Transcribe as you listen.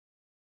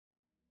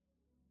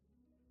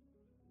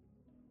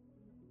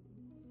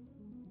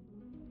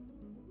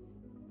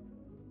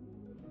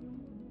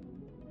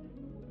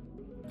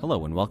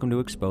Hello and welcome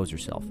to Expose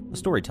Yourself, a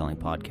storytelling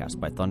podcast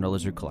by Thunder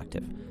Lizard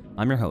Collective.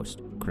 I'm your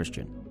host,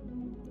 Christian.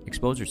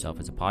 Expose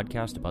Yourself is a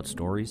podcast about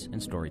stories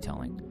and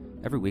storytelling.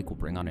 Every week we'll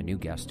bring on a new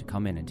guest to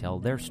come in and tell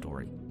their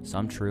story,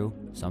 some true,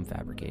 some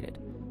fabricated.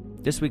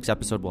 This week's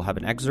episode will have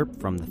an excerpt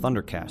from the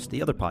Thundercast,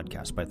 the other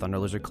podcast by Thunder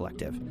Lizard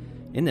Collective.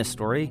 In this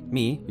story,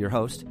 me, your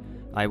host,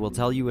 I will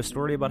tell you a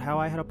story about how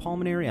I had a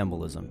pulmonary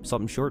embolism,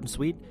 something short and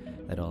sweet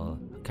that'll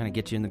kind of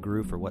get you in the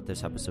groove for what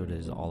this episode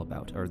is all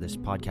about, or this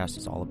podcast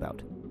is all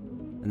about.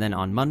 And then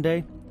on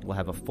Monday, we'll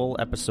have a full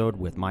episode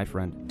with my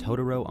friend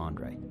Totoro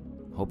Andre.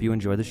 Hope you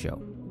enjoy the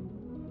show.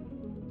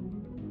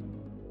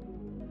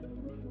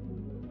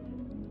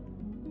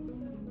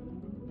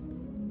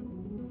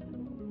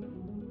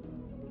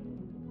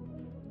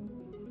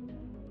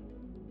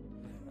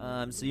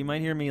 So you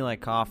might hear me like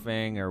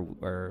coughing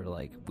or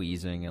like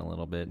wheezing a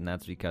little bit, and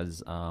that's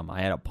because I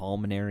had a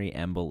pulmonary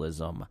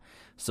embolism.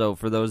 So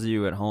for those of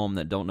you at home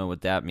that don't know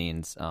what that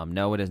means,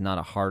 no, it is not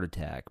a heart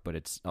attack, but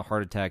it's a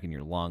heart attack in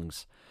your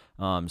lungs.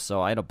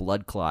 So I had a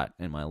blood clot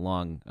in my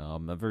lung,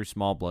 a very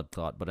small blood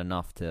clot, but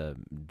enough to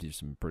do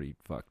some pretty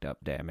fucked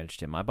up damage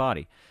to my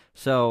body.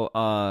 So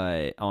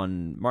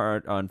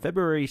on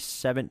February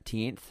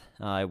 17th,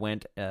 I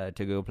went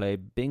to go play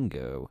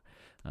bingo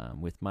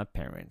with my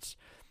parents.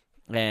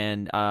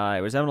 And I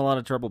was having a lot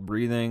of trouble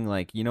breathing,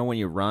 like, you know when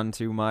you run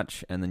too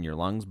much and then your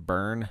lungs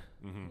burn?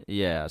 Mm-hmm.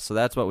 Yeah, so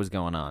that's what was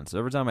going on. So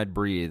every time I'd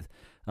breathe,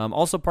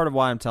 also part of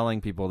why I'm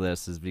telling people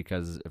this is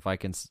because if I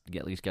can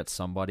at least get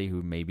somebody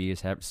who maybe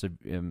is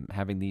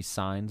having these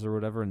signs or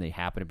whatever, and they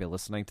happen to be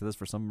listening to this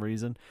for some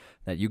reason,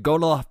 that you go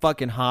to the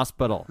fucking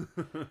hospital.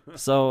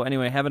 So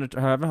anyway, having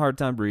a hard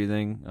time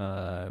breathing,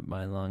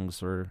 my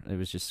lungs it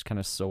was just kind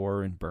of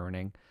sore and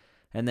burning.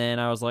 And then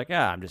I was like,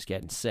 I'm just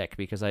getting sick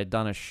because I had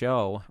done a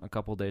show a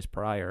couple days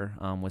prior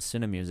with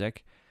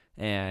Cinemusic,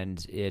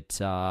 and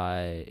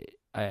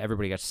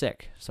everybody got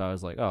sick. So I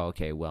was like, oh,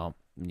 okay, well,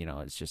 you know,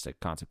 it's just a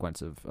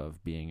consequence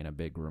of being in a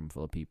big room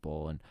full of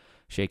people and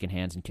shaking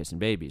hands and kissing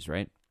babies,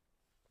 right?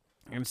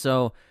 And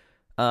so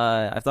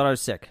I thought I was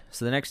sick.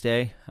 So the next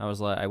day,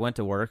 I went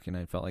to work, and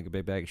I felt like a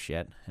big bag of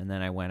shit. And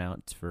then I went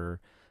out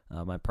for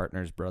my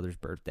partner's brother's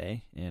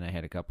birthday, and I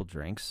had a couple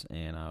drinks,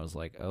 and I was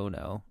like, oh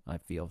no, I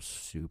feel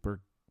super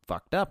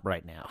fucked up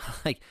right now.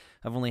 Like,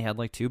 I've only had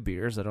like 2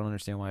 beers. I don't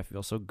understand why I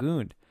feel so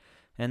gooned.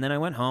 And then I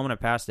went home and I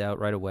passed out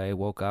right away,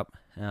 woke up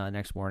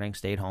next morning,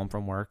 stayed home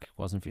from work,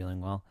 wasn't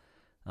feeling well.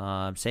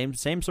 Same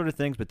sort of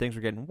things, but things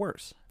were getting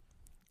worse.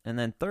 And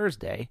then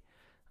Thursday,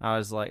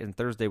 and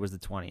Thursday was the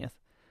 20th,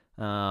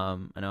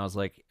 and I was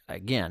like,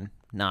 again,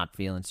 not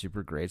feeling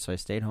super great, so I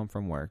stayed home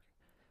from work.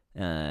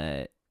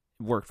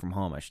 Worked from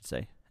home, I should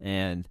say.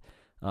 And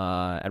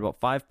at about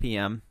 5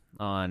 p.m.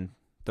 on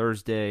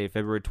Thursday,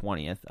 February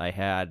 20th, I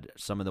had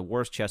some of the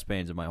worst chest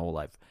pains of my whole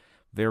life.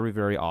 Very,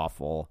 very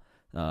awful.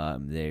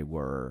 They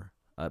were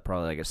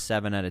probably like a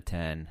 7 out of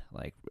 10,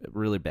 like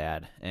really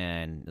bad.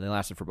 And they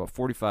lasted for about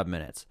 45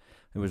 minutes.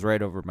 It was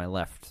right over my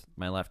left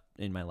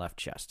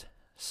chest.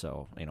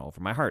 So, you know,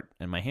 over my heart.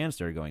 And my hands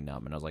started going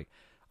numb. And I was like,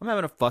 I'm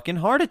having a fucking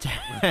heart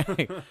attack.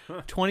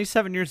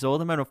 27 years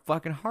old, I'm having a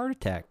fucking heart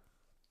attack.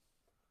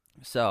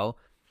 So,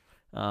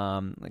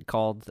 I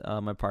called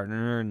my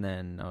partner, and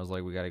then I was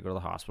like, we got to go to the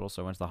hospital.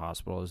 So I went to the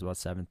hospital. It was about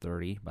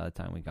 7:30 by the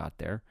time we got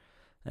there.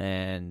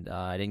 And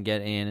I didn't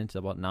get in until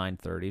about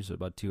 9:30, so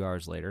about 2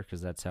 hours later,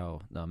 because that's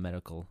how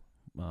medical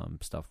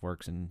stuff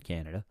works in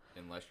Canada.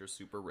 Unless you're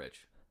super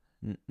rich.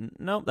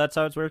 No, that's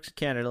how it works in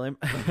Canada.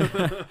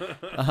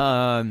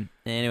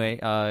 Anyway,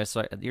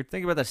 so you're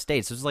thinking about the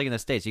States. This is like in the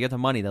States. You get the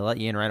money, they'll let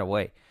you in right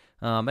away.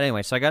 But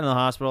anyway, so I got in the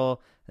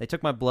hospital. They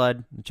took my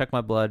blood, checked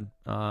my blood,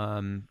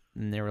 and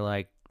they were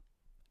like,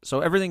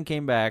 so everything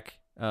came back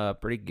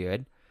pretty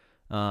good,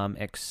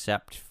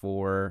 except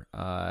for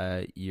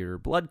your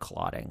blood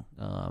clotting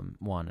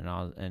one.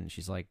 And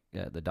she's like,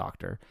 the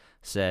doctor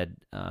said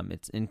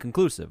it's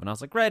inconclusive, and I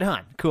was like, right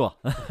on, cool.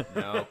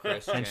 No,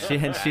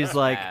 Christian. and she's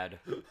like, bad.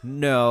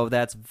 No,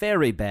 that's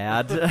very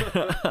bad. You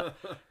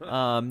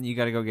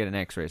got to go get an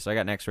X-ray. So I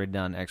got an X-ray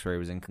done. X-ray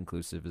was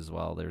inconclusive as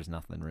well. There's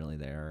nothing really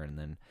there. And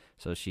then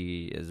so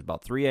she is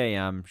about 3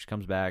 a.m. She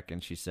comes back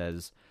and she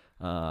says,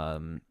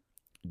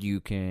 you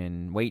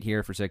can wait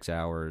here for 6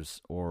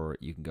 hours, or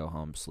you can go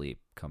home, sleep,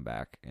 come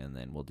back, and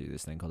then we'll do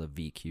this thing called a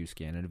VQ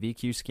scan. And a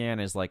VQ scan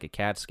is like a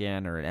CAT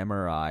scan or an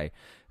MRI.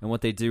 And what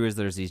they do is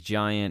there's these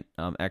giant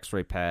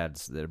X-ray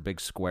pads that are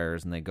big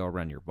squares, and they go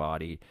around your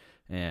body.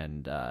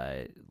 And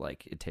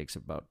like it takes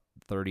about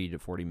 30 to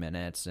 40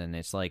 minutes, and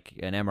it's like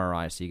an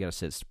MRI, so you got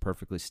to sit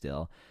perfectly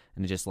still,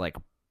 and it just like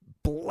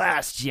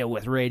blast you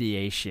with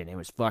radiation. It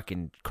was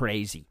fucking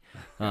crazy.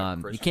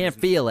 You can't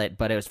feel it,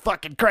 but it was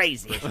fucking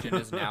crazy. Christian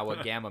is now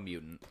a gamma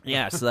mutant.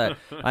 Yeah, so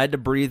I had to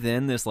breathe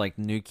in this like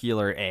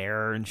nuclear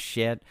air and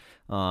shit,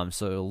 so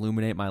it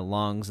illuminate my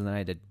lungs, and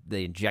then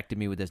they injected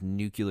me with this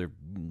nuclear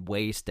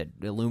waste that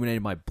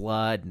illuminated my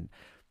blood, and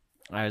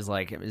I was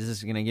like, is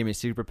this going to give me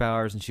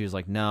superpowers? And she was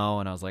like, no.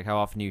 And I was like, how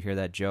often do you hear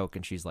that joke?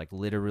 And she's like,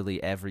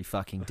 literally every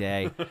fucking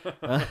day.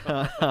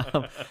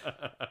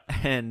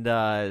 And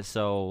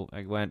so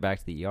I went back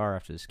to the ER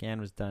after the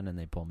scan was done, and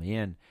they pulled me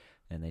in.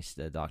 And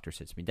the doctor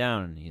sits me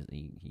down, and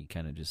he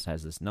kind of just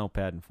has this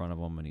notepad in front of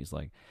him, and he's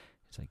like,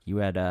 you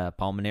had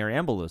pulmonary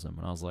embolism.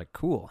 And I was like,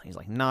 cool. He's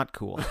like, not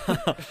cool.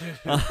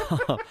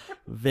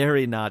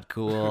 Very not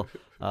cool.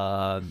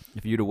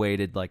 If you'd have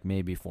waited like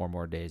maybe 4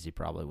 more days, you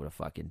probably would have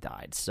fucking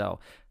died. So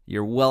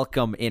you're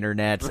welcome,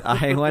 internet.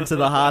 I went to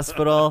the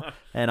hospital,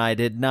 and I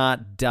did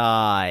not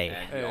die.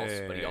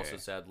 But he also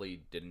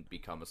sadly didn't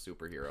become a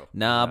superhero.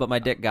 Nah, but my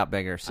dick got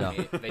bigger, so. I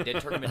mean, they did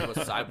turn him into a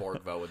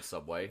cyborg, though, in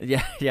some way.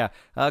 Yeah.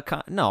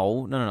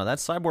 No. That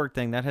cyborg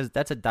thing,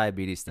 that's a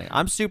diabetes thing.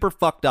 I'm super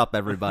fucked up,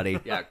 everybody.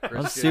 Yeah,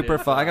 I'm super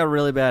fucked. I got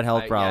really bad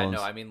health problems. Yeah,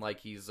 no, I mean,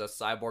 like, he's a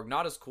cyborg.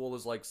 Not as cool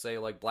as, like, say,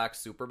 like, Black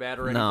Superman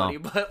or No. anybody,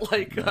 but,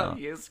 like, No.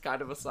 he is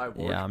kind of a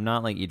cyborg. Yeah, I'm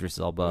not like Idris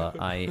Elba.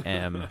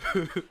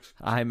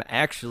 I'm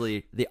actually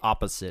the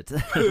opposite.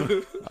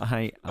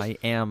 I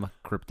am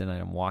kryptonite.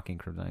 I'm walking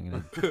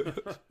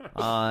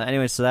kryptonite.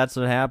 Anyway, so that's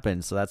what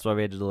happened. So that's why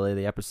we had to delay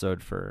the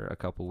episode for a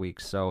couple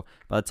weeks. So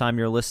by the time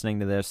you're listening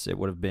to this, it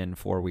would have been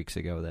 4 weeks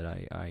ago that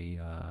I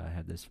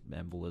had this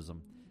embolism.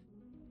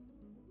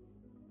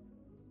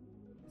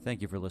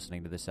 Thank you for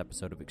listening to this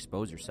episode of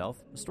Expose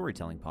Yourself, a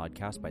storytelling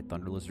podcast by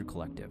Thunder Lizard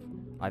Collective.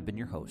 I've been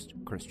your host,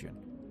 Christian.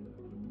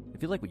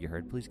 If you like what you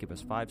heard, please give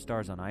us 5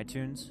 stars on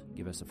iTunes,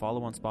 give us a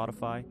follow on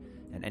Spotify,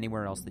 and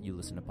anywhere else that you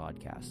listen to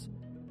podcasts.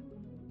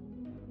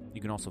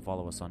 You can also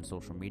follow us on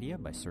social media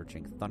by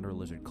searching Thunder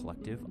Lizard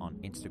Collective on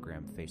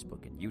Instagram,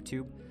 Facebook, and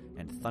YouTube,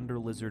 and Thunder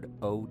Lizard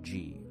OG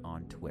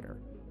on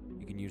Twitter.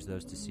 You can use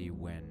those to see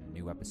when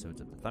new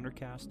episodes of the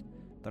Thundercast,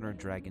 Thunder and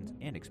Dragons,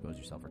 and Expose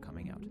Yourself are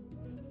coming out.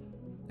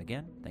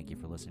 Again, thank you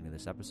for listening to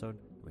this episode.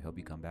 We hope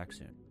you come back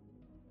soon.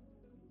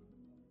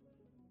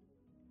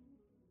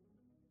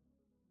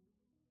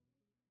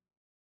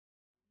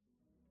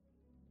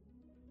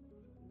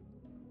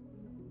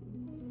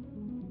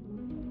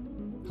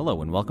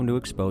 Hello and welcome to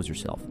Expose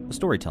Yourself, a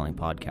storytelling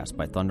podcast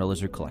by Thunder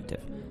Lizard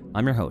Collective.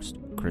 I'm your host,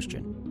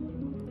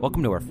 Christian.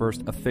 Welcome to our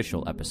first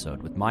official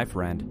episode with my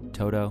friend,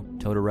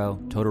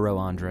 Totoro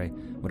Andre,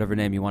 whatever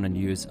name you want to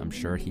use, I'm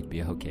sure he'd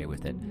be okay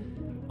with it.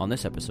 On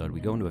this episode,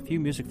 we go into a few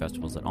music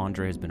festivals that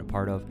Andre has been a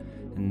part of,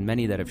 and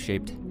many that have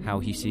shaped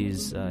how he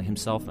sees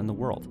himself and the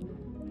world.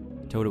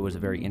 Toto is a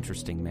very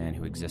interesting man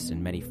who exists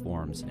in many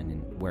forms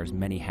and wears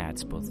many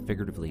hats, both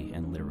figuratively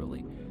and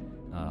literally.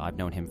 I've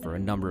known him for a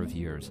number of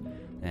years,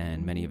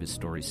 and many of his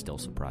stories still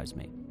surprise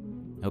me.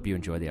 Hope you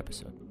enjoy the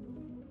episode.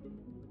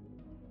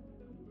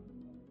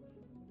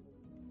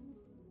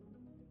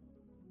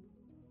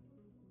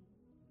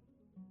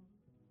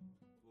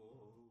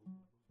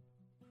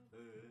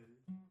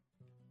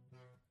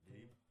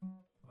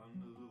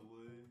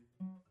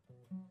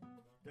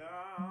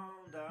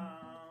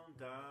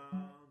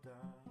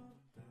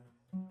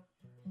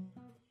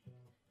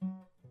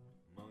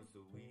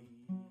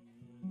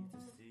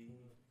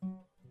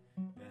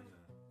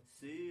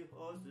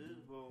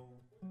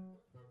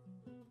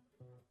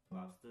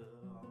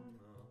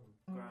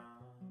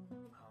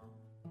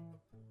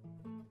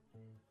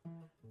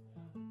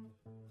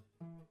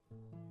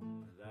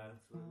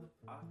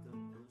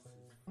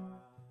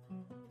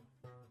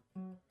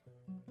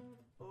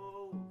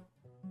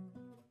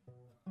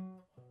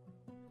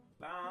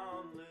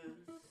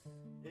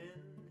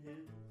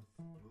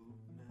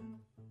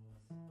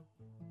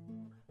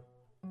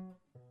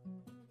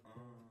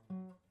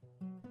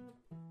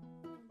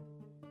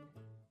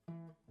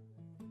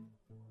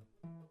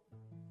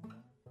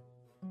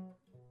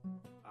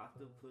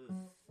 Octopus.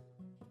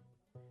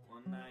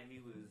 One night he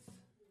was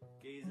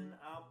gazing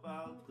out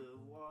about the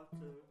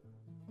water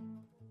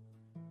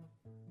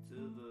to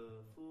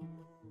the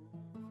full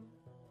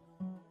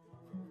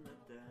moon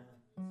that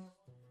danced.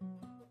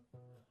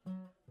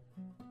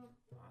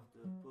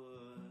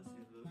 Octopus,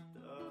 he looked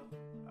up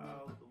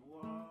out the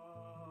water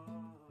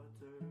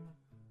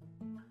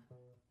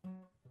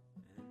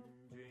and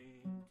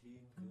dreamed he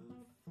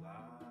could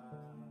fly.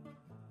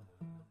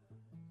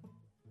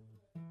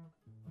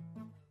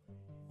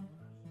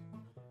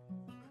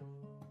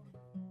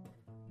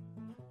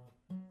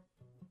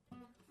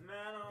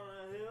 Man on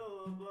a hill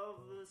above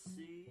the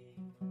sea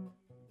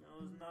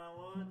knows not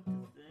what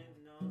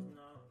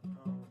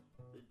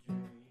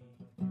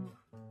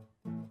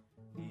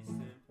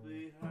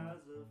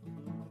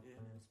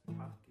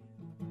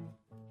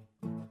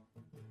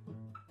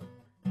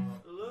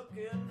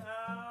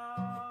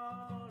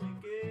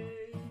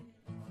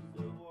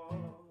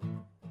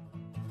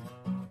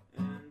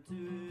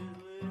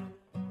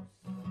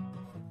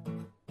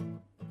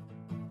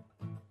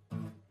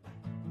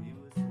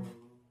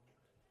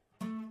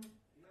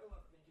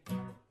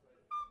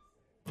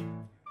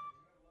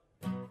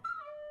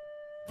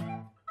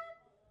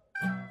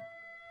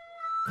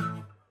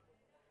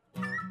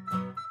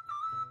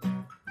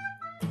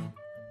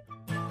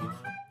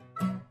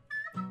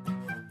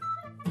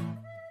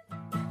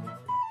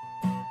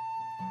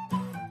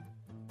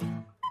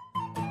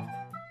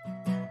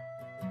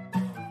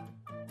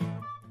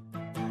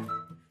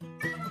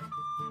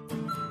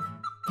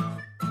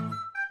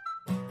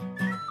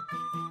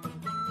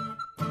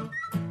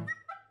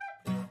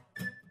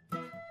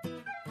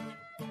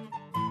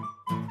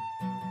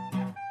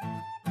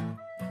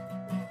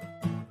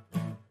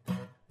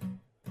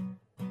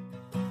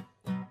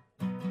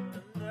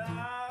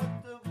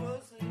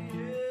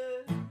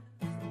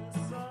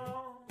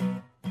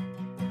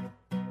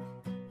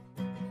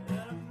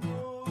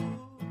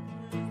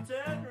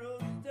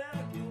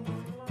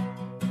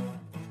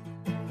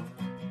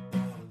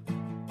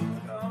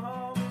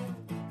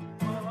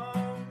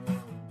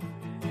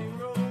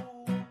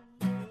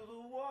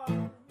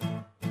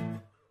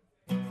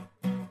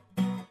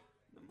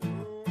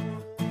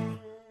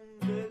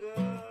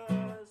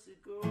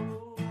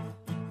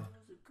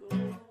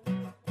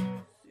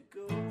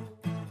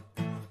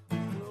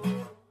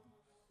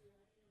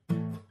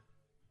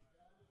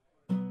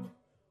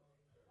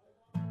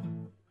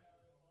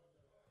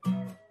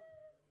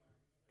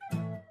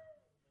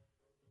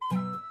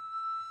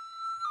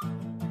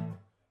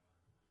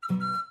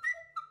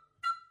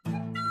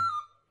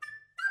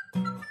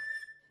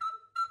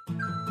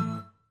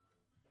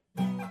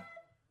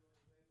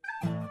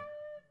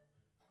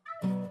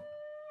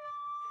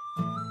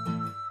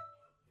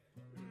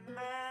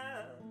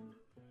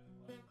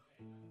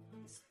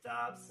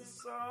stops the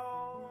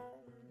song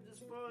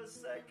just for a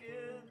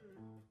second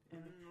in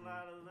the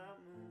light of that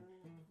moon.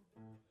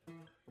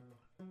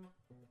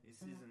 He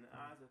sees an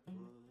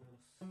octopus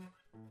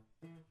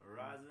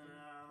rising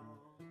out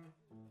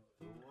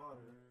the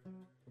water,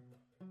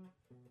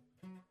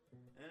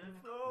 and it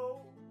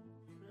floats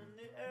in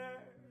the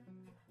air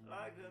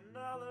like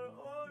another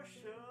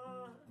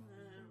ocean,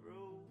 and it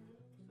rolls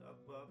up,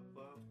 up,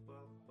 up,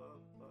 up,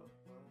 up, up,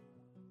 up.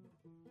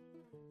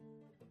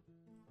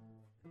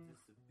 It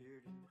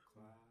disappeared in the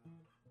cloud.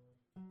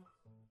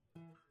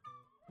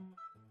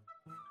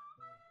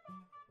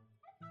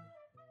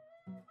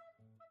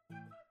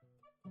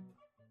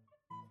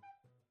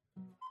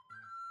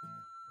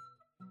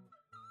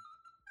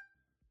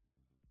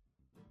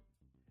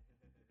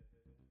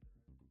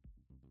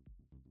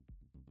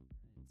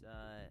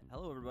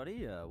 Hello,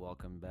 everybody.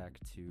 Welcome back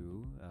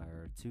to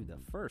the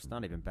first,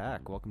 not even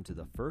back. Welcome to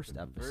the first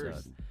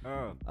episode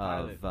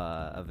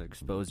of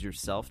Expose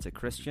Yourself to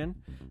Christian.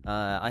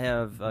 I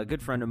have a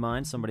good friend of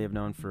mine, somebody I've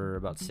known for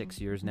about 6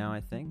 years now,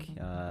 I think.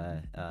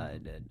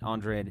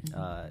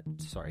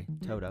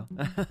 Toto.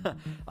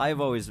 I've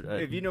always.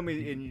 If you know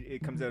me and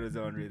it comes out as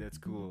Andre, that's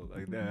cool.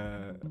 Like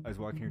I was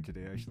walking here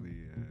today, actually,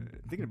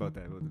 thinking about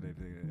that, about the name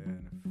thing,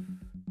 and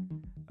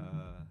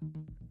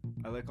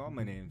I like all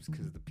my names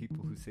because of the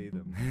people who say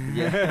them.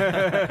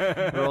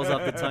 Yeah, rolls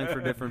off the tongue for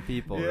different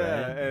people,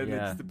 yeah, right? And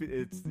yeah, it's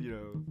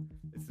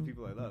the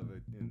people I love,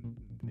 and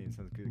the name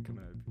sounds good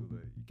coming out of people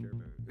that you care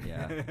about.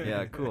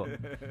 Yeah, cool.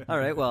 All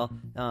right, well,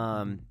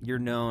 you're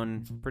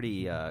known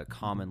pretty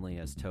commonly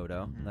as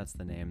Toto. That's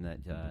the name that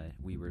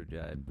we were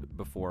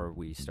before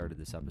we started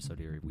this episode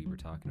here. We were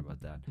talking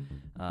about that,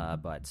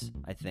 but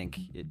I think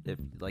if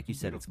like you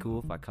said, it's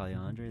cool if I call you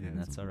Andre. Then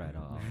that's all right.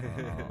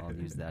 I'll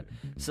use that.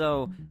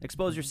 So,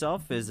 Expose Yourself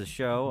is a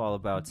show all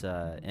about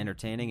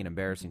entertaining and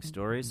embarrassing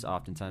stories,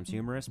 oftentimes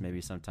humorous,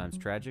 maybe sometimes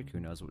tragic. Who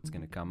knows what's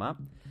going to come up?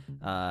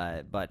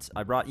 But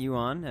I brought you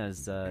on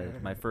as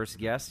my first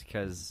guest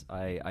because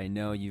I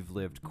know you've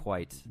lived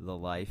quite the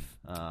life.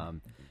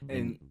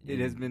 And it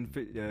has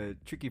been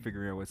tricky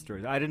figuring out what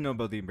stories. I didn't know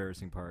about the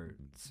embarrassing part,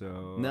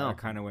 so I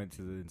kind of went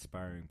to the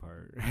inspiring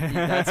part.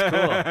 That's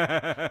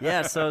cool.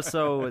 Yeah,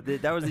 so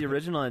that was the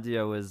original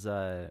idea was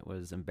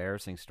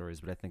embarrassing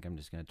stories, but I think I'm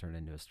just going to turn it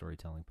into a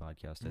storytelling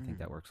podcast. I think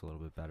that works a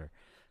little bit better.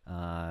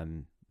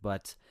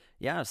 But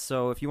yeah,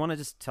 so if you want to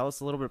just tell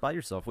us a little bit about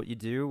yourself, what you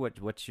do,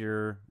 what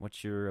you're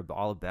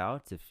all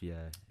about, if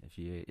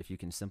you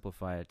can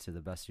simplify it to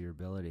the best of your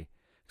ability.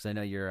 Because I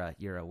know you're a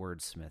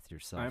wordsmith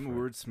yourself. I'm a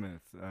right?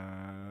 wordsmith.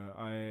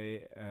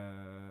 I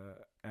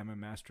am a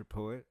master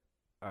poet.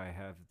 I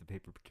have the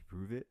paper to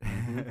prove it.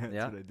 That's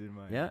Yeah. what I did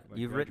my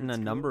You've written a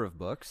graduate number school. of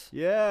books.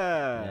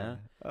 Yeah.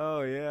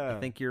 Oh yeah. I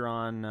think you're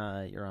on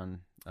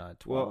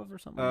 12 or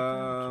something.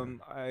 Like that,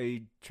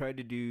 I tried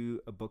to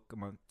do a book a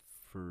month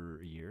for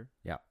a year.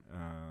 Yeah.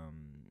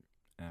 And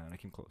I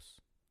came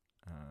close.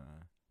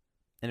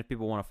 And if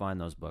people want to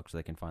find those books,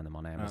 they can find them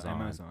on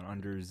Amazon. Amazon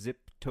under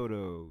Zip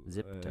Toto.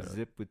 Zip Toto.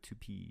 Zip with 2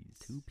 P's.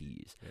 2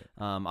 P's.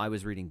 Yeah. I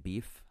was reading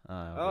Beef.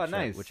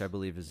 Nice. Which I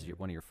believe is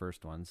one of your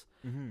first ones.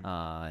 Mm-hmm.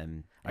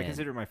 I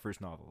consider it my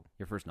first novel.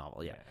 Your first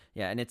novel,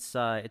 yeah, and it's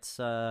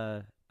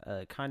kind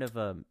of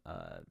a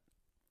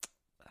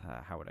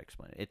how would I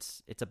explain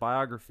it? It's a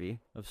biography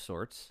of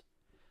sorts,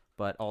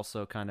 but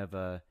also kind of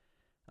a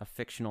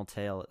fictional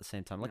tale at the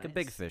same time, like a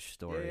Big Fish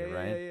story,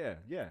 right?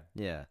 Yeah.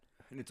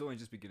 And it's only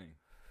just beginning.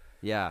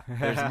 Yeah,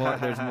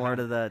 there's more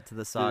to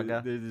the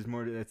saga. There's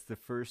more. That's the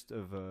first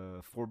of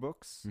 4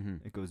 books.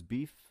 Mm-hmm. It goes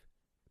beef,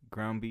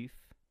 ground beef,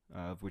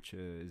 of which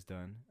is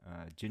done,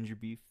 ginger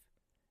beef,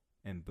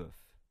 and boof.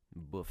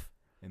 Boof.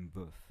 And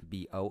boof.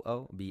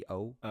 B-O-O?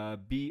 B-O?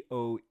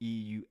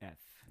 B-O-E-U-F.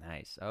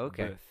 Nice.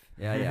 Okay. Boof.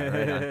 Yeah,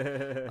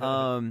 right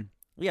on.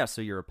 Yeah,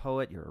 so you're a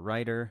poet, you're a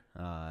writer,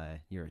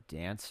 you're a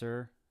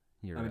dancer.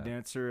 I'm a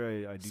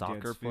dancer. I do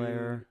soccer dance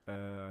player.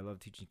 I love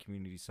teaching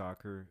community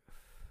soccer.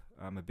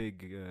 I'm a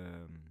big.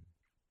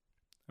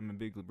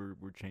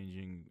 We're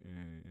changing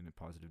in a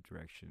positive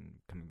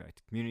direction, coming back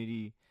to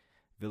community,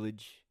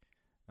 village,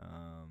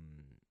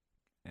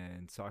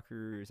 and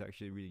soccer is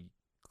actually a really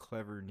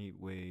clever, neat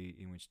way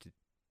in which to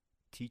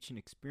teach and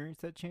experience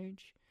that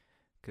change,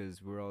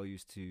 because we're all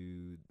used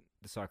to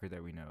the soccer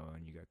that we know,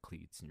 and you got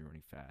cleats and you're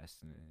running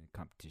fast and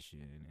competition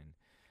and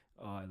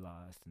I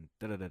lost and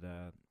da da da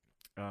da.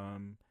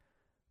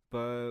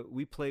 But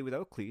we play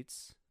without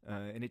cleats,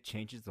 and it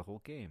changes the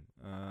whole game.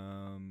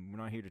 We're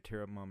not here to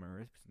tear up Mama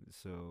Earth,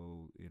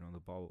 so the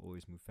ball will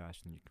always move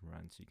faster than you can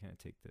run. So you kind of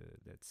take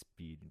that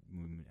speed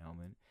movement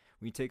element.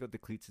 When you take out the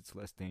cleats, it's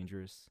less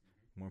dangerous.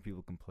 More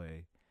people can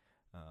play,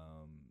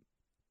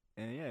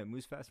 and it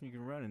moves faster than you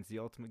can run. And it's the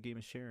ultimate game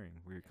of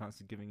sharing, where you're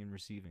constantly giving and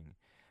receiving.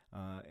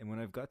 And when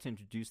I've got to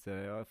introduce that,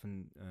 I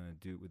often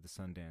do it with the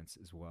Sundance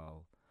as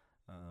well.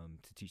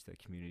 To teach that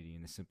community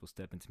in a simple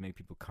step and to make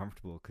people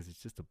comfortable, because it's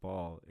just a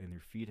ball and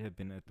your feet have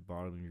been at the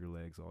bottom of your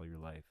legs all your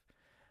life,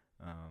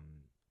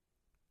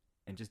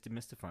 and just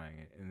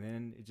demystifying it, and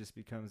then it just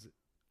becomes,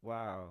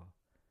 wow,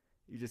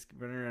 you just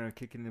run around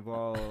kicking the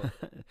ball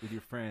with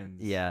your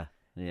friends,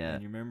 Yeah.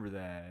 And you remember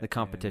that. The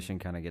competition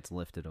kind of gets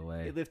lifted and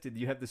away. It lifted.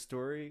 You have the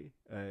story.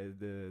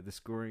 The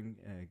scoring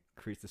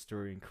creates the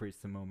story and creates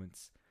the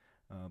moments.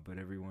 But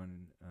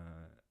everyone,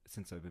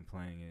 since I've been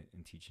playing it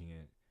and teaching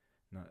it,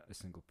 not a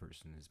single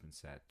person has been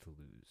sad to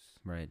lose.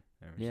 Right.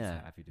 Everyone's Yeah.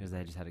 just happy to Because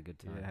they just had a good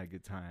time. had a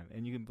good time,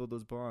 and you can build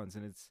those bonds,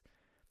 and it's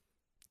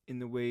in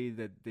the way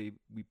that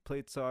we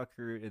played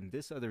soccer, and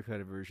this other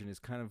kind of version is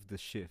kind of the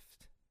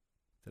shift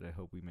that I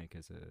hope we make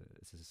as a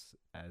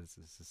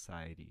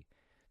society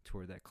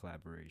toward that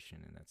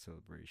collaboration and that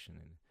celebration.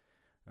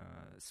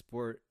 And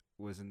sport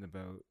wasn't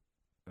about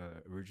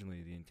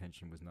originally the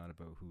intention was not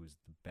about who was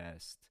the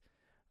best.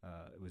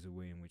 It was a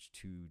way in which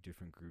two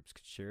different groups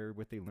could share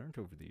what they learned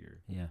over the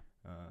year. Yeah.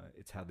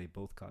 It's how they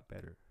both got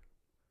better.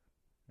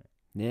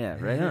 Yeah,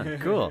 right on.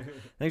 Cool.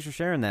 Thanks for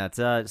sharing that.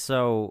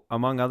 So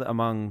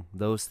among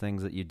those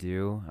things that you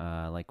do,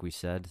 like we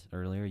said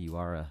earlier, you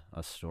are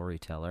a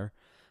storyteller.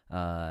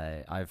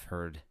 I've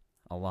heard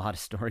a lot of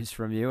stories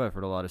from you. I've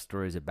heard a lot of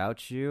stories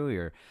about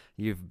you.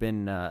 You've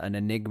been an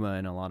enigma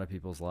in a lot of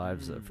people's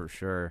lives, for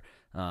sure.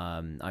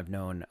 I've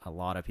known a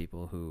lot of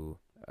people who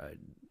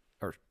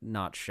are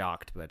not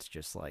shocked, but it's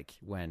just like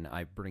when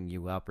I bring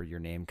you up or your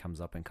name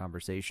comes up in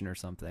conversation or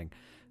something,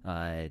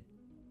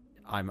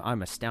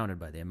 I'm astounded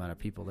by the amount of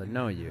people that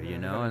know you,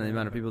 and the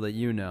amount of people that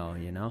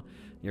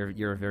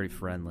You're a very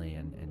friendly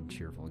and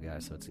cheerful guy,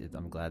 so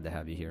I'm glad to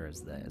have you here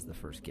as the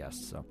first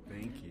guest. So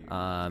thank you. Good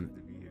to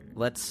be here.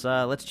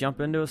 Let's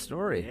jump into a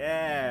story.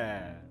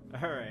 Yeah.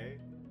 All right.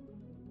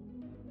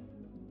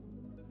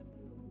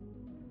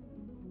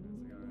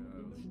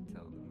 I should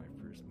tell them my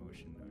first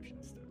Motion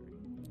Notion story.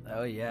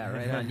 Oh yeah,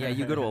 right on. Yeah,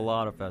 you go to a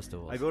lot of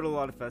festivals. I go to a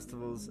lot of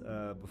festivals.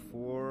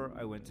 Before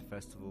I went to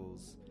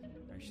festivals,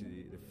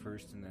 actually, the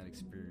first in that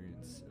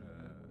experience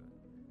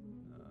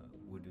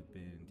would have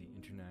been the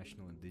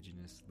International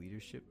Indigenous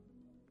Leadership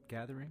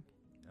Gathering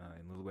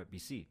in Little Wet,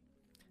 BC.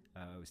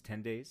 It was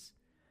 10 days.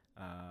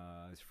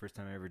 It was the first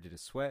time I ever did a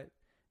sweat.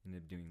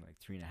 Ended up doing like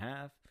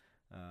 3.5.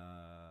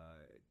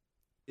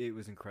 It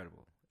was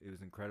incredible. It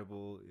was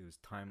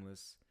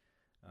timeless.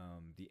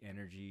 The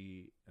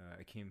energy,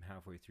 I came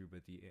halfway through,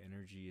 but the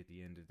energy at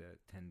the end of that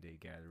 10-day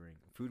gathering,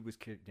 food was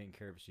taken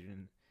care of.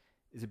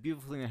 It's a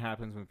beautiful thing that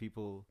happens when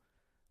people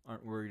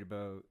aren't worried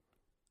about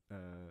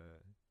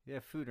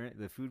food, right?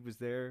 The food was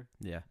there.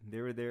 Yeah.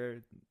 They were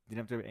there. Didn't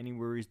have to have any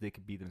worries. They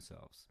could be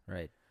themselves.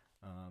 Right.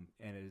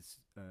 And it's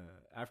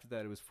after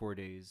that, it was 4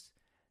 days.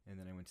 And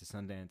then I went to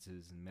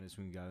Sundances and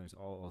Medicine gatherings,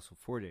 also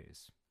 4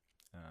 days.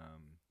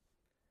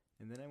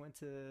 And then I went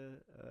to,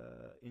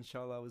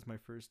 Inshallah was my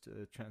first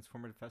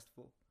transformative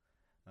festival.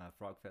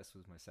 Frog Fest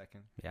was my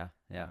second. Yeah.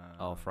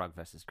 Frog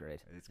Fest is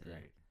great. It's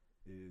great.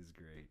 Yeah. It is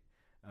great.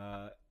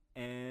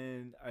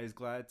 And I was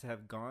glad to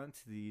have gone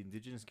to the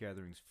Indigenous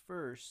gatherings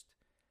first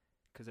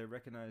because I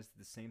recognized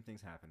the same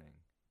things happening.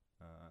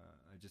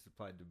 I just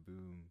applied to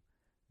Boom,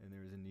 and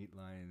there was a neat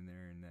line in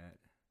there in that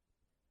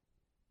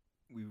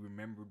we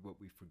remembered what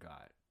we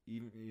forgot.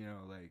 Even,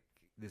 like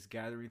this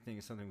gathering thing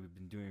is something we've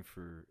been doing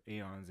for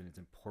aeons, and it's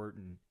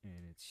important,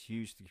 and it's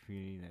huge to the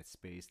community in that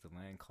space. The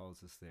land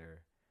calls us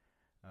there.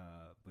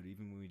 But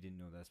even when we didn't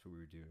know that's what we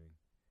were doing,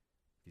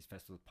 these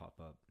festivals pop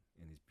up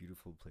in these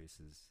beautiful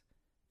places,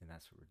 and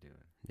that's what we're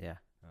doing. Yeah.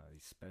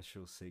 These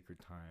special sacred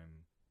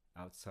time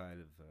outside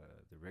of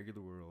the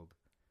regular world,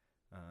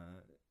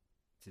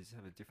 to just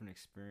have a different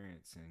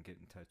experience and get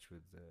in touch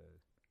with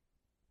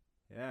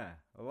a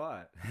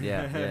lot.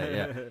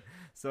 Yeah.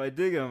 So I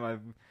dig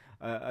them.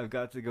 I've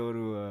got to go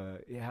to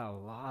a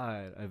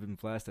lot. I've been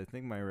blessed. I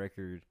think my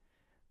record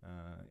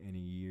in a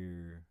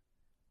year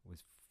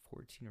was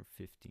 14 or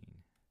 15.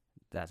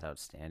 That's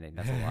outstanding.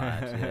 That's a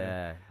lot.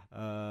 Yeah.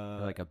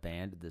 You're like a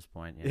band at this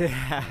point.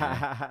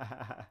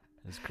 Yeah.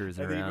 Just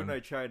cruising I think around. when I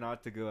try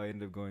not to go, I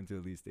end up going to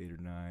at least 8 or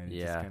 9.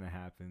 It just kind of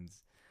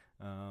happens.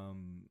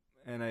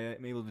 And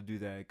I'm able to do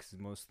that because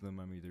most of them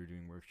I'm either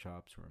doing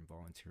workshops or I'm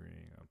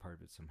volunteering. I'm part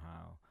of it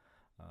somehow.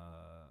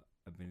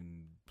 I've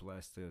been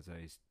blessed as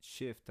I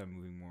shift. I'm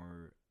moving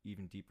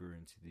even deeper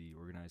into the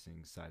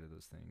organizing side of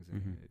those things,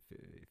 and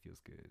it feels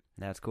good.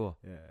 That's cool.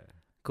 Yeah.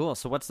 Cool.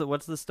 So what's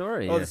the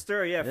story? Oh, the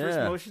story. Yeah. First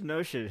Motion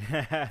Notion.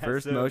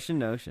 First Motion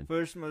Notion.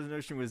 First Motion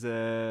Notion was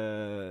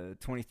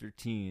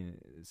 2013.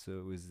 So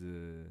it was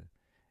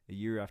a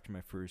year after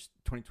my first.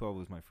 2012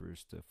 was my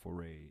first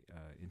foray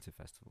into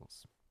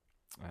festivals.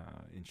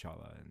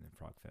 Inshallah, and then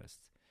Frog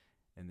Fest,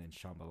 and then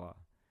Shambhala.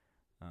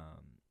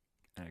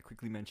 And I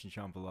quickly mentioned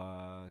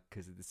Shambhala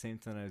because at the same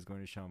time I was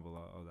going to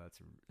Shambhala. Oh,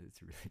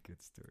 it's a really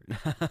good story.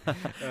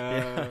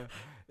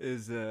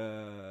 Is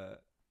a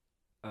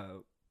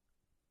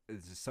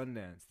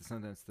Sundance. The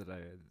Sundance that I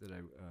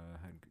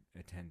had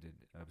attended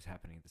was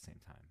happening at the same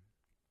time.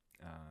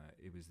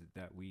 It was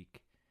that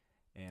week,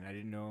 and I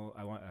didn't know.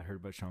 I heard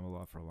about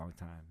Shambhala for a long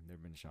time. Never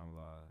been to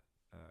Shambhala.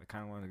 I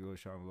kind of want to go to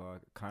Shambhala.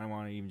 Kind of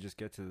want to even just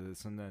get to the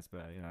Sundance,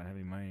 but I don't have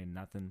any money and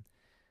nothing.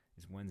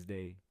 It's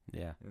Wednesday.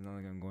 Yeah. It's not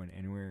like I'm going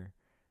anywhere.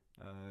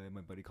 My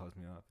buddy calls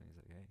me up and he's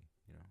like, "Hey,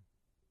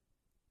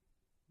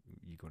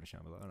 you going to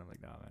Shambhala?" And I'm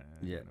like, "No, man,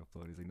 I got no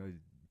float." He's like, "No,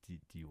 do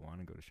you want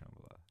to go to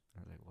Shambhala?"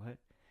 And I was like, what?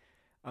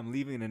 I'm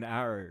leaving in an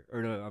hour,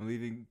 or no, I'm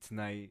leaving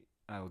tonight.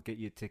 I'll get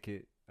you a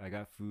ticket. I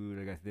got food.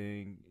 I got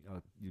thing.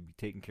 You'll be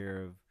taken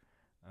care of.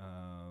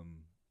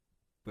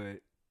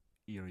 But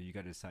you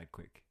got to decide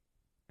quick.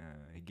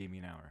 He gave me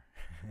an hour,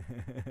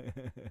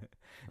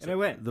 and I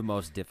went. The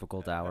most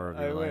difficult hour of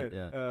your life.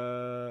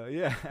 Yeah.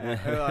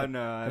 Yeah.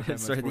 No, I've had much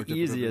Sorry, more the difficult than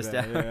easiest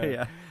that.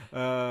 hour.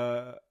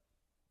 Yeah.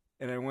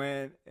 And I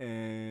went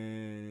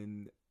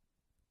and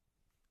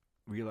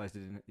realized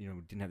it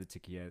didn't have the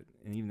ticket yet,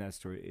 and even that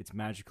story, it's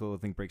magical. The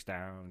thing breaks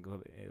down.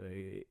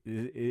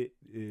 It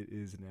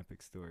is an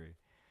epic story.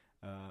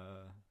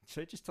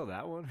 Should I just tell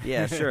that one?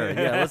 Yeah, sure.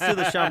 Yeah, let's do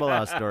the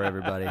Shambhala story,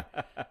 everybody.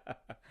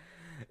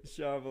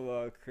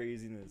 Shambhala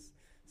craziness.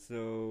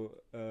 So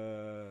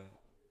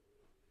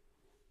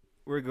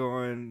we're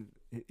going.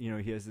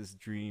 He has this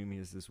dream. He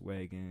has this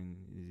wagon.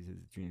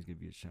 His dream's gonna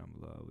be a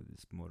Shambhala with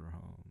this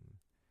motorhome.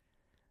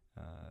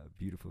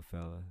 Beautiful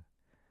fella,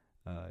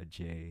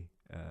 Jay,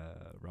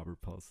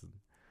 Robert Paulson,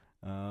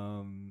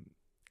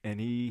 and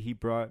he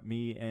brought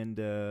me and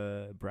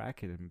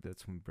Bracken, and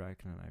that's when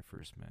Bracken and I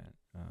first met.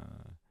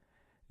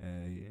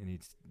 And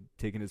he's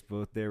taking us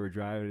both there. We're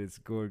driving. It's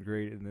going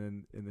great, and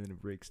then it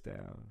breaks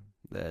down.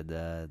 The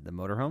The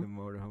motorhome.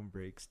 motorhome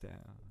breaks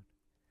down.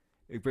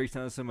 It breaks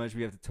down so much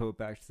we have to tow it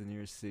back to the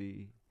nearest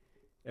city.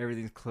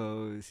 Everything's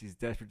closed. He's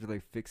desperate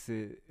to fix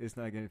it. It's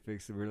not gonna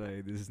fix it. We're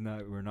like,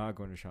 we're not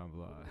going to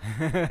Shambhala.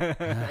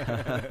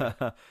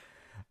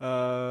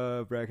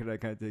 Bracken and I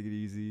kind of take it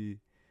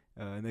easy.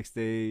 Next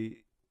day,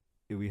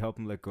 we help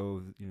him let go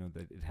of,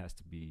 that it has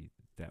to be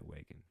that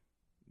wagon.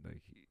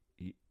 Like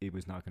it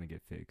was not gonna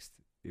get fixed.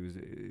 It was,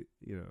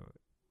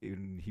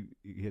 even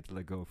he had to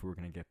let go if we were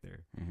gonna get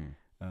there. Mm-hmm.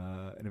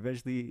 And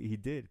eventually he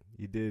did.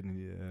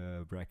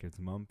 And, Bracken's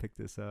mom picked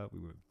us up. We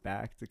went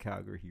back to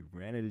Calgary. He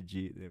rented a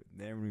Jeep.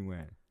 Then we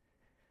went.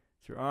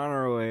 So we're on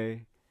our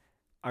way.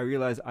 I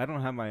realized I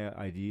don't have my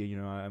ID.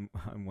 I'm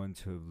one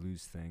to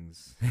lose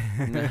things.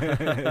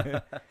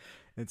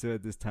 And so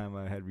at this time,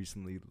 I had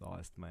recently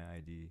lost my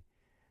ID.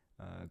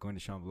 Going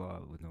to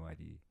Shambhala with no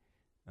ID.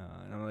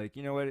 And I'm like,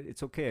 you know what?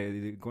 It's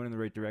okay. Going in the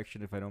right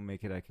direction. If I don't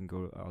make it,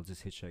 I'll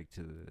just hitchhike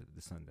to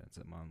the Sundance.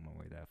 I'm on my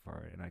way that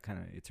far, and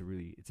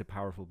it's a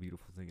powerful,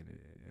 beautiful thing,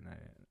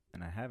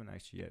 and I haven't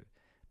actually yet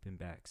been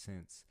back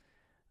since.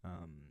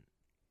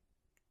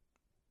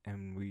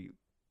 And we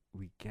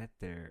get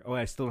there. Oh,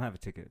 I still don't have a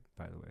ticket,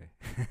 by the way.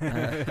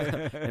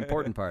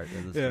 Important part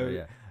of the story.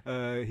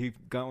 Yeah. He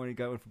got one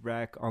for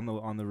Brack on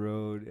the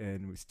road,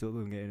 and we still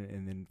don't get it.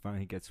 And then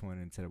finally he gets one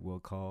and said, "Will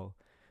call."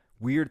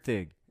 Weird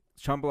thing.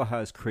 Shambhala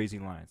has crazy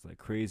lines, like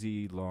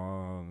crazy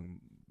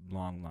long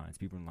lines.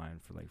 People in line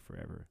for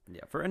forever.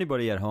 Yeah, for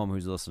anybody at home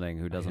who's listening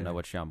who doesn't know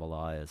what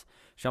Shambhala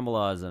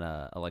is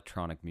an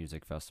electronic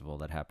music festival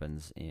that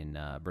happens in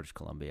British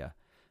Columbia.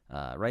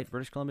 Right,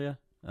 British Columbia?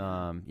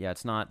 Yeah,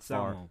 it's not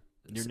far.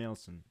 Near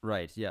Nelson.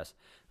 Right, yes.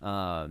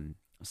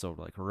 So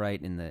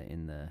right in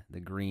the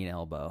green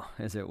elbow,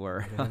 as it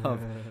were,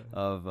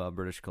 of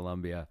British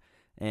Columbia.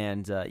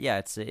 And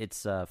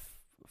it's a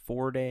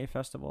 4-day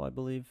festival, I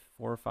believe,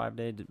 4 or 5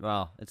 day.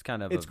 Well, it's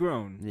kind of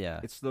grown. Yeah,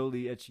 it's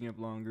slowly etching up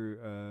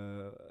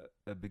longer.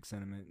 A big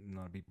sentiment, and a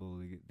lot of people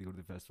they go to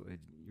the festival.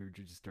 You're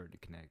just starting to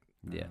connect.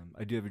 Yeah,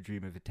 I do have a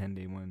dream of a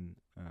 10-day one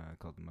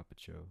called the Muppet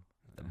Show.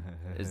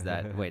 Is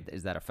that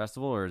a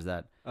festival, or is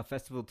that a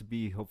festival to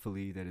be?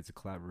 Hopefully, that it's a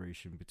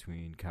collaboration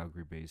between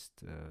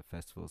Calgary-based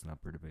festivals and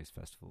Alberta-based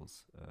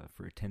festivals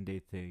for a 10-day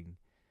thing.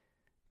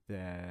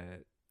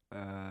 That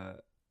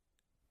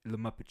the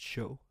Muppet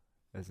Show,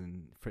 as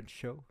in French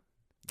show,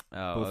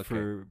 both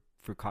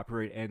for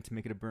copyright and to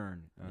make it a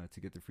burn, to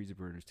get the freezer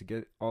burners, to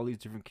get all these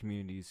different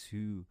communities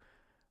who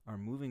are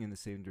moving in the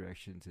same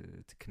direction to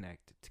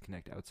connect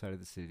outside of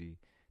the city,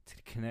 to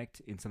connect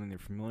in something they're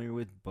familiar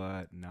with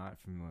but not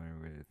familiar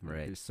with.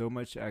 Right. There's so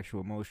much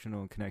actual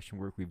emotional connection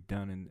work we've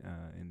done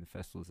in the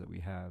festivals that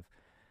we have.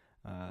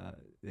 I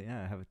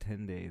have a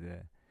 10-day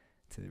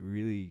to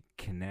really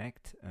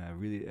connect,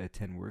 really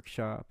attend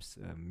workshops,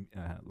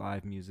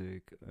 live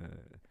music,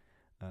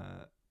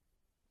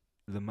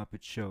 the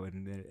Muppet Show,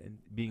 and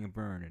being a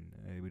burn,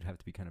 and it would have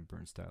to be kind of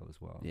burn style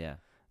as well. Yeah.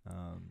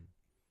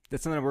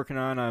 That's something I'm working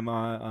on.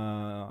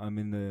 I'm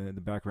in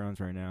the backgrounds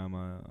right now. I'm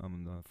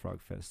on the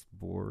Frog Fest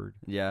board.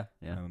 Yeah.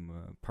 I'm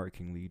a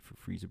parking lead for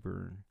Freezer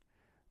Burn.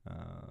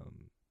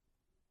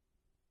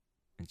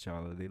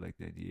 Inshallah, they like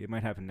the idea. It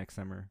might happen next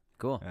summer.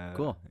 Cool.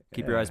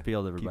 Keep your eyes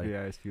peeled, everybody. Keep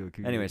your eyes peeled.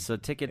 Anyway, so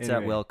tickets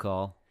at Will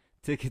Call.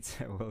 Tickets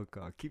at Will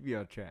Call. Keep me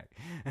on track.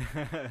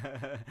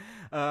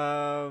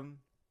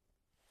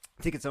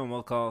 Tickets on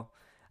Will Call.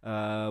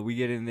 We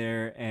get in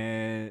there,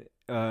 and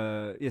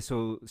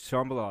so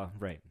Shambhala,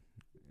 right.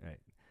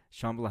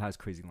 Shambhala has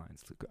crazy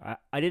lines.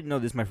 I didn't know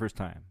this my first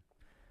time.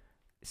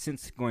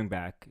 Since going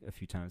back a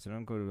few times, I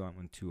don't go to that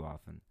one too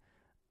often.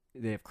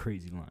 they have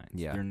crazy lines.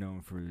 Yeah. They're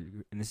known for,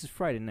 and this is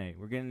Friday night.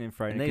 We're getting in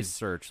Friday And night. they 'cause,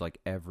 search like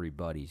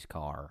everybody's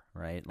car,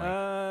 right?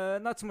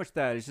 Like, not so much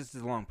that. It's just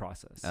a long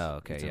process. oh,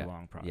 okay, It's yeah, a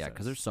long process. yeah,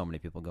 because there's so many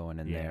people going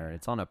in Yeah. there.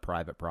 It's on a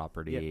private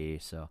property,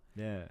 so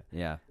yeah.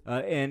 yeah,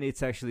 And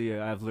it's actually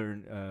I've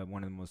learned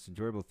one of the most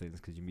enjoyable things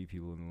because you meet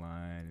people in the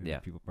line. And Yeah.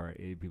 people are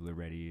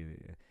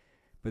ready.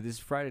 But this is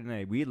Friday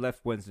night. We had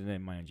left Wednesday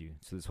night, mind you.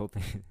 So this whole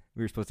thing,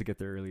 we were supposed to get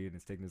there early, and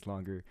it's taking us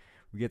longer.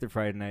 We get there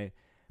Friday night,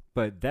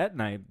 but that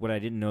night, what I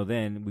didn't know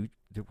then,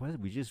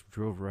 we just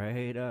drove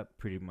right up,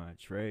 pretty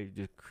much, right?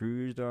 Just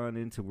cruised on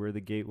into where the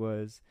gate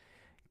was.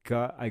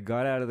 I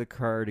got out of the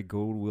car to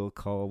go to Will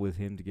Call with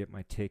him to get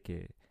my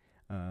ticket.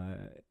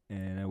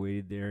 And I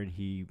waited there, and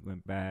he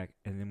went back.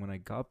 And then when I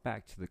got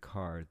back to the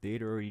car,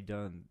 they'd already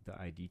done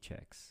the ID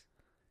checks.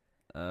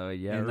 oh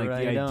yeah, And like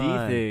right the ID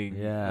on. thing,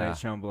 yeah, like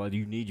Shambhala,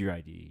 you need your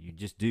ID. You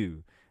just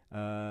do.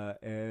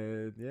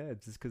 And yeah,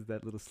 just because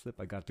that little slip,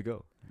 I got to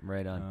go.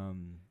 right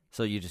on.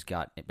 So you just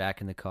got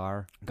back in the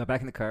car Got back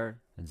in the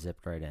car and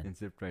zipped right in. and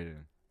zipped right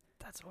in.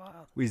 That's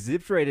wild. We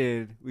zipped right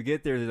in. We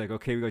get there. They're like,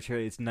 okay, we go check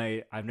it. It's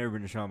night. I've never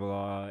been to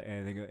Shambhala,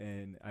 and they go,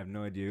 and I have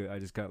no idea. I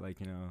just got like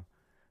trying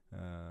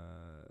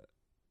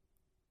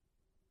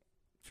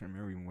to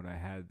remember even what I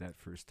had that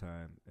first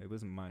time. It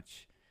wasn't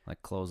much.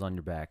 Like clothes on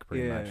your back,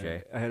 pretty much,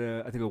 eh? I had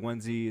I think a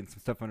onesie and some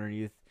stuff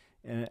underneath,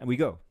 and we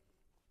go.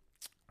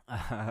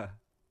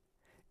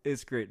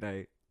 It's a great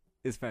night.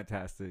 It's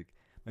fantastic.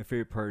 My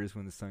favorite part is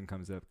when the sun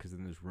comes up because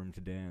then there's room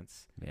to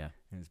dance, Yeah.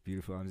 and it's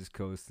beautiful. I'm just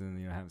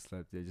coasting, I haven't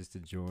slept yet, just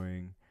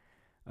enjoying.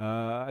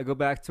 I go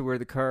back to where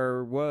the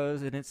car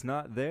was, and it's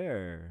not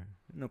there.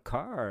 No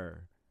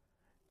car.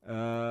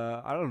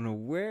 I don't know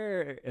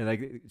where. And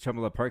like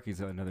Shambhala parking is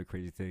another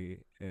crazy thing.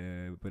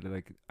 But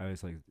like I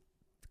was like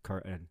the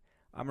car, and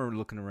I remember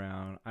looking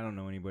around. I don't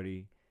know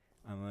anybody.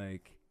 I'm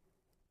like,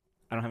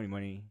 I don't have any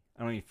money.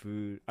 I don't need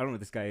food. I don't know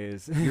what this guy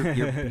is. Your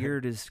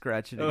beard is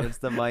scratching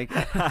against the mic.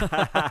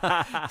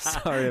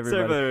 Sorry, everybody.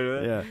 Sorry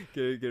about Yeah.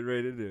 that. Get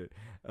right into it.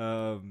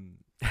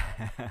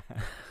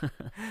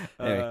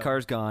 Anyway,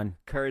 car's gone.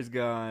 Car's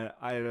gone.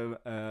 And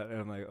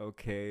I'm like,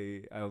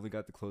 okay. I only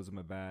got the clothes on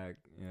my back,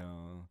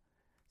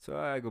 So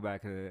I go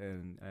back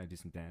and I do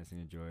some dancing,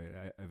 enjoy it.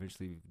 I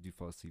eventually do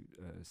fall asleep.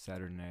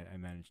 Saturday night, I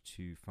managed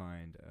to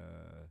find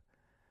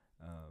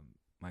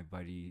my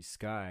buddy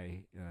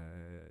Sky.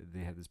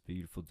 They had this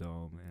beautiful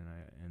dome,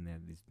 and they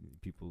had these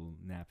people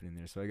napping in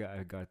there. So I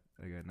got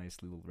a nice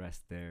little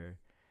rest there.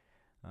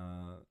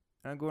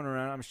 I'm going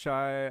around. I'm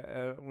shy. I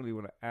don't really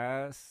want to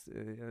ask,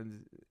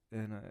 and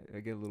I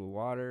get a little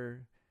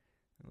water,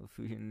 a little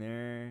food here and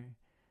there.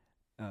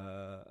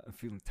 I'm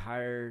feeling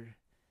tired,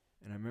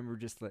 and I remember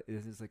just like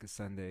this is like a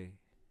Sunday.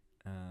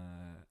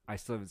 I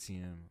still haven't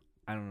seen him.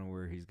 I don't know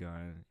where he's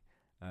gone.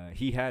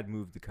 He had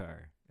moved the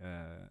car.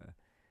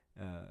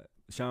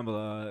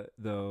 Shambhala,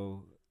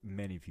 though,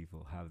 many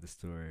people have the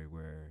story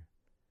where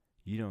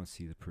you don't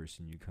see the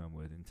person you come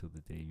with until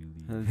the day you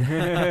leave.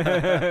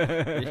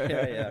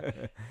 Yeah.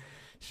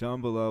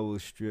 Shambhala will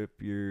strip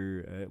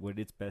your what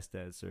it's best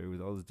at. Sorry,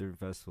 with all the different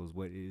festivals,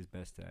 what it is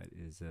best at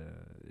is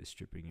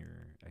stripping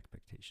your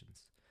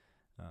expectations.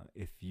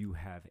 If you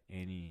have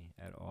any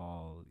at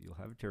all, you'll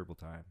have a terrible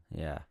time.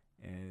 Yeah.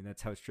 And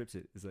that's how it strips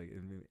it. It's like,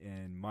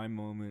 and my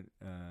moment,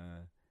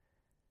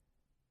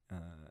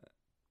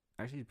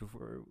 actually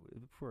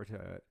before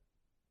that,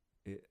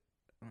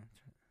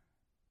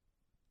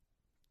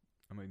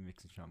 I might be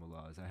mixing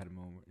Shambhalas. I had a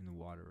moment in the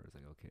water where I was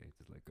like, okay,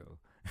 just let go.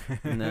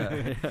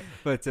 No.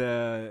 But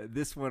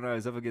this one, I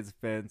was up against the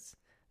fence,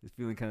 just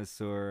feeling kind of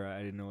sore. I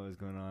didn't know what was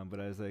going on,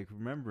 but I was like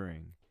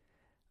remembering,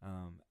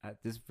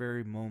 at this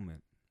very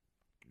moment,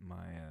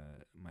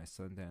 my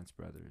Sundance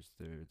brothers,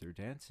 they're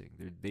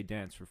dancing. They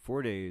dance for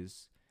 4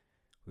 days,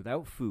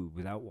 without food,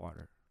 without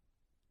water,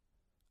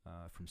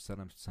 from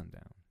sunup to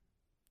sundown.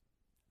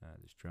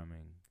 There's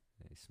drumming.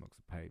 They smoke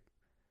the pipe.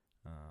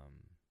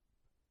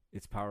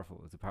 It's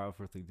powerful. It's a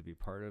powerful thing to be a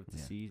part of, to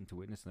see and to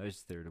witness. And I was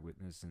just there to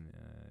witness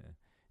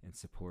and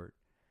support.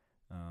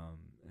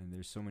 And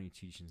there's so many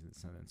teachings in the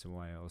Sundance. And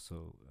why I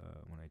also,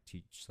 when I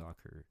teach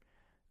soccer,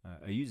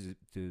 I use it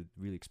to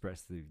really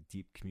express the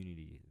deep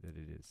community that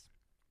it is.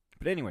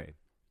 But anyway,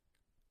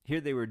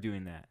 here they were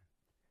doing that.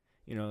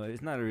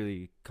 It's not a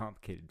really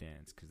complicated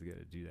dance because they got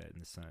to do that in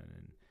the sun.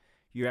 And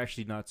you're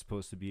actually not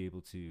supposed to be able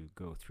to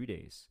go 3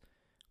 days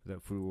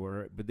without food or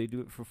water, but they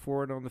do it for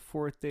 4, and on the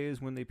 4th day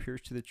is when they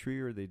pierce to the tree,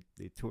 or they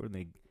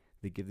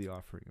give the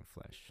offering of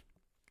flesh.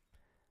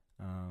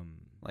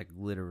 Like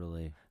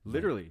literally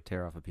Literally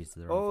tear off a piece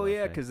of their own Oh flesh,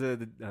 yeah, right? because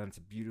it's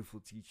a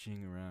beautiful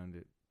teaching around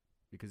it.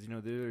 Because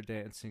they're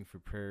dancing for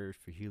prayers,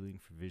 for healing,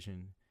 for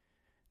vision.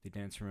 They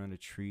dance around a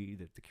tree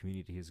that the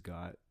community has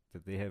got,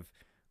 that they have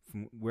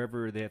from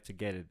wherever they have to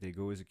get it. They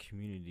go as a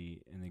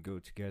community, and they go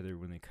together.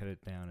 When they cut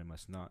it down, it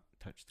must not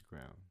touch the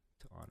ground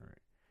to honor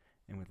it.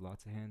 And with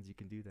lots of hands, you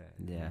can do that.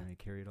 Yeah. And they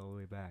carry it all the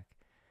way back.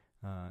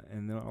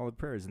 And then all the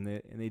prayers, and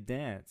they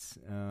dance.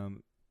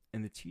 And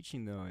the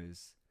teaching, though,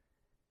 is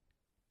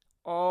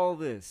all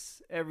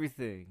this,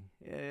 everything,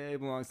 it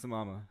belongs to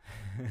mama.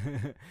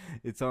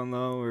 It's on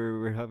loan.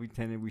 We're helping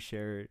tenant. We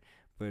share it,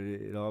 but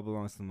it all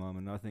belongs to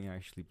mama. Nothing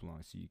actually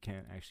belongs to you. You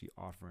can't actually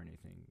offer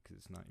anything because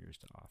it's not yours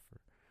to offer.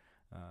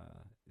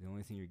 The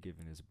only thing you're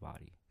given is a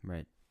body.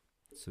 Right.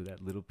 So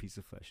that little piece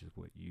of flesh is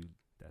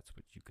that's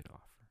what you could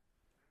offer.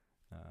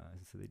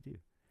 So they do.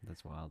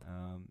 That's wild.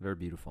 Very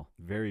beautiful.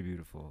 Very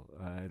beautiful.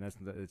 And that's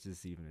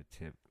just even a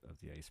tip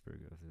of the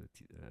iceberg of the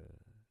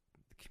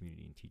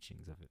community and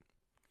teachings of it.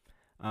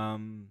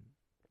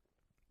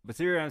 But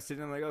so here I'm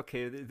sitting, I'm like,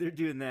 okay, they're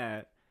doing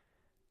that.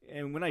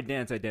 And when I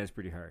dance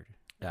pretty hard.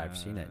 Yeah, I've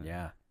seen it.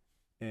 Yeah.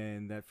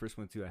 And that first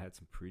one too, I had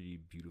some pretty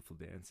beautiful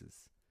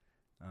dances.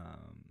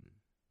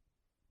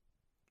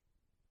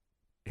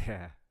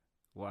 Yeah.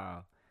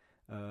 Wow.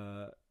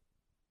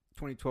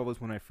 2012 was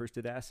when I first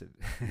did acid.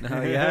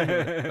 Oh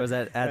yeah, was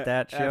that at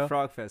that show? At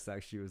Frogfest,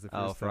 actually, was the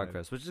first time.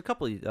 Frogfest, which is a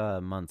couple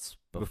of months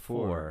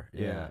before.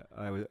 Yeah,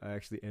 I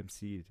actually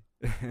emceed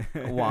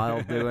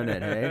while doing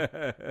it. Hey,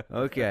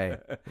 okay,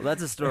 well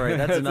that's a story.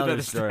 That's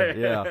another story.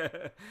 Yeah,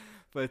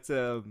 but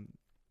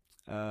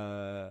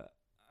I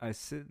was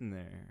sitting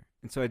there,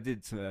 and so I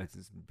did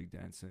this big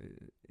dance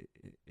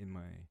in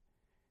my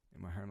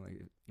heart. I'm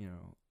like,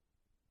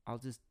 I'll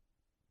just.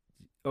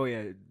 Oh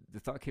yeah, the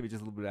thought came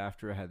just a little bit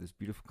after I had this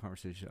beautiful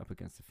conversation up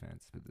against the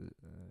fence with the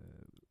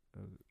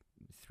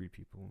three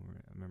people.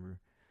 I remember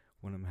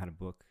one of them had a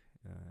book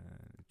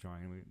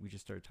drawing, and we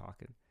just started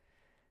talking,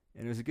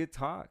 and it was a good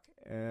talk.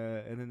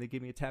 And then they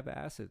gave me a tab of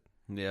acid.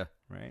 Yeah,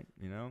 right.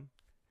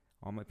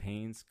 All my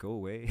pains go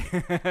away.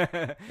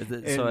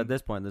 So at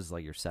this point, this is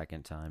like your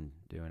second time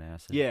doing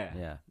acid.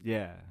 Yeah,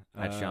 yeah.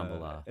 At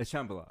Shambhala. At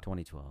Shambhala.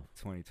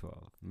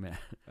 2012. Man.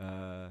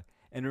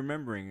 And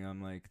remembering,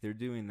 I'm like, they're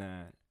doing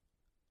that.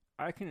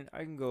 I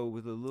can go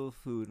with a little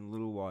food and a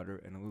little water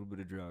and a little bit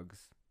of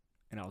drugs,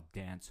 and I'll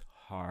dance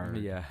hard.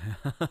 Yeah.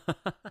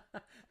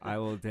 I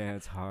will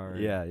dance hard.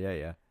 Yeah.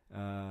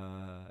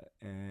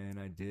 And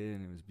I did,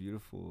 and it was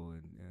beautiful.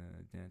 And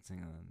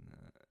dancing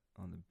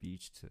on the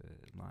beach to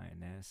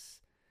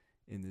Lioness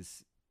in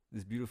this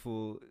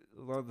beautiful.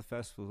 A lot of the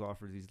festivals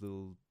offer these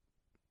little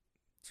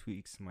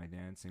tweaks to my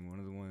dancing. One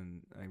of the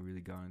one I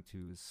really got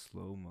into was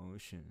slow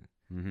motion.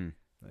 Mm-hmm.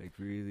 Like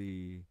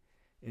really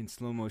in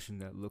slow motion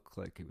that looked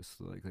like it was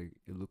slow, like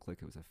it looked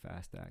like it was a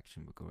fast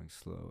action but going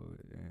slow.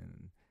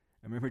 And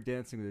I remember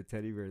dancing with a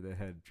teddy bear that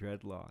had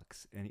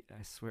dreadlocks, and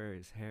I swear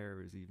his hair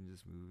was even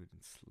just moving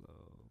in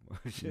slow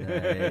motion.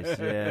 Nice.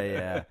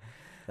 Yeah.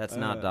 That's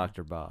not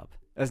Dr. Bob.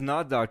 That's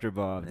not Dr.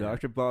 Bob. Yeah.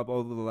 Dr. Bob,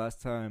 although the last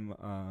time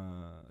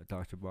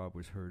Dr. Bob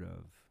was heard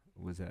of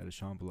was at a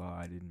Shambhala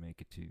I didn't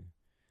make it to.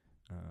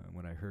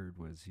 What I heard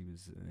was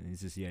he's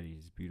this Yeti.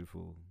 He's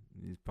beautiful.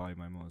 He's probably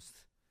my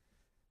most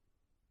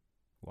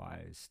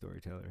wise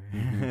storyteller.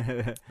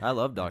 I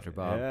love Dr.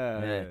 Bob.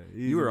 Yeah.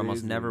 You were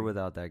almost never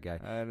without that guy.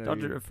 I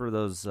know. For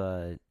those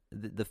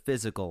the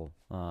physical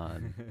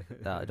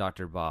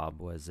Dr.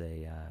 Bob was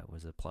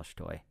a plush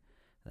toy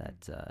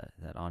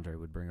that Andre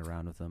would bring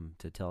around with him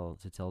to tell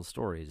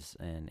stories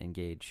and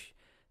engage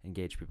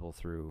people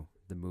through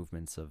the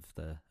movements of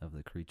the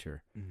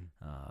creature.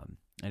 Mm-hmm.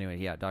 Anyway,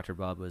 yeah, Dr.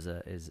 Bob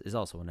is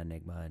also an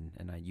enigma,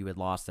 and you had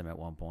lost him at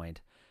one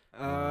point.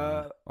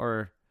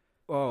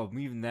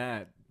 Even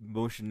that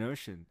Motion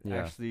Notion. Yeah.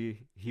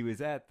 Actually, he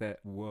was at that.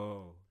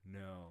 Whoa.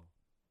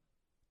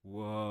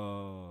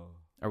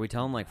 Are we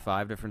telling like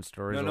 5 different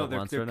stories all at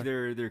once?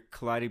 They're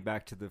colliding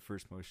back to the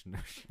first Motion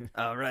Notion.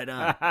 Oh, right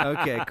on.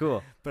 Okay,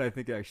 cool. But I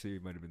think actually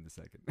it might have been the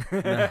second.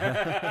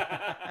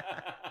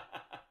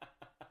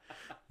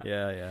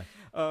 Yeah.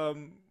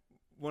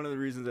 One of the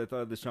reasons I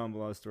thought of the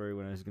Shambhala story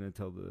when I was going to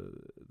tell the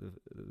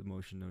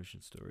Motion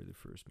Notion story, the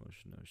first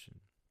Motion Notion,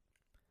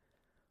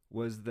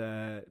 was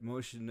that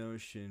Motion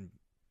Notion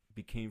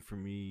became for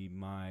me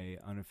my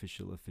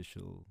unofficial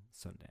official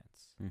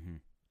Sundance. Mm-hmm.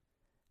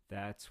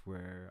 That's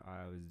where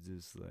I was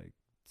just like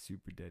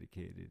super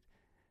dedicated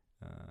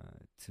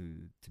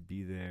to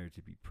be there,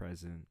 to be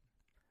present.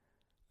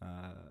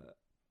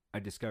 I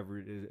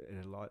discovered it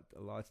had a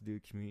lot to do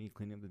with community,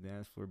 cleaning up the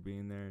dance floor,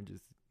 being there, and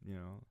just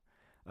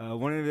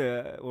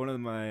one of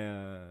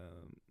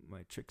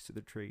my tricks of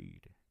the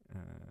trade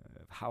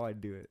of how I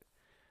do it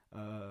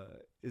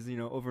is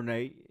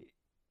overnight.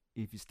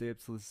 If you stay up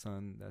till the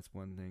sun, that's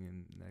one thing,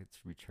 and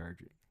that's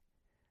recharging.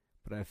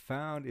 But I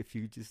found if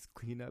you just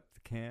clean up the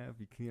camp,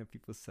 you clean up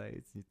people's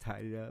sites, you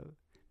tidy it up,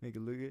 make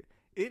it look good,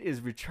 it is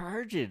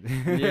recharging.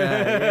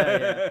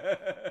 Yeah.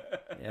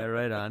 Yeah,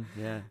 right on.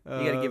 Yeah,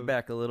 you got to give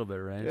back a little bit,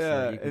 right?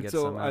 Yeah, so you can and get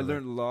so some out I of it.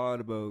 learned a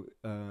lot about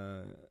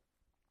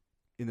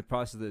in the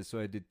process of this. So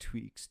I did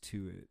tweaks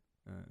to it,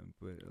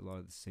 but a lot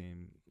of the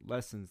same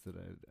lessons that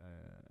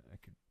I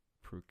could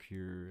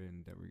procure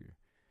and that were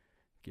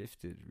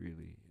gifted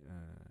really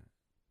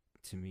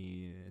to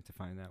me to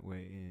find that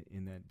way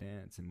in that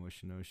dance and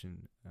Motion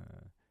Notion.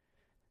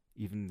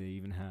 They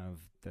even have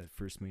that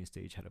first main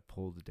stage had a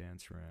pole to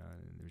dance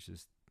around, and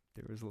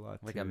there was a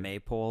lot like to a it.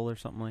 maypole or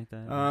something like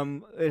that.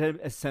 It had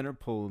a center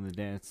pole in the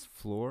dance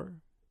floor,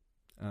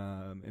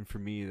 and for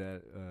me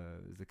that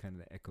is the kind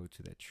of the echo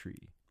to that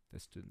tree.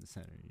 that stood in the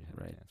center. And you had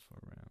Right. a dance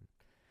floor around.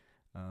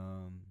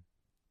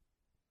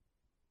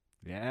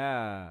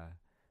 Yeah.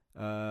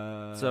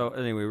 So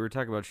anyway, we were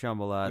talking about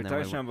Shambhala, and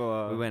then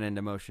Shambhala. we went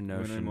into Motion We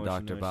went Notion, into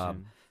Dr. Motion Bob.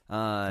 Notion.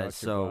 Dr.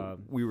 So Bob.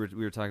 we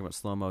were talking about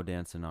slow-mo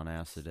dancing on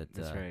acid at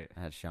That's right.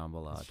 at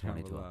Shambhala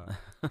Shambhala.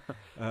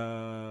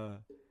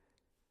 2012.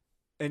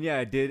 And yeah,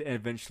 I did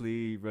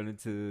eventually run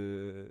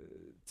into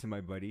my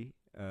buddy,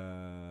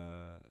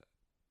 and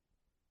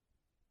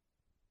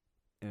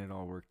it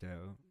all worked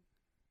out.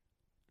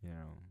 You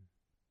know,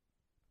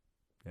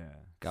 yeah.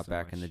 Got so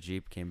back in the much.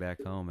 Jeep, came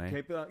back home,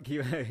 eh?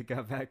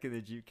 Got back in the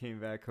Jeep, came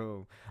back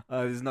home.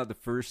 This is not the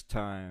first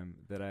time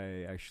that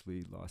I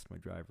actually lost my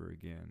driver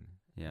again.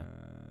 Yeah.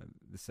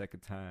 The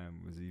second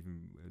time was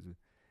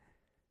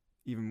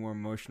even more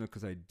emotional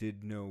because I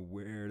did know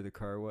where the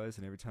car was,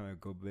 and every time I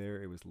go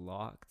there, it was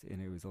locked, and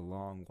it was a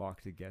long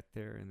walk to get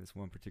there. And this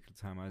one particular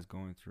time, I was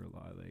going through a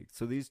lot. Like,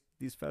 so these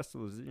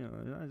festivals, you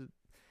know,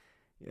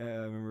 I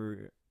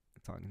remember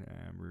talking to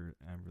Amber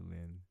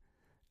Lynn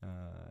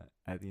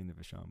at the end of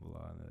a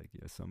Shambhala, and like,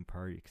 yeah, some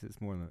party, because it's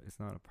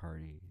not a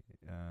party.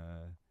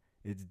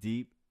 It's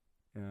deep,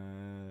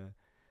 and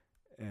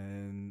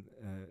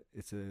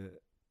it's a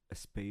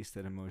space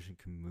that emotion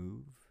can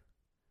move.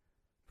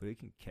 But it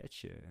can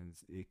catch you, and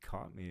it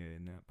caught me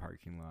in that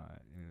parking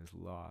lot, and it was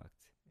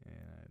locked, and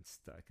I'm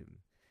stuck.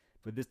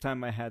 But this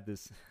time I had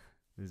this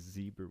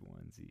zebra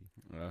onesie,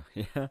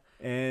 Yeah.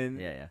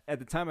 and Yeah. at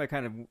the time I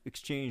kind of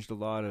exchanged a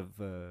lot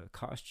of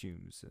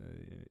costumes.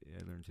 I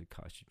learned to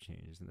costume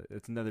change, and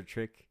that's another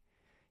trick.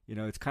 You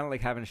know, it's kind of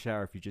like having a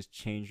shower. If you just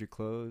change your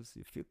clothes,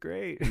 you feel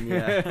great.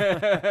 Yeah.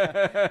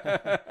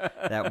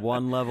 That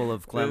one level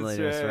of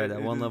cleanliness, right?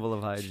 That one level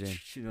of hygiene.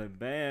 You know,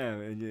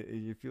 bam, and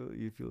you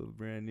feel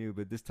brand new.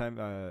 But this time,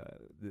 I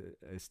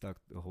stuck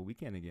the whole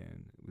weekend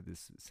again with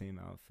this same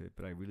outfit.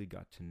 But I really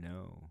got to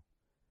know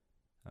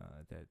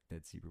that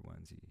zebra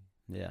onesie.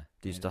 Yeah.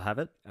 Do you still have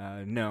it?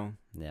 No,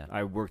 Yeah.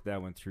 I worked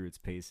that one through its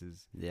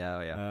paces. Yeah.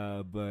 Oh,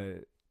 yeah.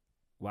 But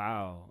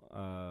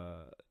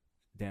wow,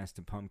 danced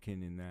to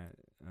Pumpkin in that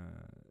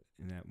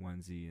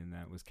onesie, and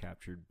that was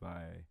captured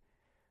by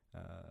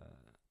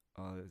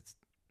it's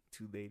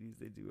two ladies.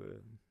 They do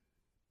a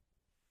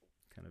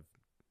kind of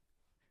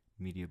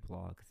media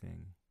blog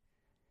thing.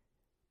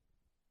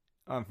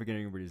 I'm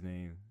forgetting everybody's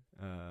name.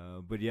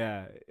 But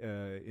yeah,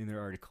 in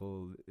their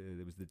article,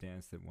 there was the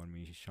dance that won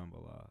me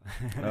Shambhala.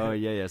 Oh,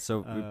 yeah.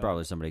 So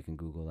probably somebody can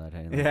Google that.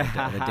 Hey,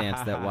 Yeah. The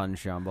dance that won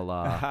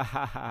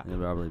Shambhala. You'll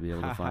probably be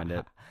able to find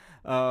it.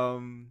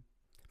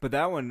 But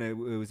that one, it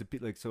was a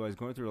bit like, so I was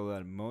going through a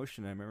lot of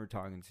emotion. I remember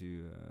talking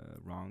to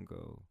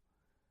Rongo,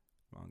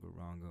 and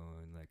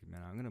like,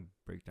 man, I'm gonna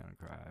break down and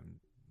cry. I'm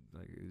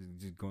like,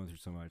 just going through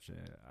so much.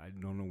 I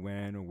don't know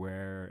when or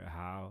where or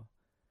how.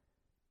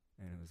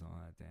 And it was on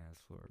that dance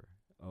floor.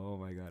 Oh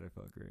my God, it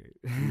felt great.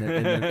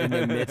 In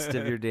the midst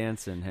of your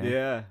dancing, hey?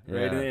 Yeah,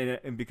 right. Yeah.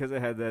 And because I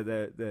had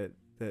that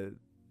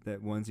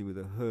onesie with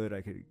a hood,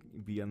 I could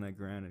be on that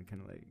ground and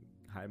kind of like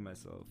hide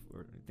myself,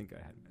 or I think I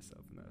hid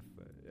myself enough.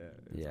 But yeah,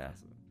 it was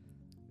awesome.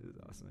 It was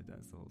awesome. I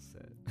danced the whole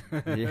set.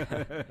 Yeah.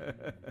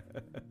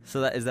 So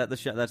that's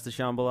the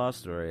Shambhala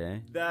story, eh?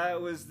 That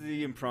was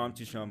the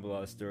impromptu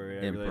Shambhala story.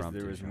 I realized Impromptu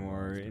there was Shambhala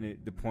more, story. and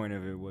the point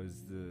of it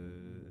was the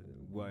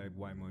why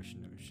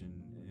Motion Notion,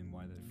 and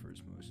why that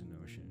first Motion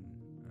Notion,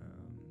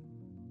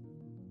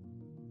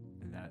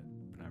 and that.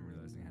 But I'm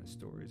realizing it has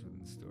stories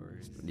within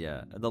stories.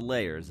 Yeah, the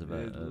layers of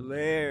There's a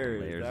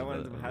layers. layers That of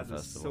one a has a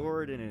festival.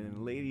 sword in it, and a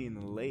lady in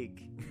the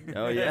lake.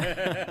 Oh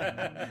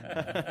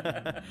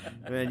yeah,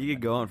 man, you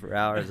could go on for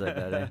hours like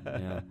that. Eh?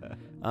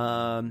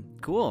 Yeah.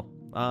 Cool.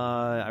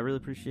 I really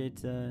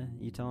appreciate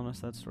you telling us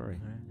that story.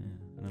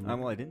 Yeah. And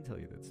Well, I didn't tell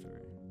you that story.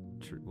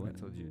 True. I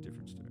told you a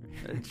different story.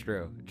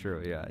 True.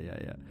 Yeah.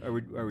 Are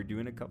we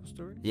doing a couple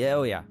stories? Yeah.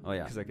 Oh yeah.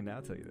 Because I can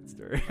now tell you that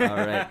story. All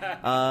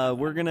right.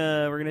 We're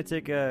gonna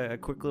take a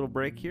quick little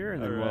break here,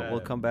 and then we'll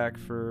come back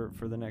for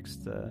the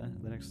next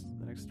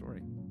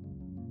story.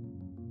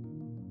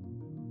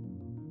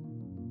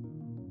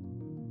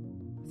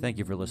 Thank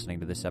you for listening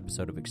to this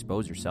episode of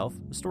Expose Yourself,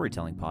 a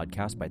storytelling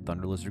podcast by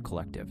Thunder Lizard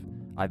Collective.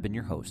 I've been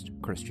your host,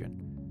 Christian.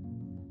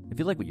 If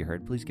you like what you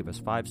heard, please give us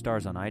 5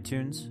 stars on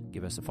iTunes,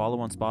 give us a follow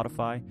on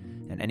Spotify,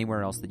 and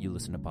anywhere else that you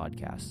listen to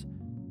podcasts.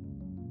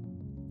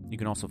 You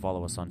can also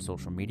follow us on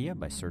social media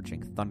by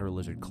searching Thunder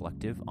Lizard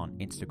Collective on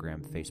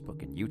Instagram,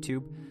 Facebook, and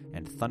YouTube,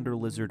 and Thunder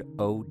Lizard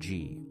OG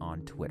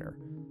on Twitter.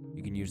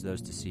 You can use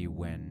those to see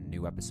when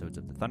new episodes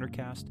of the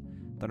Thundercast,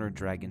 Thunder and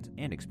Dragons,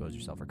 and Expose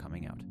Yourself are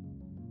coming out.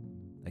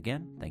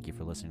 Again, thank you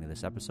for listening to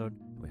this episode,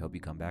 and we hope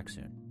you come back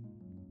soon.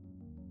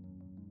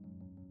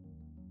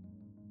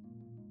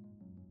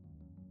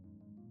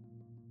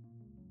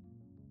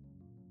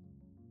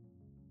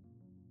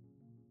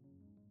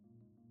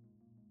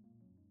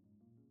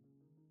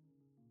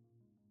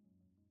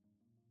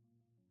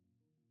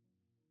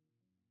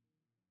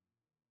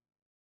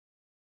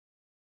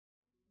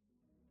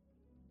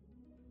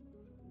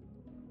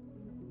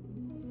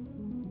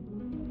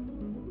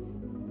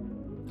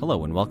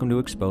 Hello and welcome to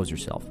Expose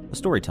Yourself, a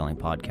storytelling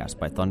podcast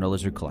by Thunder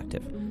Lizard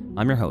Collective.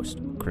 I'm your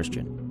host,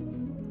 Christian.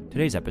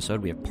 Today's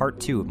episode, we have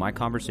part 2 of my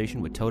conversation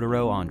with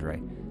Totoro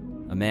Andre,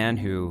 a man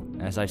who,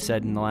 as I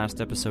said in the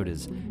last episode,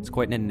 is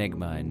quite an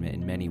enigma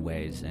in many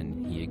ways,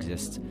 and he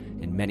exists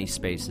in many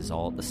spaces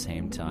all at the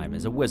same time,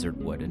 as a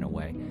wizard would in a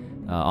way.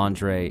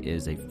 Andre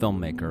is a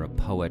filmmaker, a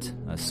poet,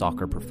 a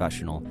soccer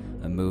professional,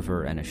 a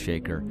mover, and a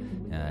shaker.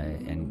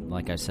 And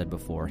like I said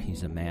before,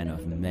 he's a man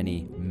of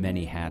many,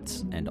 many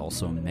hats and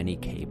also many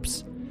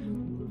capes.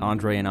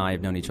 Andre and I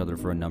have known each other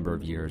for a number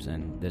of years,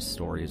 and this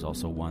story is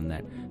also one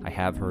that I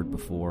have heard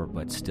before,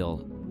 but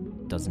still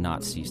does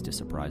not cease to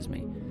surprise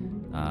me.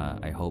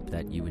 I hope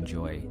that you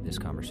enjoy this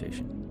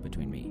conversation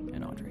between me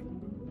and Andre.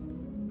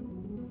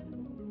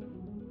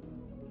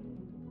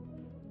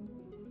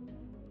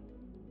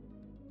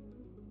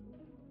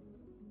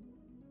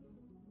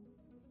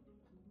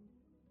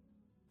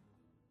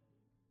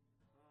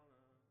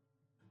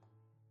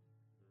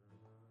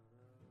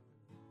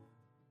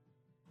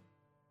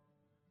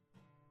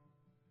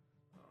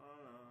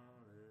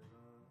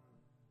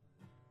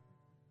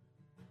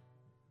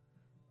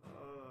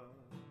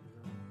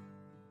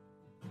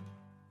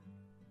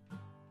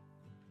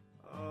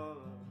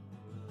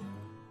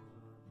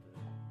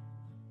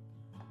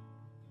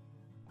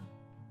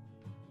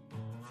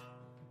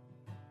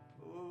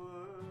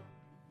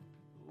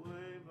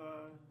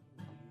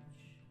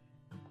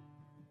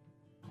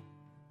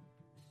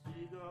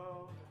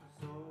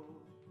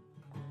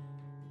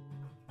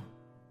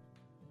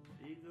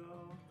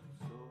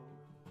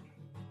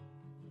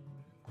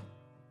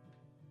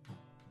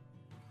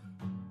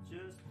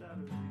 Just out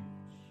of reach.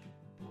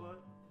 What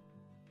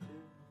if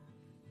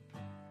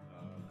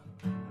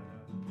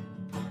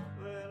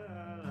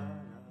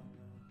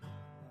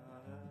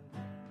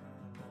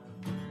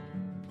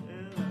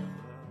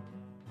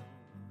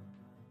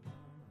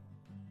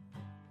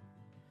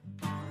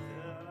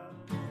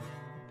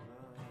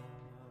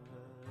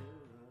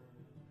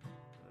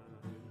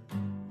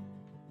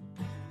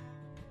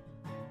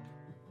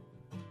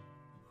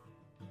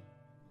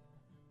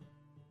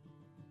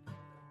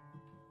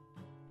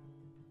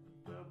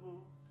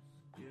pebble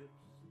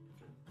skips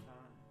the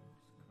times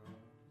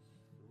across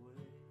the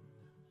way.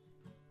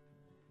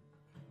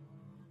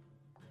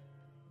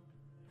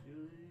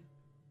 Julie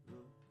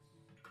looks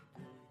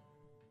today.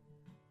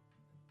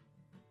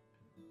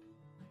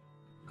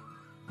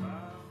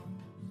 Clouds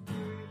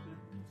creep in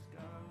the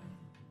sky.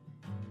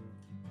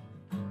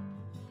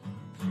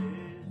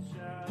 Shade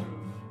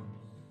shadows.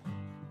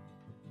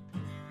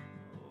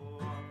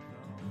 Walk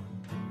on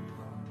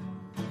by.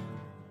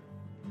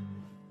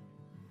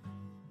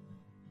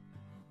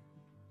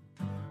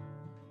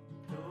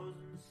 Those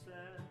in the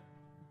sand.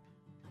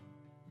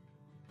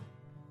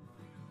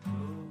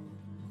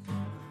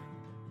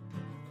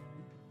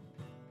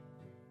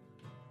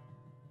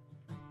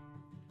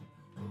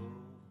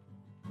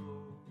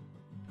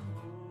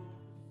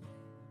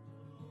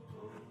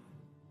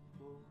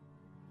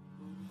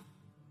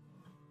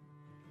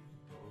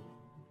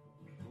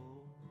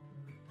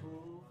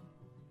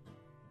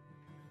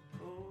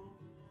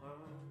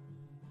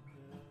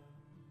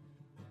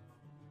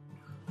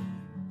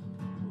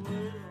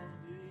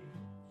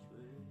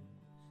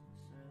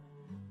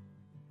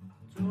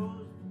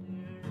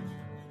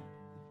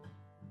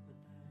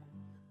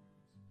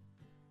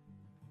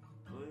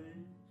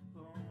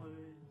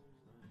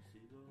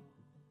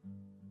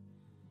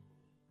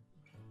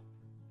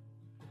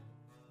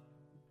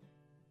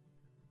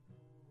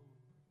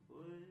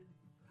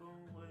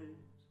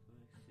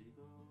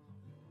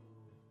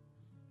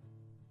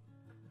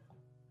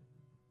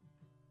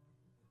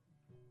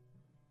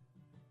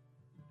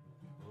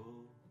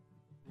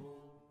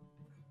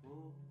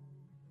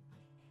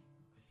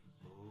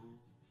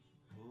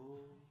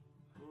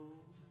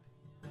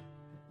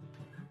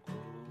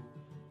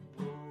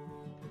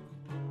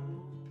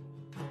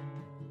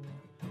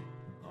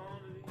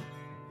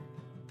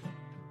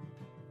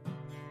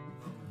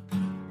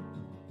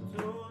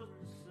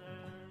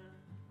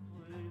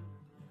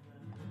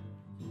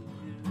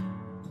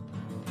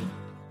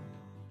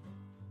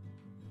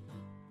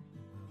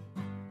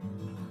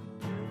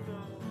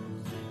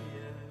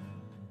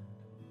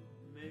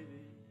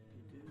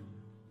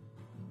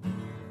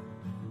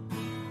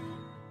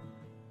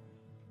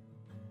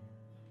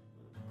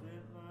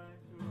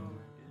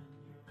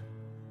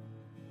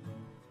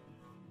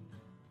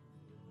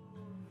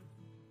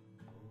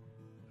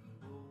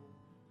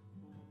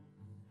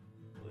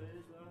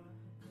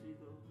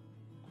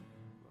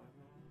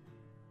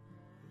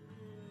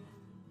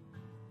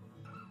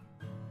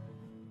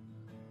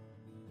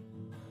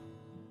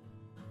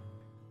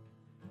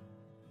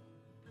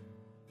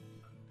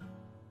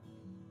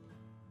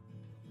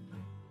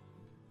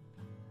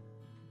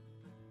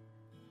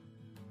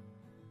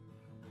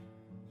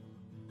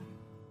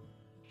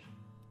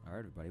 All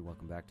right, everybody,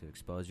 welcome back to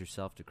Expose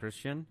Yourself to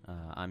Christian.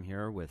 I'm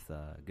here with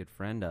a good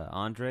friend,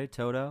 Andre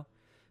Toto.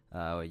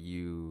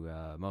 You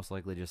most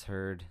likely just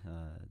heard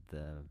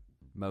the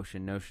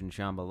Motion Notion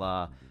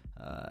Shambhala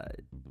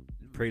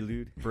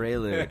Prelude.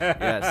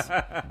 Yes.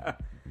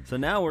 So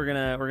now we're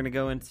gonna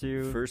go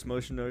into First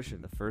Motion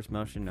Notion. the first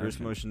Motion Notion.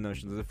 First Motion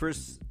Notion. The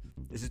first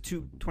This is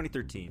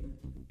 2013.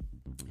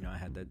 You know, I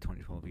had that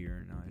 2012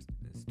 year, and now it's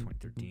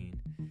 2013.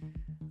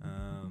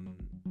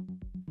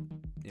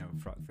 You know,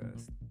 Frog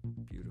Fest,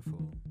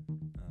 beautiful.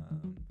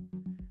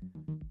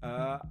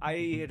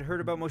 I had heard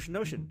about Motion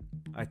Notion.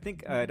 I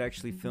think I had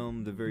actually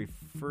filmed the very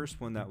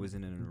first one that was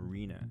in an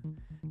arena.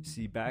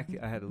 See, back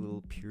I had a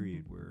little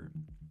period where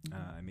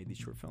I made these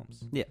short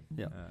films. Yeah.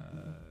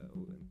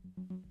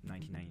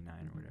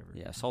 1999 or whatever.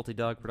 Yeah, Salty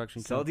Dog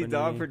Production Salty Company.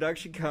 Dog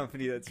Production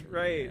Company, that's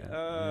right.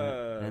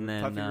 Yeah. And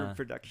then Puffy Room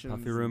Productions.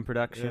 Puffy Room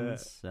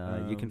Productions.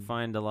 Yeah. You can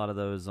find a lot of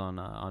those on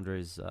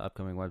Andre's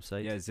upcoming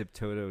website. Yeah,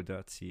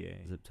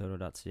 ziptoto.ca.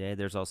 Ziptoto.ca.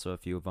 There's also a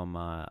few of them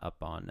up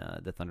on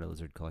the Thunder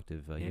Lizard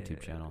Collective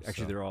YouTube channel.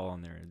 Actually, so they're all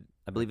on there.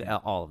 I believe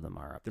all of them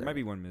are up there. There might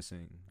be one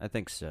missing. I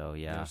think so,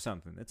 yeah. There's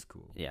something. That's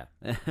cool. Yeah.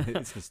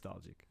 It's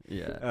nostalgic.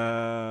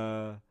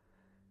 Yeah.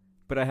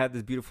 But I had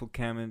this beautiful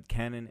Canon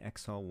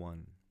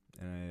XL1,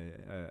 and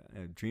I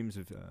had dreams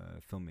of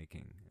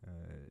filmmaking.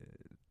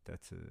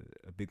 That's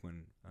a big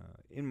one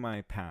in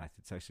my path.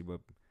 It's actually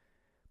what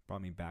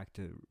brought me back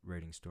to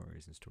writing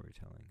stories and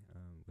storytelling,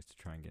 was to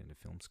try and get into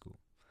film school.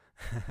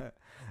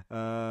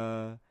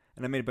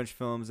 And I made a bunch of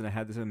films, and I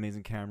had this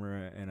amazing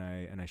camera, and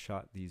I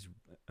shot these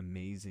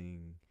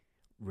amazing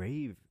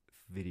rave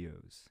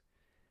videos.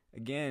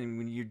 Again,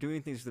 when you're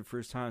doing things for the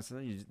first time,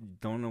 sometimes you just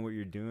don't know what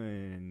you're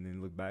doing, and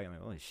then look back and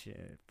like, holy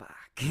shit, fuck.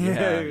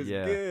 Yeah, it was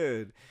yeah.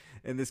 good.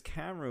 And this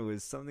camera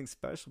was something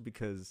special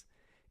because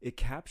it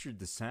captured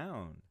the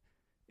sound.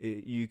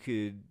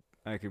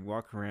 I could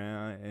walk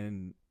around,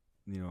 and,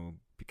 you know,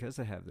 because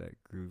I have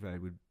that groove, I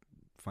would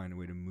find a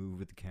way to move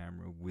with the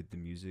camera, with the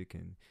music,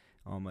 and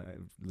all my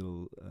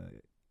little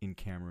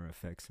in-camera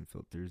effects and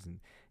filters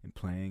and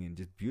playing, and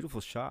just beautiful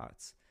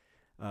shots.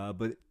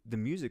 But the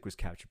music was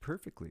captured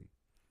perfectly.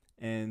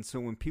 And so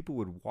when people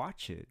would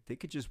watch it, they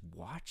could just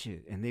watch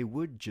it, and they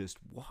would just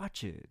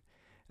watch it.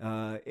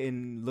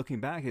 And looking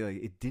back,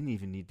 like, it didn't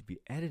even need to be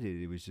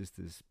edited. It was just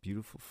this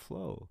beautiful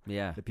flow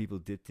Yeah. that people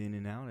dipped in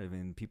and out of,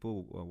 and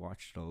people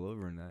watched it all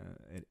over, and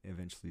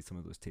eventually some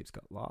of those tapes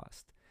got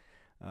lost.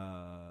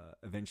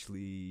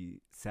 Eventually,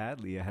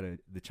 sadly, I had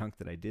the chunk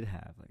that I did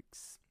have, like,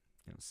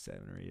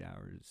 7 or 8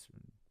 hours,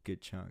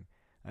 good chunk.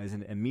 I was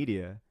in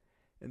media,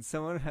 and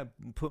someone had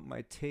put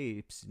my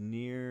tapes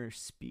near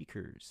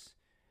speakers.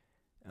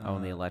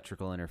 And the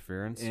electrical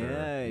interference?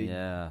 Yeah,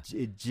 Yeah.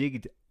 It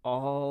jigged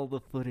all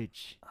the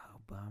footage. Oh,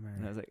 bummer.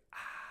 And I was like,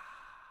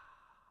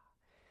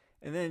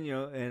 And then, you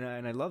know,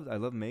 and I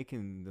love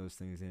making those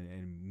things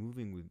and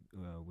moving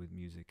with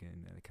music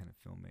and kind of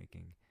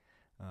filmmaking.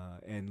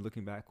 And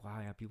looking back,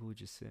 wow, yeah, people would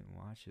just sit and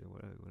watch it.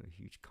 What a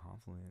huge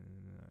compliment.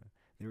 And,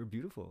 they were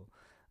beautiful.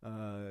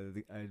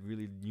 I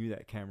really knew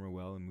that camera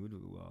well and moved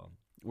it well.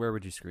 Where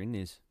would you screen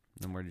these?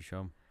 And where'd you show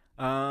them?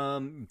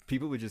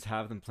 People would just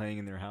have them playing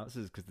in their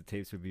houses because the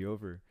tapes would be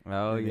over.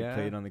 Oh, and yeah. They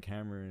played on the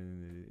camera,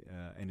 and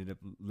ended up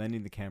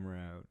lending the camera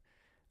out.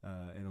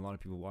 And a lot of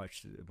people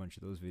watched a bunch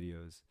of those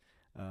videos.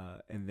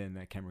 And then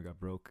that camera got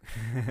broke.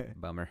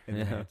 Bummer. And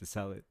then I Yeah. had to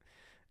sell it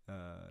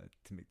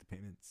to make the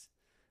payments.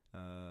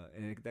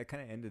 And that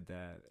kind of ended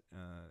that.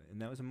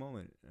 And that was a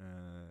moment.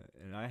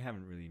 And I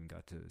haven't really even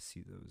got to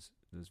see those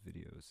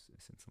videos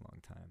since a long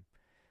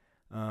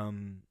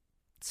time.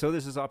 So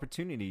there's this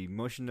opportunity,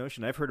 Motion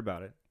Notion. I've heard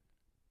about it.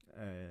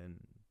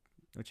 And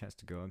no chance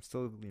to go. I'm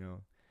still,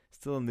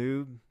 still a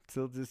noob.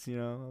 Still just,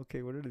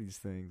 okay, what are these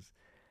things?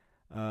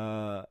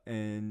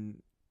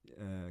 And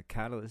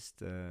Catalyst,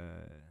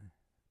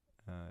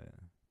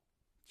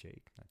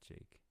 Jake, not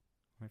Jake.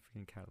 Am I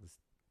forgetting Catalyst?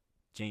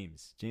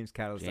 James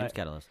Catalyst. James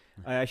Catalyst.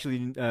 I actually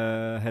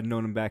had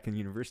known him back in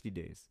university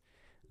days.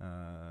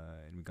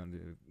 And we'd gone to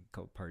a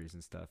couple parties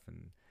and stuff.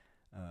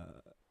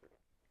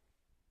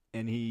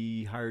 And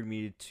he hired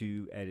me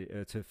to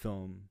edit, to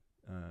film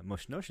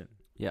Motion Notion.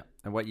 Yeah.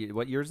 And what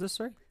year is this,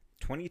 sorry?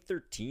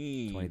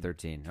 2013.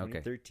 2013. Okay.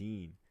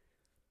 2013.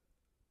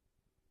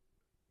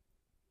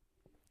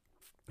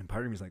 And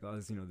part of me is like, oh,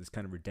 this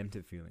kind of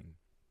redemptive feeling.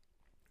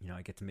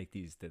 I get to make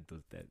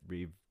that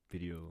rave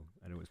video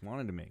I always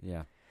wanted to make.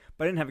 Yeah.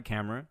 But I didn't have a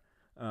camera.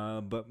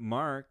 But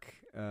Mark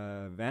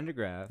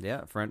Vandergraaf,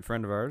 Yeah.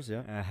 Friend of ours.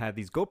 Yeah. had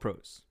these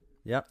GoPros.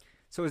 Yep.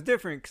 So it was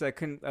different because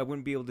I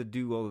wouldn't be able to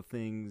do all the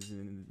things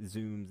and the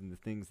zooms and the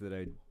things that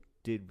I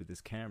did with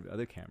this camera, the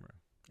other camera,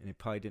 and it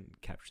probably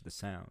didn't capture the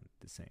sound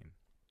the same.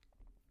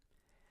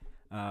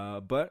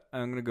 But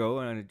I'm gonna go,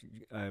 and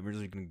I'm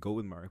originally gonna go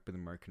with Mark, but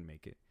then Mark couldn't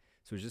make it,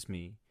 so it's just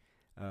me.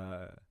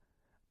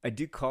 I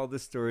do call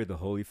this story the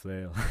Holy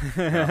Flail.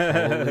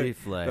 The Holy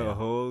Flail. The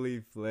Holy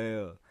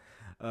Flail.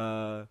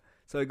 So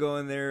I go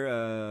in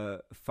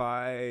there.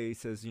 Fi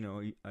says,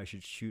 I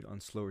should shoot on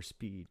slower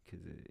speed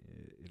because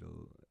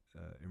it'll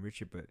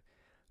enrich it. But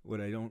what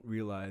I don't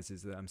realize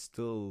is that I'm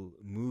still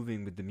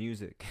moving with the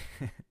music,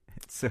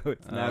 so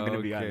it's now going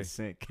to be out Okay. of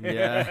sync.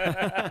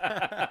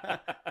 Yeah.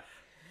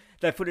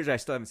 That footage I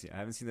still haven't seen. I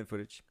haven't seen that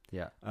footage.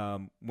 Yeah.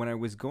 When I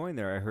was going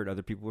there, I heard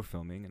other people were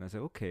filming, and I said,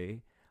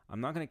 okay, I'm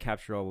not going to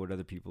capture all what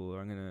other people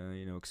are. I'm going to,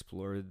 you know,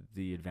 explore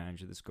the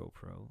advantage of this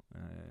GoPro.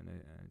 And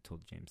I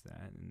told James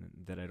that, and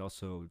that I'd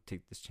also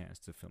take this chance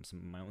to film some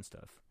of my own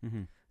stuff.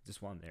 Mm-hmm.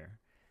 Just while I'm there.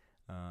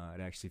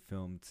 I'd actually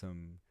filmed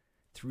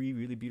 3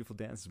 really beautiful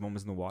dances. One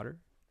was in the water.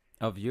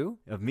 Of you?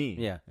 Of me.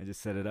 Yeah. I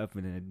just set it up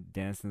and then I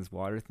danced in this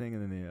water thing.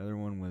 And then the other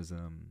one was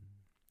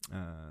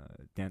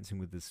dancing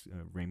with this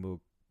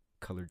rainbow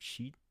colored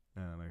sheet.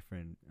 My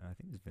friend, I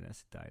think it was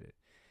Vanessa, dyed it.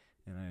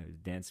 And I was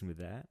dancing with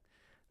that.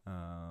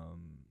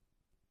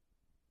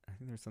 I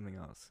think there's something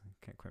else. I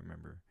can't quite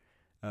remember.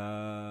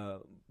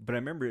 But I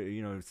remember,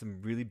 you know,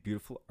 some really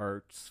beautiful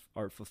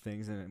artful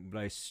things. And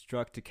what I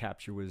struck to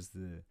capture was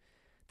the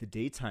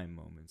daytime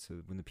moments.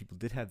 So when the people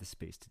did have the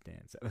space to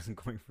dance, I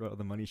wasn't going for all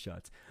the money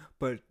shots.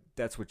 But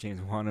that's what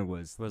James wanted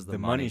was the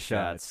money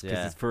shots.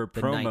 Because it's for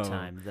the promo.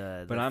 Nighttime,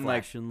 the I'm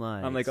like, flashing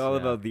lights. I'm like all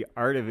about the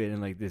art of it.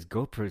 And like this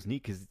GoPro is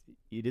neat because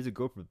it is a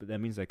GoPro, but that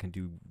means I can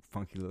do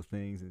funky little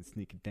things and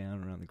sneak it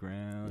down around the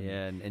ground.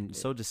 Yeah, and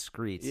so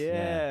discreet.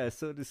 Yeah,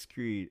 so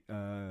discreet.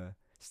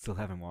 Still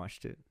haven't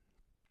watched it.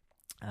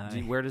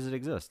 Where does it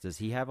exist? Does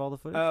he have all the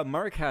footage?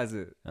 Mark has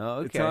it. Oh,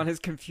 okay. It's on his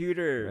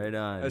computer. Right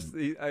on.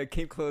 I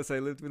came close. I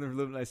lived with him a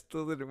little bit. I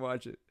still didn't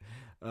watch it.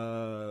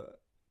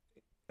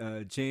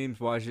 James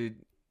watched it,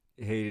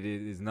 hated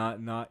it. It's not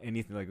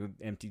anything like an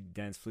empty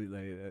dance flute.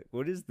 Like,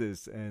 what is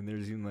this? And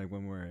there's even like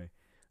one where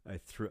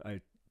I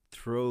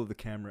throw the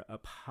camera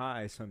up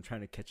high, so I'm trying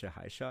to catch a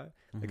high shot.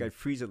 Like I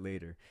freeze it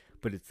later,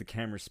 but it's the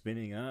camera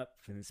spinning up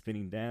and it's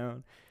spinning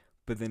down,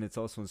 but then it's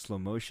also in slow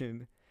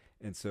motion,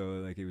 and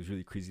so like it was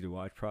really crazy to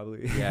watch.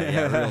 Probably,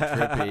 yeah, real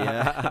trippy,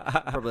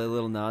 yeah, probably a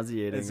little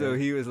nauseating. And so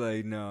he was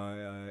like,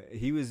 no,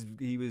 he was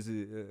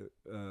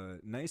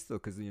nice though,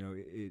 because you know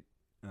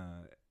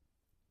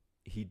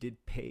he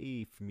did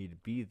pay for me to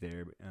be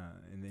there,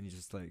 and then he's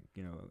just like,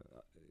 you know,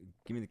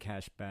 give me the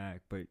cash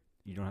back, but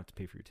you don't have to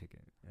pay for your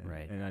ticket.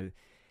 Right.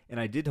 And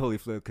I did Holy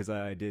Flip because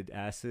I did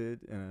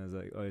acid, and I was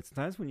like, oh, it's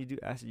times when you do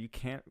acid, you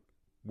can't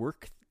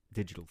work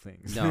digital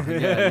things. No,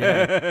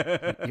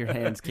 yeah. Your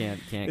hands can't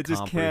it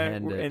just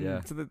comprehend can't, it. and Yeah.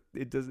 so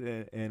it does.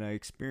 And I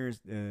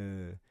experienced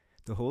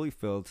the Holy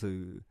Fill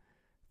to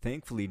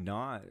thankfully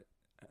not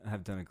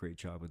have done a great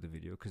job with the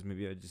video, because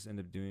maybe I just end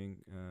up doing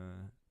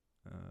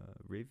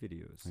rave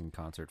videos And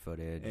concert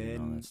footage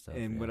and all that stuff.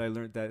 And yeah. what I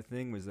learned that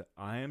thing was that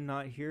I am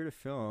not here to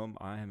film.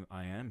 I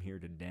am here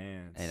to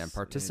dance and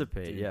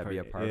participate. Be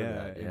a part of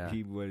that. Yeah. and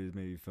people what is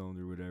maybe filmed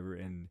or whatever.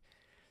 And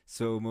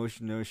so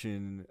Motion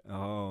Notion,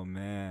 oh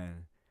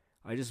man,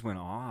 I just went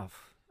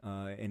off.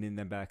 And in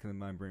the back of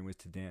my brain was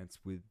to dance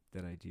with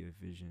that idea of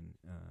vision,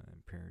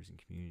 and prayers and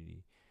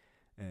community.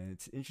 And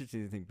it's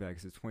interesting to think back,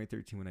 because it's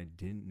 2013 when I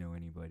didn't know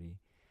anybody.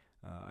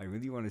 I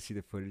really want to see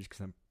the footage,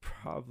 because I'm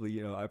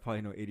probably, I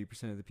probably know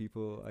 80% of the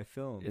people I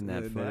filmed In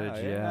that now.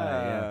 footage,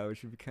 yeah.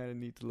 Which would be kind of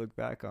neat to look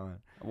back on.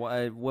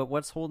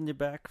 What's holding you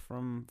back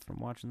from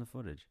watching the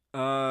footage?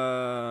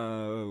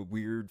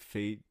 Weird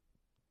fate,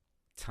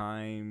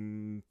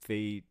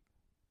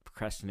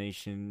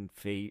 procrastination,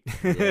 fate.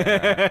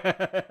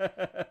 Yeah.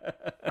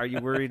 Are you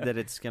worried that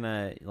it's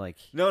gonna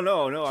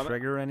No.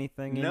 trigger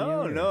anything?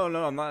 No, in you, or?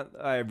 I'm not.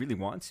 I really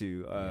want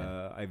to.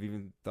 Yeah. I've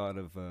even thought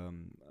of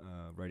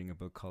writing a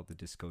book called The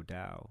Disco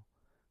Tao,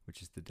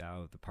 which is the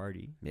Tao of the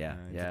party. Yeah.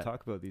 To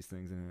talk about these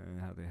things and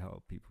how they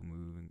help people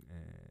move,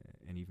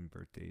 and even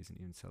birthdays and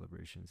even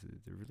celebrations.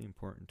 They're really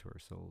important to our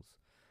souls.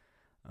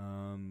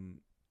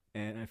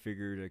 And I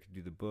figured I could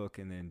do the book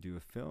and then do a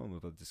film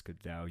about Disco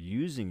Tao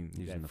using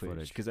that the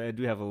footage. Because I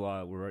do have a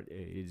lot where it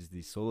is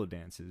these solo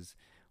dances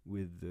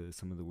with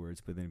some of the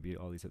words, but then it'd be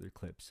all these other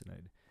clips, and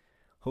I'd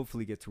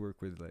hopefully get to work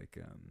with like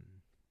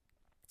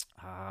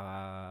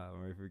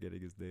I'm forgetting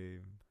his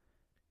name.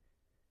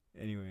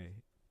 Anyway,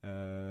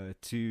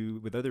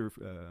 with other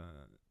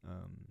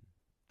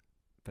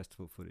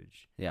festival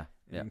footage. Yeah.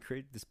 And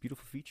create this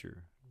beautiful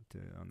feature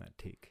on that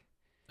take.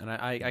 And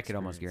I could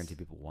almost guarantee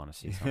people want to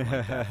see something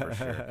like that for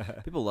sure.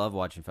 People love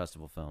watching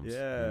festival films.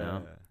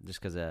 Yeah.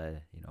 Just because,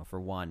 for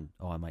one,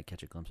 I might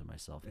catch a glimpse of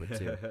myself, but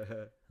two,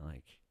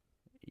 like,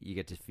 you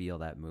get to feel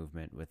that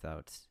movement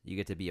you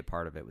get to be a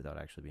part of it without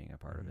actually being a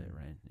part of it,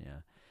 right?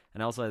 Yeah.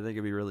 And also, I think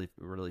it'd be really,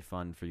 really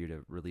fun for you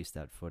to release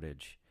that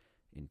footage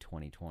in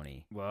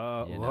 2020.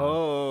 Wow.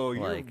 Whoa.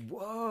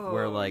 Whoa.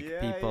 Where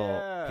people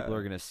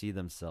are gonna see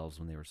themselves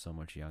when they were so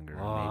much younger,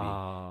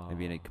 and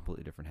maybe in a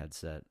completely different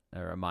headset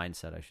or a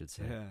mindset, I should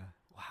say. Yeah.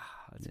 Wow.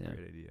 That's a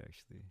great idea,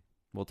 actually.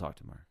 We'll talk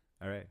to Mark.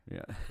 All right.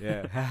 Yeah.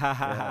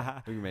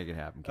 Yeah. We can make it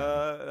happen.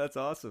 Kevin. That's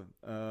awesome.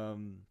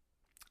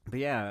 But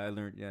yeah, I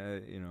learned. Yeah,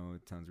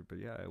 it sounds weird, but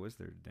yeah, I was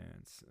there to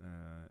dance,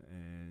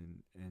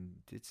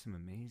 and did some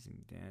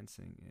amazing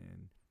dancing,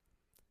 and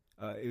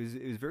it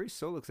was very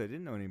solo because I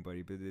didn't know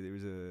anybody, but there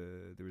was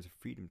a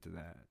freedom to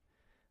that.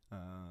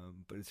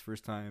 But it's the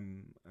first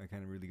time I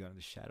kind of really got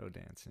into shadow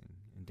dancing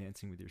and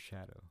dancing with your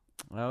shadow.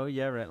 Oh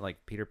yeah, right,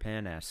 like Peter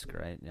Pan-esque,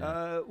 right?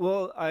 Yeah.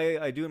 Well,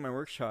 I do in my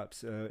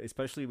workshops,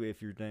 especially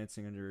if you're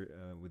dancing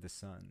under with the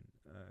sun.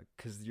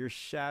 because your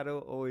shadow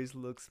always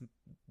looks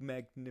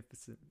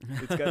magnificent.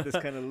 It's got this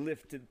kind of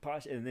lifted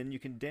posture, and then you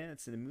can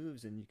dance and it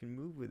moves, and you can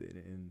move with it,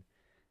 and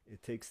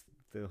it takes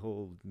the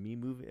whole me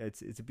moving.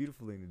 It's a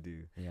beautiful thing to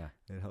do. Yeah.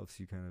 It helps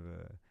you kind of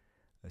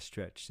a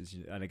stretch,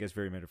 and I guess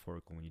very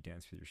metaphorical. When you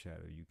dance with your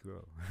shadow, you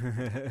grow.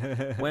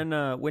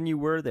 When you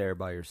were there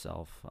by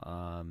yourself,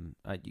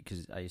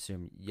 because I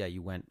assume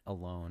you went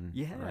alone.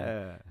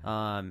 Yeah.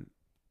 Right?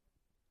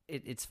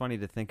 It's funny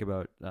to think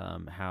about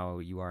how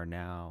you are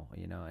now,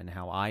 and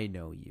how I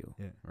know you,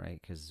 right?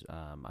 Because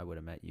I would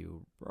have met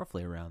you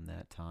roughly around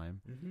that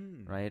time,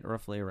 right?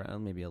 Roughly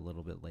around, maybe a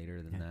little bit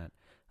later than that.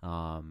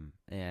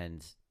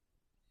 And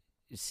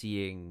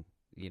seeing,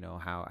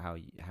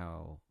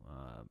 how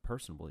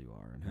personable you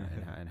are,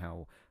 and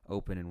how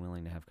open and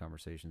willing to have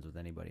conversations with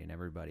anybody and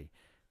everybody.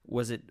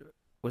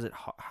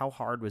 How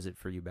hard was it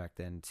for you back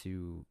then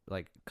to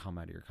like come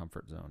out of your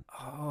comfort zone?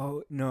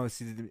 Oh no!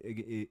 See,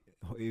 it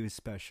was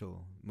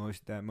special.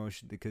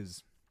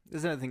 Because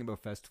there's another thing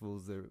about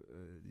festivals.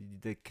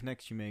 The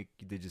connects you make,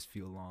 they just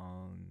feel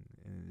long,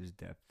 and there's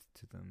depth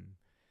to them.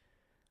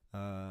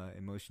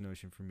 Emotion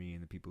Ocean for me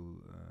and the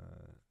people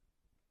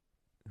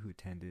who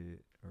attended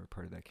or are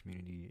part of that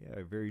community,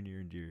 are very near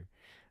and dear.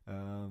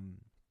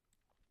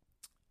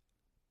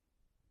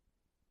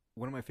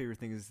 One of my favorite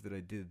things that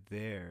I did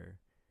there,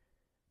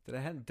 that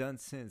I hadn't done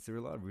since. There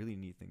were a lot of really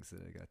neat things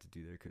that I got to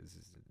do there because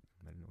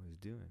I didn't know what I was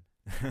doing.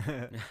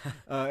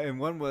 And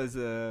one was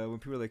when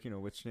people were like,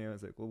 what's your name? I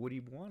was like, well, what do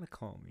you want to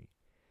call me?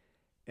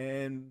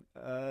 And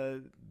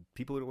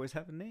people would always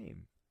have a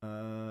name.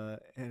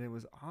 And it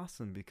was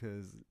awesome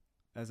because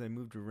as I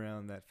moved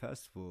around that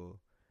festival,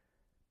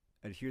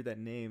 I'd hear that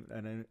name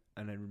and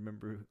I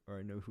remember, or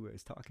I know who I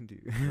was talking to.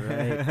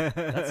 Right.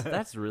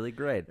 That's really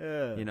great.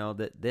 Yeah.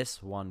 That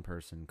this one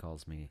person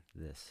calls me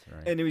this,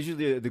 right? And it was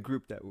usually the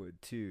group that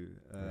would too.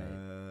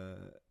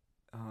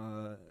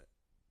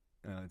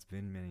 It's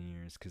been many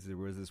years because there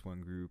was this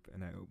one group,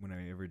 and when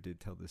I ever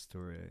did tell this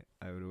story,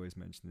 I would always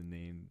mention the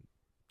name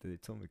that they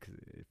told me because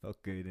it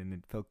felt good and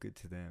it felt good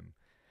to them.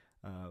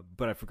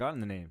 But I've forgotten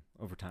the name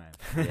over time.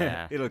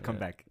 Yeah. It'll come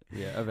back.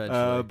 Yeah,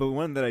 eventually. But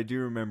one that I do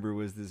remember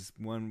was this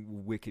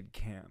one wicked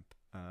camp.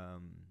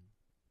 And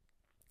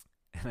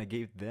I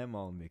gave them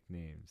all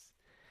nicknames.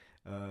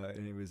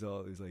 And it was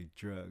like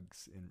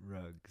drugs and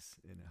rugs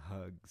and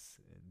hugs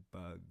and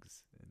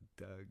bugs and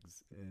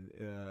dugs. And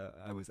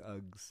I was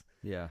Uggs.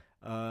 Yeah.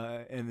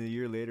 And a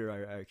year later,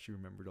 I actually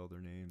remembered all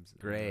their names.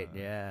 Great,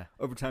 yeah.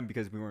 Over time,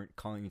 because we weren't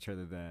calling each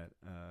other that.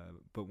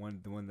 But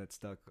the one that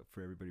stuck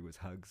for everybody was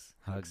Hugs.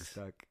 Hugs.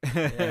 Stuck.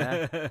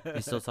 Yeah.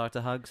 You still talk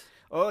to Hugs?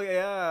 Oh,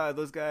 yeah.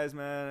 Those guys,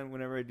 man,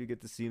 whenever I do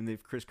get to see them,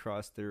 they've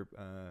crisscrossed.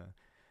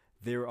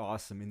 They're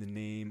awesome in the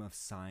name of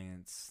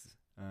science.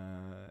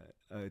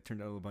 It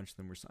turned out a bunch of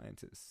them were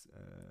scientists.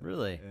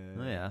 Really?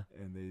 Oh, yeah.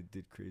 And they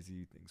did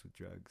crazy things with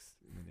drugs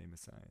in the name of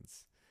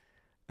science.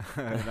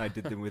 And I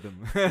did them with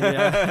them.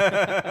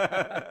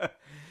 Yeah.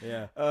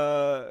 Yeah.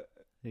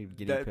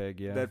 Guinea pig,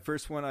 yeah. That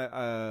first one,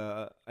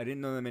 I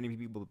didn't know that many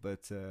people,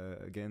 but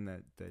again,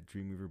 that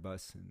Dreamweaver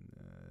bus and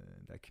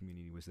that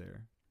community was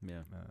there.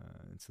 Yeah.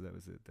 And so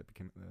that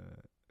became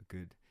a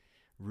good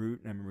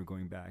route. And I remember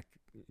going back,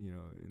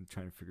 and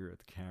trying to figure out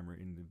the camera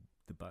in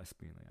the bus,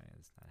 being like,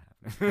 it's not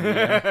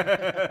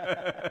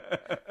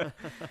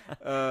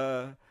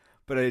happening.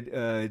 But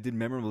I did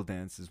memorable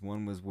dances.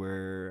 One was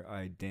where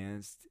I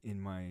danced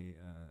in my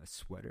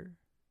sweater.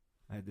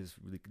 I had this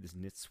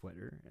knit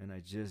sweater, and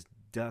I just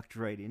ducked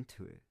right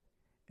into it,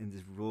 and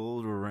just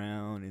rolled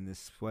around in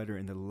this sweater,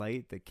 and the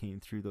light that came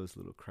through those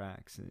little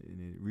cracks,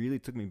 and it really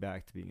took me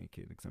back to being a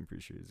kid, because I'm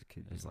pretty sure as a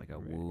kid, it's like a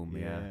womb,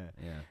 yeah.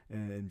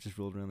 And just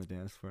rolled around the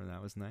dance floor, and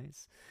that was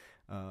nice.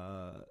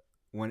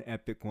 One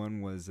epic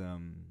one was,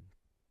 and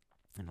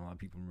a lot of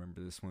people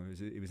remember this one.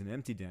 It was an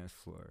empty dance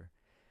floor,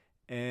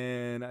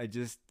 and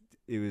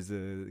it was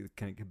a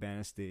kind of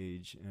cabana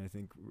stage, and I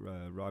think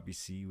Robbie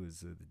C was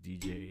the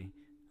DJ.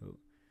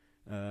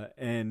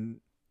 And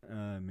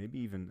maybe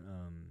even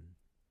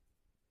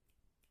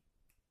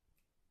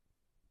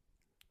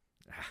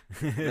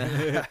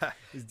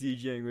was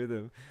DJing with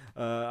him.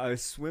 I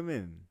was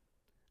swimming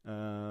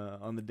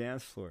on the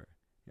dance floor.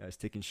 I was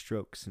taking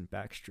strokes and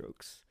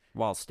backstrokes.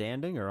 While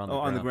standing or on the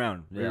ground? On the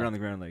ground. Yeah. Right on the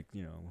ground,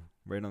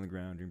 right on the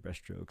ground doing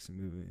breaststrokes and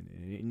moving.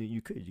 And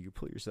you could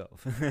pull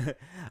yourself.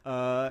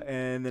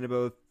 And then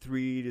about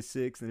 3 to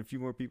 6, and a few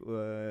more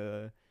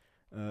people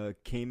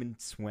came and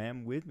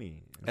swam with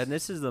me. And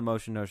this is the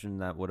Motion Ocean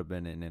that would have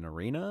been in an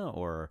arena,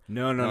 or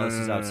no, this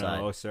is outside.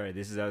 No. Oh, sorry,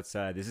 this is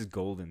outside. This is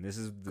Golden. This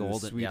is the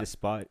sweetest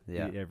spot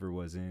it ever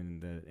was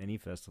in any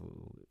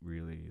festival.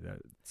 Really, that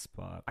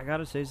spot. I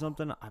gotta say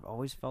something. I've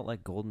always felt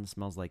like Golden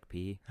smells like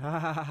pee, and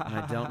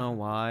I don't know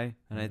why.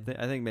 And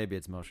I think maybe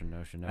it's Motion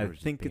Ocean. I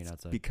think it's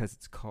outside. Because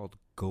it's called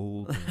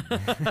Golden.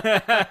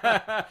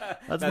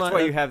 That's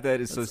why you have that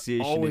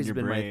association always in your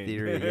been brain. my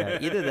theory. Yeah,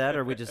 either that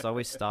or we just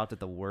always stopped at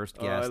the worst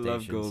gas I love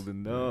love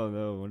Golden.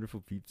 No,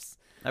 wonderful peeps.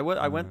 I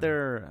went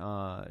there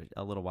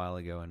a little while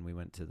ago, and we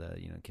went to the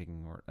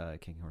Kicking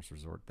Horse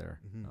Resort there,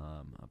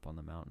 up on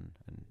the mountain,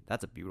 and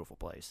that's a beautiful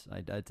place.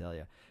 I tell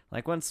you,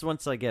 like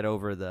once I get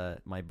over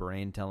my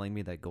brain telling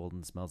me that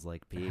Golden smells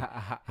like pee,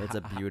 it's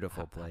a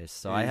beautiful place.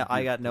 So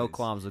I got no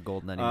qualms with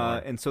Golden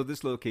anymore. And so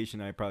this location,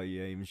 I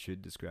probably even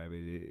should describe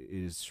it. It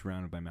is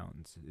surrounded by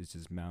mountains. It's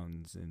just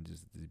mountains and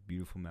just these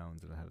beautiful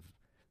mountains that have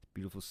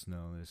beautiful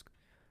snow. There's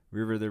a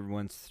river that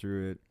runs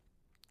through it,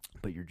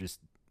 but you're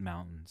just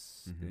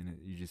mountains, and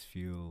you just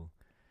feel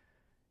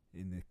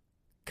in the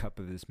cup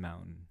of this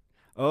mountain.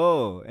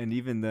 Oh, and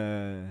even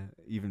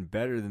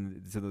better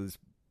than so there's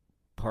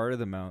part of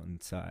the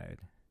mountainside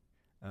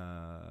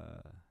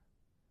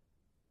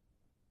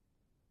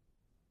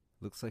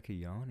looks like a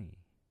yoni.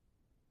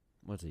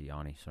 What's a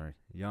yoni? Sorry,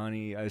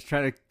 yoni. I was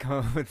trying to come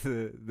up with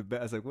the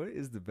best. I was like, what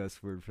is the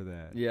best word for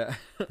that? Yeah,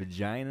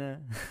 vagina.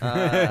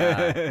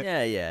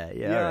 Yeah.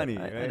 Yoni.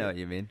 Right. Right? I know what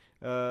you mean.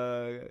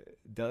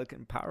 Delicate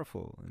and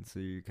powerful, and so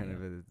you're kind of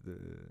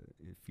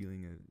the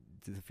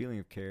feeling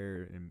of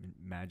care and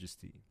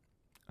majesty.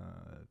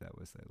 That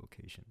was that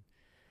location,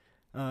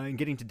 and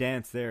getting to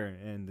dance there,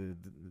 and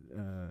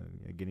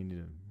getting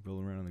to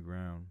roll around on the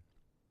ground.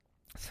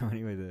 So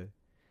anyway,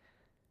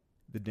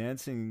 the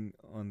dancing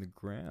on the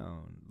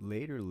ground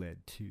later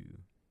led to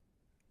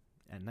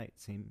at night,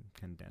 same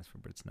kind of dance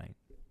form, but it's night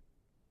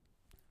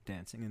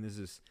dancing, and there's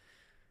this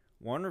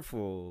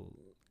wonderful,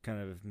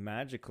 kind of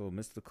magical,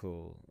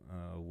 mystical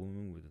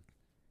woman with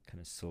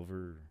kind of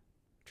silver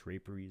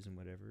draperies and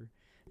whatever,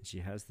 and she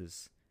has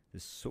this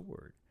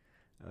sword.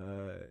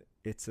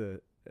 It's a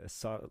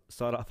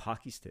sawed-off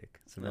hockey stick,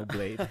 so no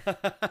blade.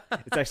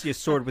 It's actually a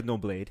sword with no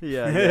blade.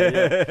 Yeah.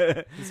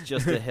 It's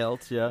just a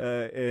hilt. Yeah.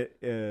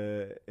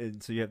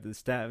 And so you have the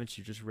staff, and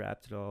she just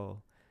wrapped it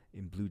all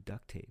in blue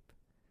duct tape,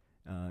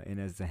 and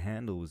as the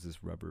handle was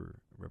this rubber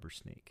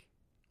snake.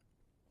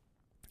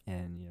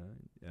 And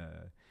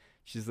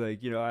she's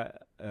like,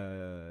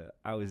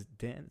 I was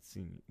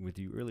dancing with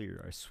you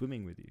earlier. I was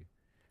swimming with you.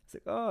 It's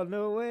like, oh,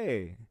 no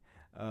way.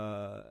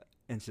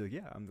 And she's like,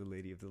 yeah, I'm the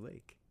lady of the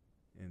lake.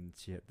 And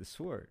she had the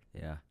sword.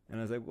 Yeah. And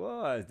I was like,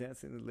 whoa, I was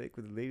dancing in the lake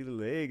with the lady of the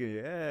lake. And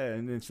yeah.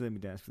 And then she let me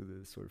dance with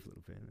the sword for a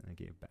little bit. And I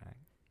gave it back.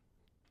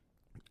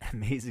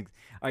 Amazing.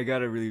 I got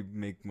to really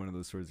make one of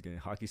those swords again.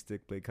 Hockey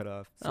stick, blade cut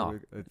off.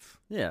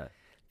 Yeah.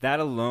 That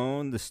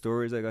alone, the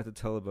stories I got to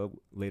tell about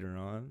later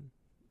on.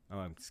 Oh,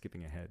 I'm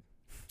skipping ahead.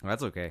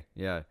 That's okay.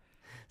 Yeah.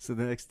 So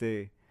the next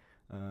day,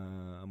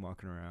 I'm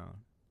walking around,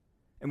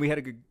 and we had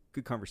a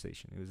good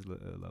conversation. It was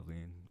lovely,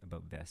 and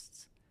about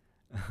vests.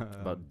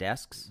 About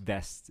desks?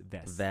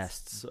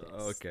 Vests.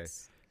 Okay.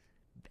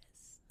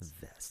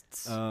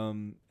 Vests.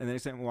 And the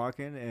next time I'm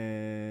walking,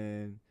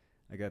 and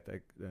I got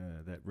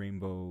that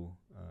rainbow.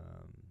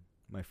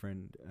 My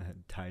friend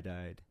had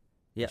tie-dyed.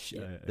 Yeah.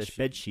 The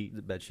bed sheet.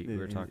 The bed sheet we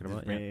were talking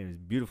about. Yeah. It was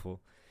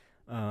beautiful.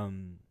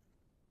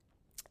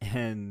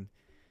 And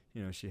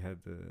she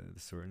had the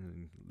sword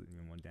and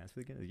want to dance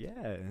with it again.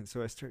 Yeah, and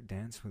so I started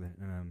dancing with it.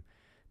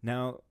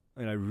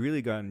 And I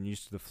really gotten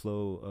used to the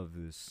flow of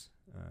this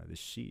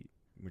sheet,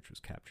 which was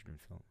captured in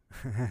film.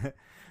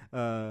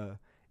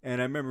 And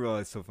I remember,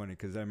 it's so funny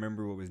because I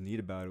remember what was neat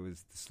about it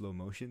was the slow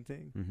motion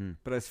thing. Mm-hmm.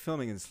 But I was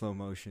filming in slow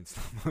motion.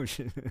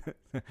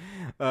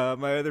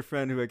 My other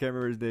friend, who I can't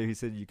remember his name, he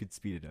said you could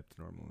speed it up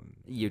to normal. And,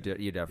 you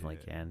definitely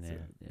can. So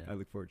Yeah. I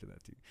look forward to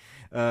that too.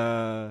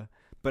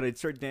 But I'd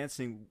start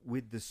dancing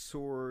with the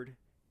sword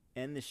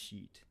and the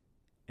sheet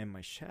and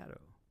my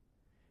shadow,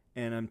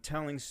 and I'm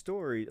telling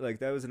story. Like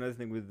that was another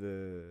thing with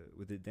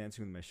the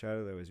dancing with my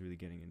shadow that I was really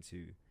getting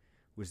into,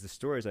 was the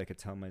stories I could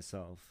tell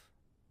myself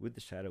with the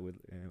shadow.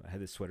 I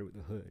had this sweater with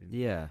the hood.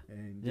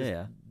 And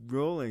just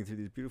rolling through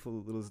these beautiful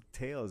little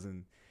tales,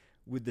 and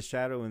with the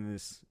shadow and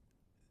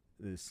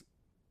this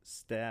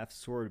staff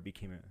sword, it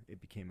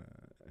became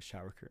a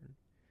shower curtain.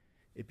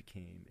 It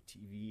became a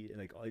TV,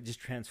 it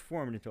just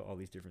transformed into all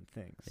these different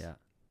things. Yeah.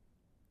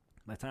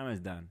 By the time I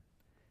was done,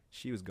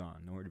 she was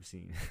gone, nowhere to be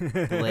seen.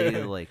 The lady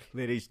of the lake.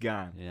 Lady's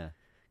gone. Yeah.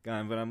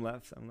 Gone, but I'm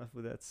left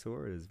with that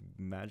sword, this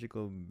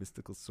magical,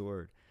 mystical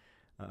sword.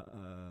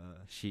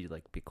 She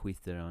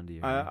bequeathed it onto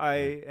you.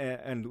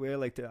 And the way I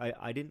liked it,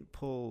 I didn't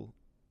pull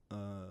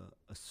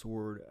a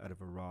sword out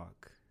of a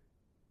rock,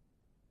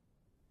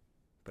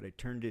 but I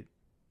turned it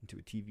into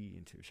a TV,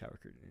 into a shower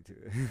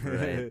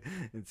curtain,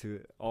 into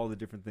all the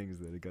different things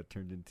that it got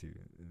turned into,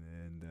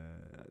 and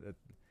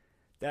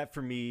that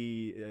for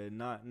me,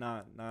 not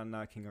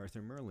King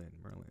Arthur, Merlin.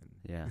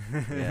 Yeah,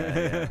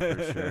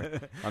 for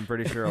sure. I'm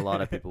pretty sure a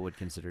lot of people would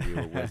consider you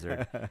a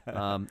wizard.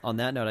 On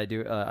that note, I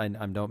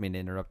don't mean to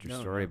interrupt your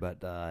story,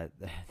 but there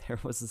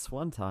was this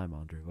one time,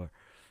 Andre, where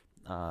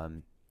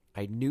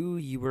I knew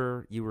you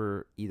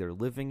were either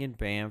living in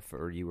Banff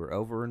or you were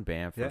over in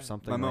Banff or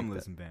something. My like mom that.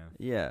 lives in Banff.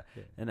 Yeah.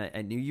 And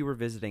I knew you were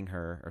visiting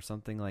her or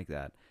something like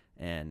that.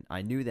 And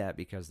I knew that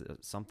because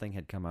something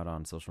had come out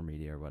on social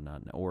media or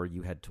whatnot, or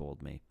you had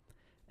told me.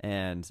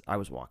 And I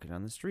was walking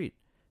down the street,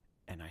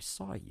 and I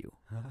saw you.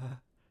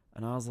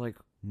 And I was like,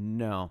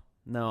 no,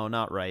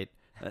 not right.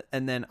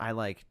 And then I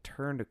like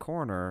turned a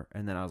corner,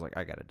 and then I was like,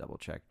 I gotta double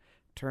check.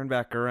 Turned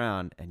back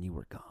around, and you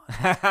were gone.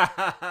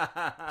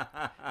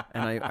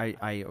 And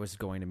I was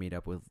going to meet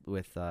up with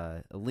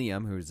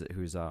Liam,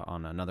 who's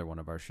on another one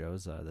of our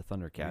shows, the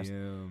Thundercast.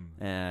 Liam.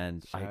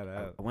 And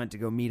I went to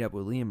go meet up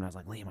with Liam, and I was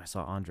like, Liam, I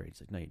saw Andre.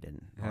 He's like, no, you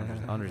didn't.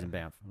 Andre's in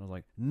Banff. And I was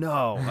like,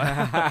 no,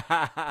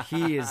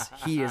 he is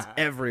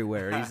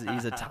everywhere.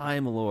 He's a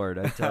time lord,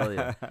 I tell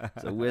you.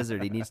 He's a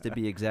wizard. He needs to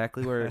be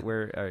exactly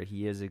where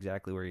he is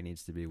exactly where he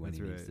needs to be when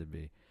he needs to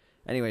be.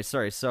 Anyway,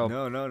 sorry. So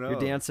no. You're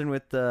dancing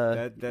with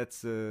the.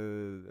 That's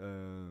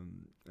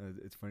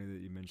it's funny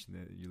that you mentioned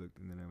that you looked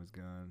and then I was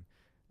gone.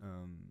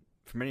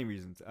 For many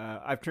reasons,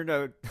 I've turned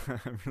out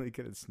I'm really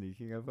good at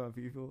sneaking up on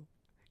people,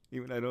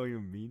 even I don't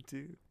even mean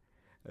to.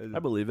 I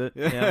believe it.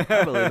 Yeah,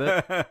 I believe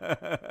it.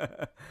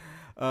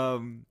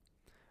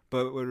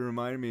 But what it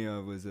reminded me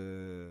of was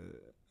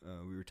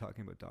we were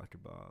talking about Dr.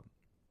 Bob,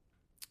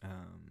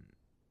 and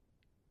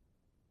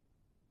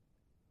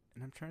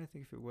I'm trying to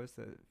think if it was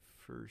that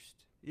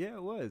first. Yeah,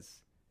 it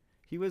was.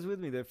 He was with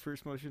me that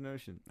first Motion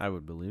Notion. I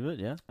would believe it.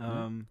 Yeah.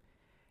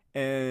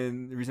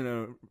 And the reason I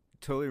don't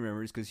totally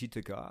remember is because he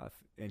took off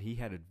and he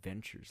had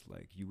adventures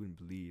like you wouldn't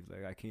believe.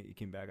 Like he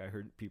came back. I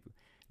heard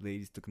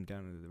ladies took him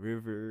down to the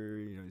river.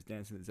 You know, he was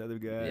dancing with this other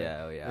guy.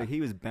 Yeah, yeah. Like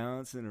he was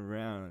bouncing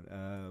around.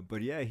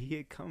 But yeah, he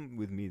had come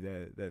with me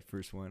that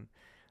first one.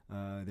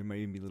 There might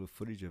even be a little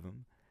footage of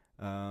him.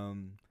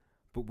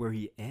 But where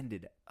he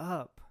ended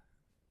up,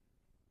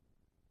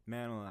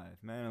 man alive.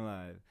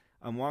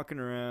 I'm walking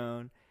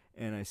around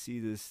and I see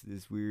this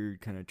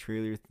weird kind of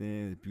trailer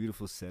thing, this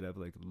beautiful setup,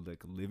 like a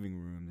living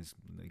room, this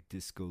like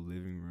disco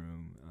living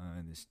room,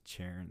 and this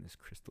chair and this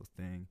crystal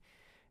thing.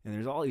 And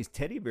there's all these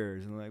teddy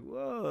bears, and I'm like,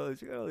 whoa,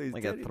 check out all these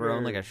like teddy a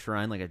throne, bears. like a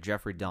shrine, like a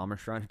Jeffrey Dahmer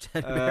shrine of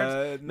teddy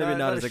bears. Maybe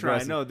not as a shrine.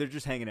 aggressive. No, they're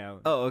just hanging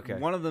out. Oh, okay.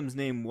 One of them's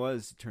name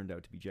turned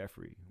out to be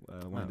Jeffrey,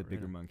 one of the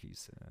bigger really?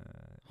 monkeys.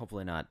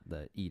 Hopefully not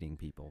the eating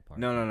people part.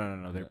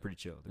 No. They're pretty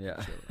chill. Pretty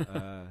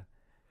chill.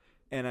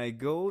 And I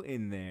go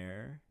in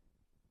there,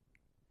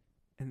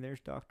 and there's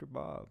Dr.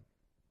 Bob.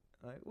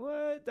 Like,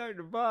 what?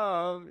 Dr.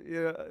 Bob?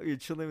 You're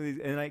chilling with these.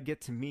 And I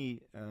get to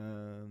meet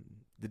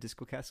the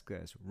Disco Castle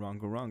guys,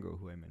 Rongo,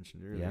 who I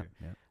mentioned earlier.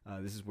 Yeah.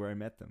 This is where I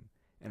met them.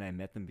 And I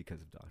met them because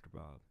of Dr.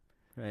 Bob.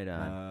 Right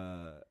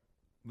on.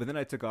 But then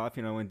I took off,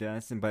 went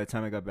dancing. By the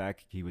time I got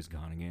back, he was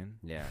gone again.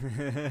 Yeah.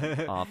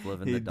 Off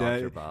living the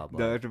Dr. Bob life.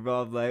 Dr.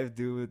 Bob life,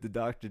 do what the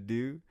doctor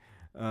do.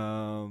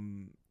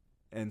 And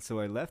so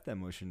I left that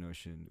Motion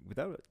Notion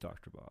without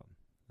Dr. Bob.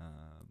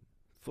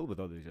 Full with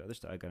all these other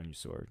stuff. I got a new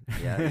sword.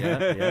 Yeah.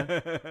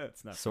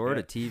 It's not sword,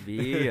 a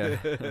TV,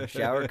 a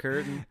shower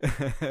curtain.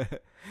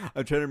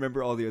 I'm trying to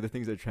remember all the other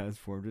things I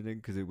transformed it in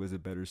because it was a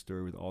better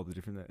story with all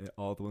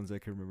the ones I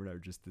can remember now are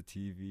just the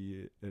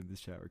TV and the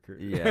shower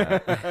curtain. Yeah.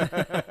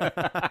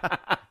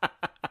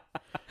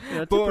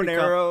 Bow and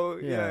arrow.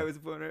 Yeah, it was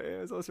bow and arrow.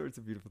 It was all sorts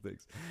of beautiful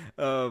things.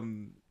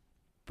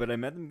 But I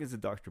met them because of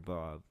Dr.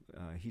 Bob.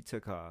 He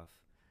took off.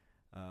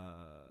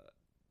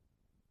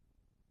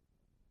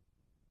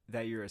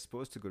 That year I was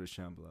supposed to go to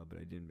Shambhala, but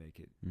I didn't make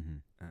it. Mm-hmm.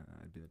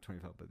 I'd been at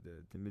 25, but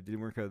it didn't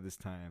work out this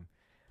time.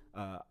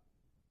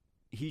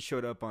 He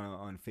showed up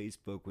on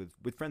Facebook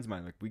with friends of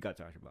mine. Like, we got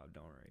Dr. Bob,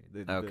 don't worry.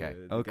 The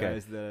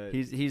guys that,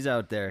 he's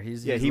out there.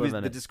 He was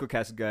the Disco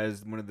Castle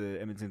guys, one of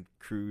the Edmonton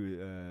crew.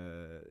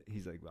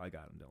 He's like, well, I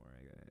got him, don't worry.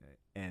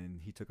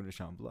 And he took him to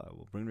Shambhala.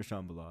 We'll bring him to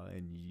Shambhala,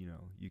 and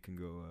you can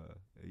go,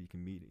 you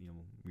can meet,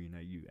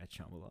 reunite you at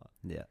Shambhala.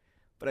 Yeah.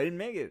 But I didn't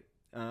make it.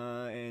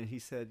 And he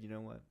said, you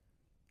know what?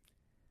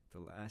 The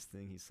last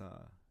thing he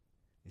saw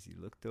is he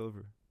looked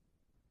over,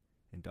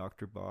 and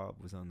Dr. Bob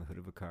was on the hood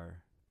of a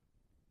car.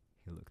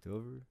 He looked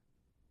over,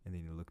 and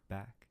then he looked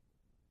back,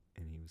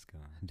 and he was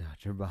gone.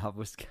 Dr. Bob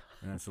was gone.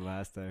 And that's the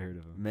last I heard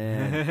of him.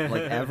 Man,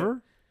 like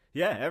ever?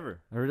 Yeah,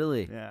 ever.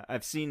 Really? Yeah,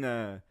 I've seen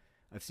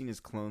his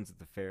clones at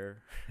the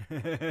fair.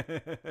 His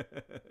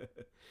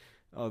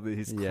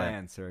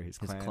clan. His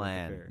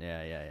clan.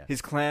 Yeah.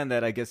 His clan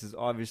that I guess is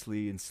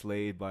obviously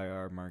enslaved by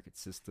our market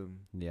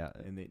system. Yeah.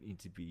 And they need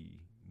to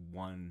be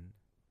won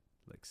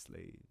like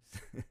slaves.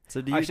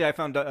 So actually, I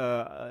found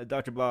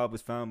Dr. Bob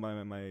was found by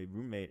my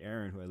roommate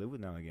Aaron, who I live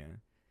with now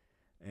again,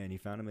 and he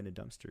found him in a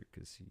dumpster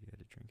because he had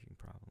a drinking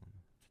problem at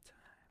the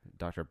time.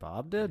 Dr.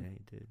 Bob did? Yeah,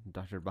 he did.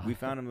 Dr. Bob. We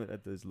found him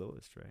at his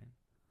lowest, right?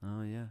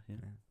 Oh yeah.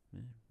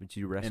 But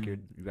you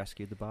rescued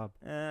the Bob.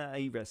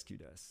 He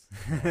rescued us.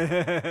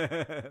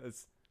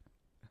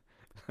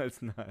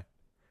 That's not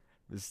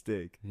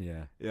mistake.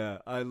 Yeah.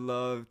 I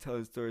love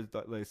telling stories.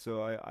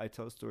 I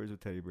tell stories with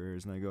teddy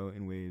bears, and I go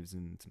in waves,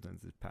 and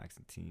sometimes there's packs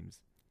and teams.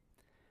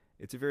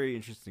 It's a very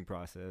interesting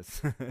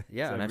process.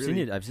 Yeah, so and I've seen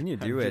you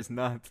do I'm it. just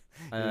not.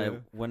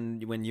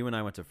 When you and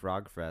I went to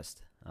Frogfest,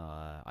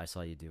 I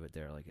saw you do it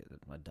there like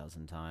a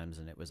dozen times,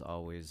 and it was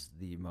always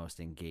the most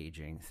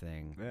engaging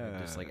thing. Yeah.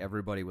 Just like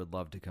everybody would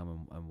love to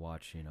come and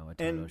watch, a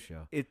Toto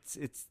show. It's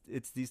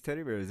these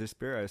teddy bears. They're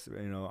spirits.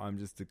 I'm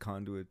just a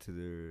conduit to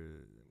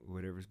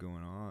whatever's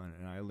going on,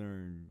 and I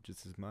learn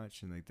just as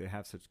much. And like they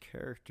have such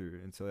character,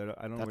 and so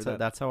I don't know That's where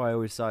that's how I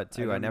always saw it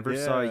too. I never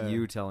saw yeah.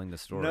 you telling the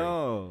story.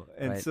 No,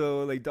 and Right.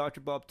 so like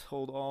Dr. Bob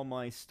told all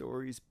my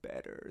stories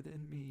better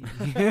than me.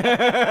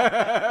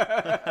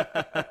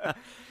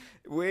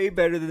 Way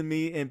better than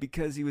me, and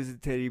because he was a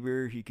teddy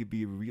bear, he could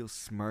be a real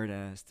smart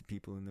ass to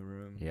people in the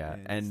room. Yeah,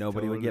 it's and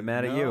nobody would get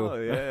mad at you. No,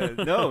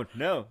 yeah,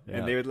 no, Yeah.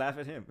 and they would laugh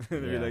at him.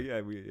 They'd Yeah. be like,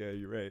 "Yeah,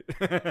 you're right."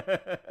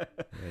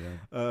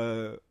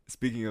 Yeah.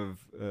 Speaking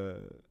of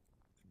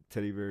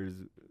teddy bears,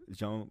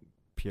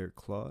 Jean-Pierre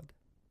Claude,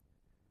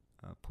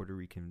 Puerto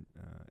Rican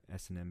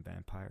S&M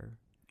vampire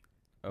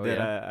Oh that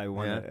yeah. I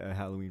won Yeah. a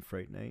Halloween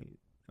Fright Night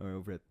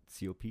over at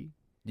COP.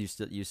 You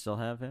still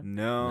have him?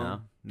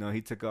 No,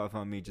 he took off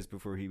on me just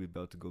before he was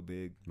about to go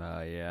big.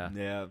 Oh yeah.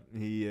 Yeah,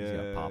 he He's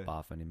gonna pop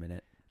off any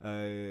minute.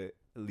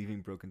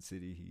 leaving Broken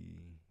City.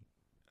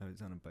 I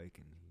was on a bike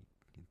and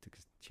he took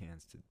his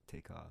chance to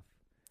take off,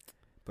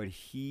 but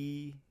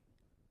he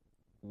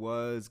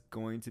was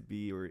going to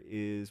be, or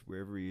is,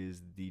 wherever he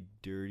is, the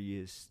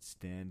dirtiest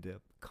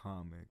stand-up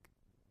comic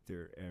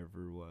there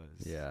ever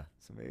was. Yeah.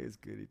 So maybe it's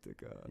good he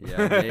took off.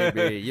 Yeah,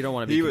 maybe. You don't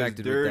want to be He was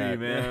connected dirty, with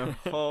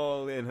that. man.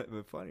 All in,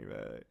 but funny,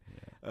 right?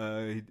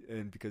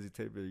 And because he's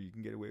teddy bear, you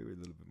can get away with a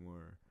little bit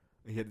more.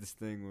 He had this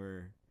thing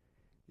where,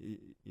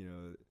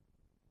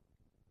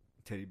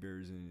 teddy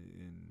bears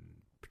in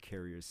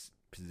precarious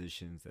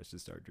positions. That's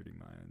just our dirty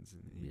minds,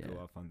 and he'd go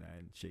off on that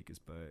and shake his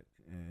butt.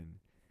 And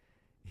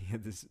he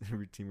had this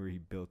routine where he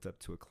built up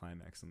to a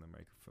climax on the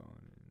microphone,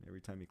 and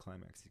every time he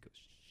climaxed, he goes,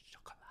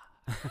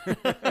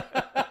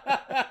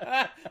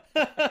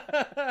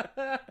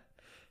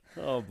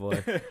 Oh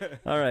boy.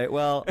 All right.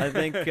 Well, I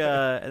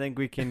think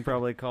we can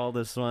probably call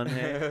this one.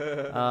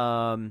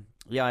 Hey.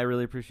 Yeah, I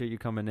really appreciate you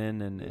coming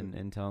in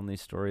and telling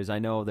these stories. I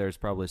know there's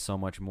probably so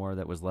much more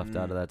that was left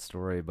out of that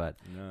story, but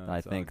No, I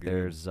it's all think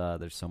good.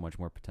 there's so much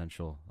more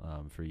potential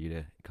for you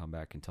to come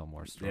back and tell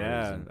more stories.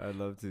 Yeah, and I'd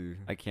love to.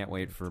 I can't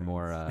wait for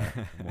more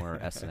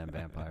S&M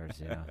vampires.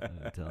 You know,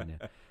 I'm telling you.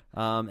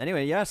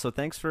 Anyway, yeah. So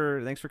thanks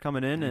for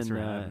coming in, Thanks for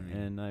having me.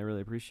 and I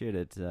really appreciate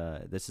it.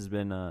 This has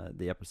been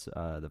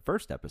the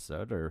first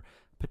episode, or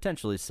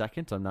potentially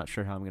second. I'm not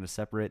sure how I'm going to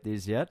separate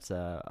these yet.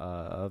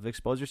 Of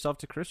Expose Yourself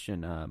to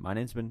Christian.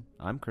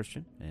 I'm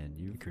Christian, and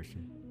you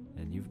Christian.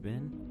 and you've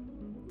been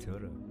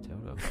Toto.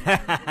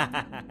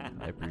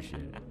 I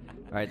appreciate it.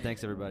 All right,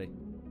 thanks everybody.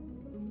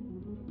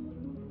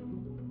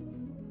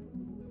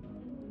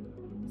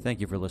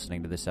 Thank you for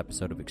listening to this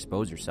episode of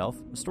Expose Yourself,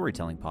 a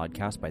storytelling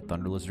podcast by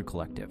Thunder Lizard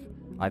Collective.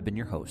 I've been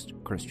your host,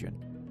 Christian.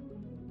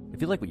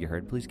 If you like what you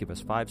heard, please give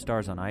us 5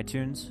 stars on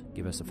iTunes,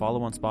 give us a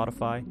follow on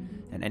Spotify,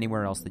 and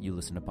anywhere else that you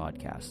listen to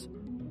podcasts.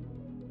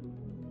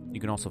 You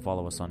can also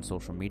follow us on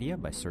social media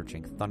by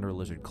searching Thunder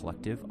Lizard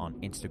Collective on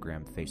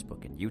Instagram,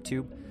 Facebook, and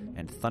YouTube,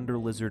 and Thunder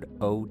Lizard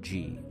OG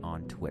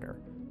on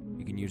Twitter.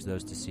 You can use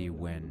those to see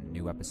when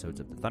new episodes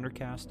of the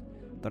Thundercast,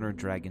 Thunder and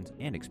Dragons,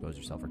 and Expose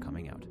Yourself are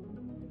coming out.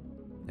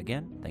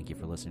 Again, thank you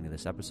for listening to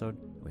this episode.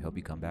 We hope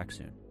you come back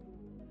soon.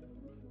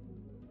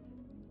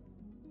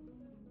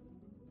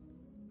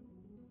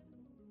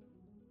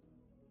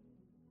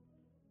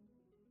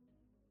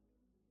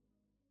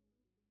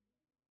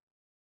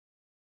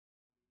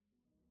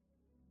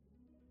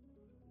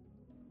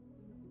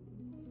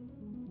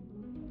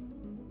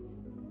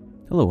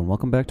 Hello and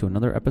welcome back to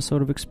another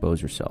episode of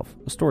Expose Yourself,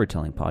 a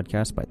storytelling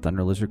podcast by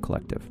Thunder Lizard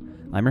Collective.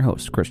 I'm your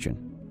host,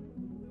 Christian.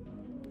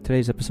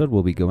 Today's episode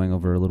will be going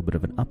over a little bit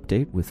of an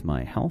update with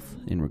my health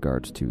in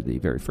regards to the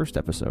very first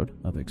episode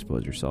of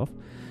Expose Yourself.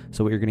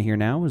 So what you're going to hear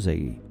now is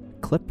a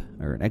clip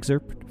or an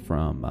excerpt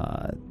from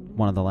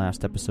one of the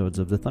last episodes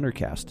of the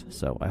Thundercast.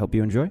 So I hope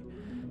you enjoy,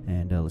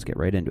 and let's get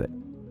right into it.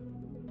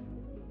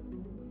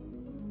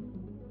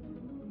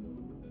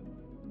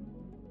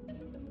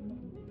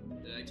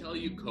 Did I tell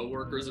you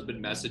coworkers have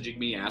been messaging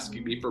me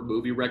asking me for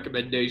movie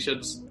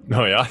recommendations?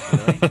 Oh yeah,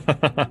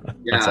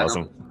 Yeah, that's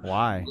awesome.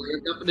 Why? I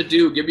have nothing to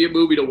do. Give me a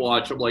movie to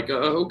watch. I'm like,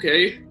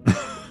 okay.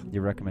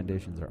 Your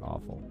recommendations are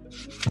awful.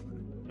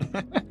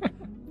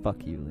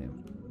 Fuck you,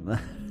 Liam.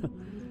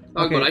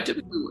 Oh, Okay. but I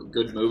typically like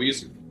good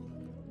movies.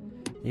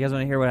 You guys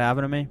want to hear what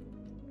happened to me?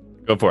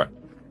 Go for it.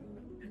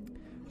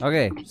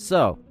 Okay,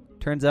 so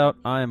turns out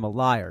I am a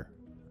liar.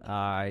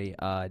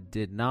 I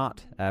did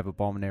not have a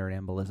pulmonary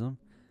embolism,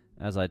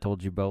 as I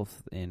told you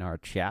both in our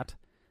chat.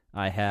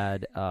 I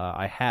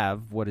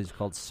have what is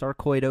called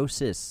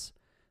sarcoidosis,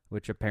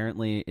 which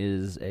apparently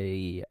is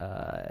a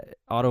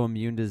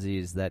autoimmune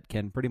disease that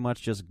can pretty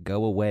much just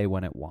go away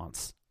when it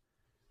wants.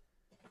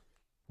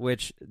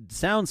 Which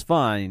sounds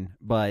fine,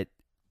 but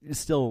it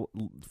still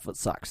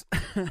sucks.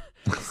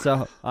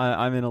 So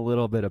I'm in a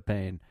little bit of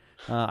pain.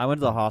 I went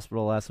to the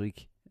hospital last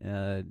week.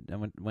 I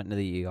went into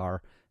the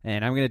ER,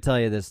 and I'm going to tell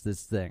you this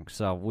thing.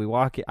 So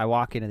I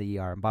walk into the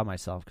ER. I'm by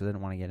myself because I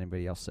didn't want to get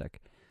anybody else sick.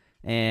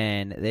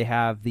 And they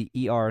have the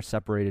ER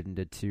separated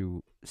into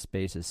 2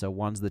 spaces. So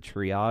one's the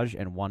triage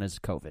and one is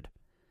COVID.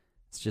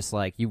 It's just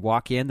like you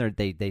walk in,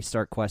 they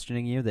start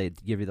questioning you. They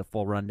give you the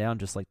full rundown,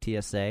 just like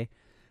TSA.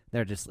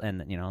 They're just,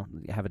 and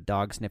have a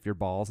dog sniff your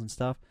balls and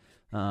stuff.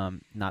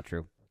 Not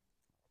true.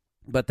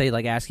 But they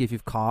like ask you if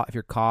if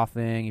you're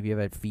coughing, if you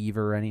have a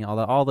fever,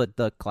 all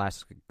the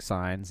classic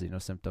signs,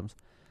 symptoms.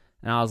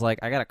 And I was like,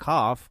 I got a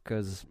cough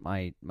because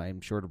I'm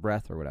short of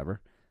breath or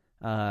whatever.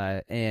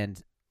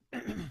 And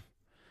I'm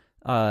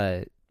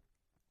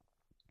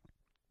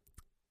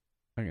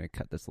gonna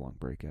cut this long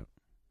break out.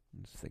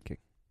 I'm just thinking.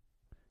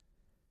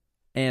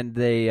 And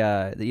they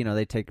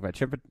they take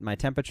my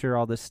temperature,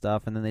 all this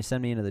stuff, and then they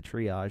send me into the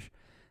triage.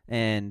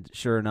 And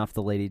sure enough,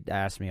 the lady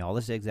asked me all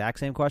this exact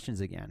same questions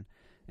again.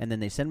 And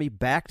then they send me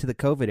back to the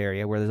COVID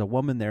area where there's a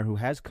woman there who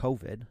has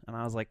COVID. And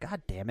I was like,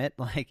 God damn it.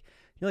 Like,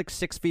 you're like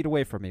 6 feet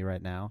away from me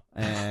right now.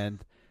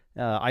 And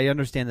I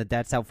understand that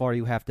that's how far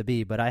you have to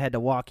be. But I had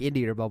to walk into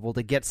your bubble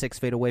to get 6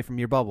 feet away from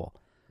your bubble.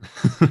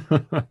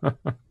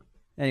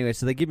 Anyway,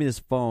 so they give me this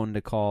phone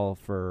to call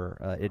for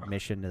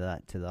admission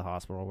to the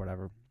hospital or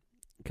whatever.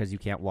 Because you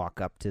can't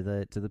walk up to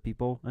the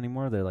people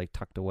anymore. They're like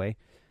tucked away.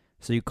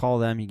 So you call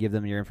them, you give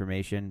them your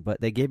information.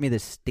 But they gave me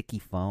this sticky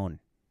phone.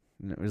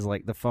 And it was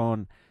like the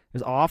phone... It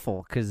was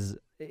awful because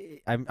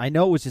I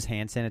know it was just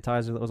hand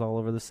sanitizer that was all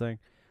over this thing.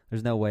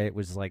 There's no way it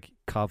was like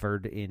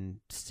covered in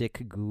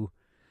sick goo.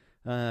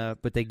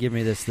 But they give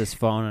me this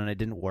phone and it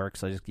didn't work,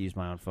 so I just used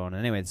my own phone.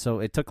 Anyway, so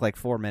it took like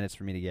 4 minutes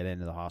for me to get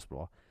into the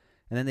hospital.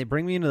 And then they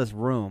bring me into this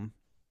room.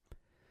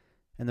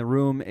 And the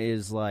room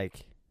is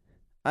like,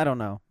 I don't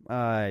know.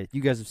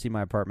 You guys have seen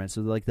my apartment,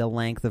 so like the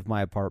length of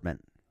my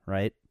apartment,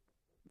 right?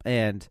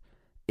 And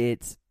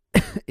it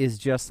is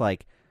just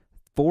like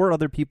 4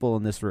 other people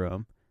in this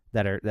room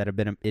that have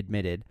been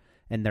admitted,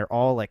 and they're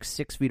all like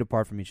 6 feet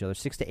apart from each other,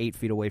 6 to 8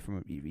 feet away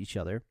from each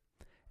other.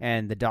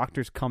 And the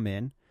doctors come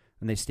in,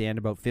 and they stand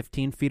about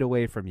 15 feet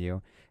away from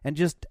you, and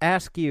just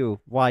ask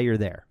you why you're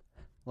there.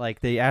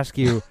 Like, they ask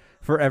you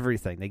for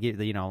everything. They give,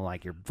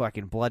 like your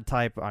fucking blood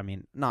type. I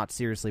mean, not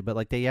seriously, but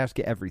like they ask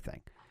you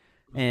everything.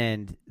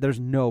 And there's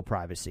no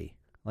privacy,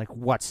 like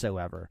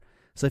whatsoever.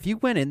 So if you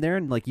went in there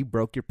and like you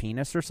broke your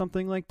penis or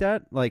something like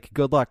that, like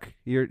good luck.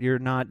 You're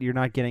not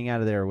getting out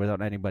of there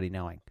without anybody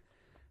knowing.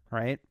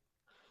 Right?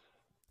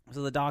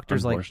 So the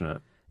doctor's like,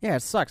 yeah,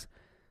 it sucks.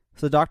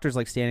 So the doctor's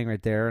like standing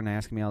right there and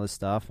asking me all this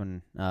stuff,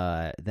 and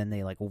then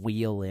they like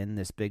wheel in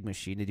this big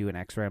machine to do an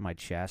X-ray on my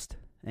chest,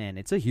 and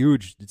it's a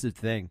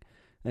thing.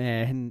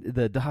 And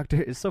the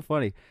doctor is so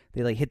funny.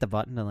 They like hit the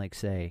button and like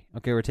say,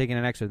 "Okay, we're taking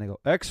an X-ray," and they go,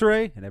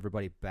 "X-ray," and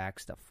everybody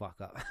backs the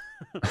fuck up.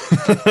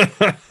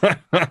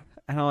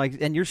 And I'm like,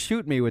 and you're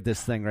shooting me with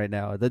this thing right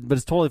now, but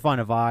it's totally fine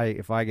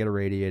if I get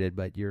irradiated,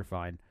 but you're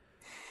fine.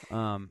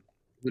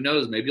 Who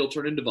knows? Maybe you'll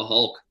turn into the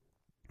Hulk.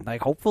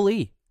 Like,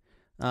 hopefully.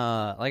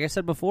 Like I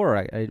said before,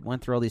 I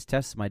went through all these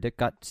tests. My dick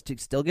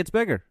still gets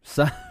bigger.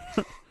 So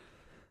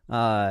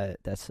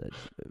that's a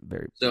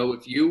very... So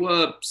if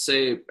you,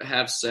 say,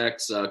 have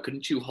sex,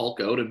 couldn't you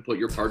Hulk out and put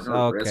your partner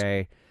at risk?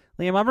 Okay.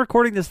 Liam, I'm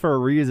recording this for a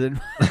reason.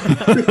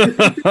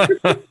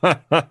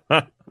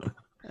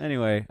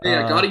 Anyway. Hey,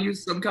 I gotta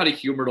use some kind of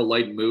humor to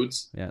lighten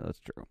moods. Yeah, that's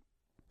true.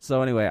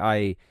 So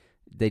anyway,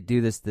 they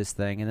do this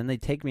thing, and then they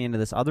take me into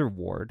this other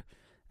ward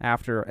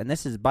after, and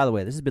this is, by the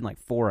way, this has been like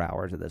 4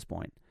 hours at this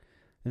point.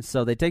 And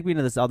so they take me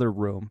into this other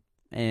room,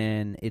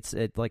 and it's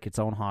like its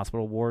own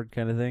hospital ward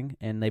kind of thing,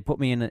 and they put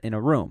me in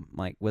a room,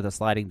 like with a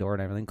sliding door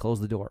and everything, close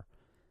the door.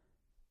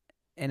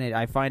 And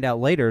I find out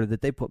later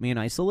that they put me in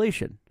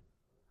isolation.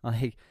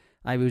 Like,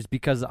 I was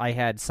because I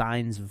had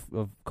signs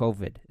of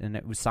COVID, and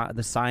it was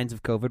the signs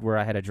of COVID where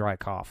I had a dry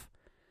cough.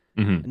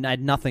 Mm-hmm. And I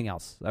had nothing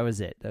else. That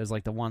was it. That was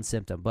like the one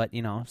symptom, but,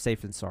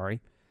 safe than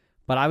sorry.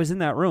 But I was in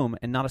that room,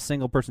 and not a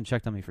single person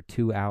checked on me for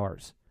 2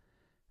 hours.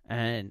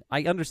 And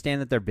I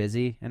understand that they're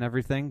busy and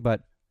everything,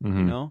 but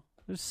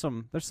there's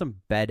some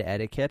bed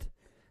etiquette.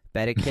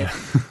 Bedside.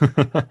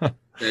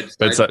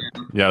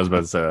 Yeah, I was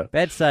about to say that.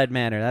 Bedside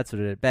manner. That's what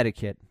it is.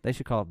 Bed-etiquette. They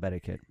should call it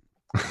bed-etiquette.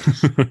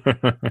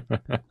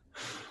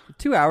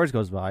 2 hours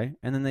goes by,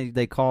 and then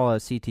they call a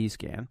CT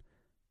scan,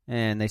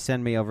 and they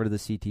send me over to the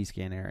CT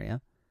scan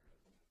area,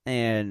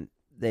 and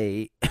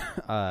they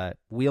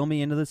wheel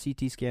me into the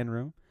CT scan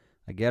room.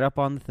 I get up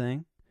on the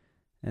thing,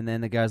 and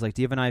then the guy's like,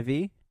 "Do you have an IV?"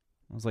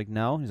 I was like,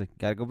 "No." He's like,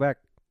 "Gotta go back."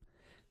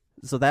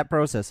 So that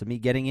process of me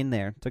getting in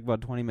there took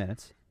about 20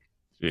 minutes.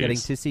 Jeez. Getting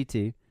to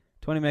CT,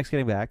 20 minutes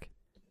getting back.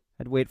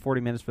 I'd wait 40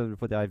 minutes for them to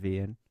put the IV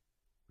in.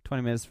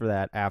 20 minutes for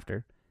that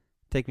after.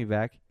 Take me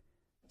back.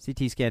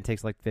 CT scan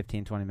takes like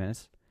 15, 20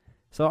 minutes.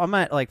 So I'm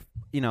at like,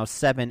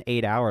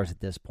 7-8 hours at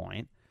this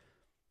point.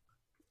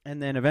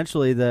 And then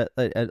eventually, like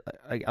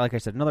I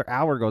said, another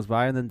hour goes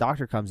by, and then the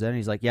doctor comes in, and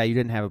he's like, "Yeah, you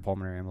didn't have a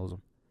pulmonary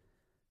embolism."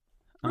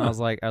 And I was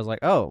like,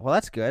 "Oh, well,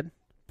 that's good.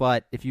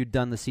 But if you'd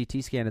done the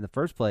CT scan in the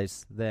first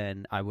place,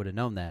 then I would have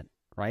known that,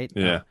 right?"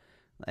 Yeah.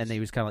 And he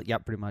was kind of like,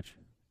 "Yep, pretty much."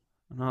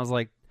 And I was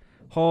like,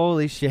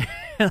 "Holy shit!"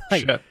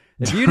 Like, Shit.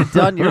 if you'd have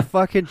done your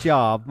fucking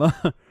job,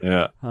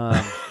 Yeah.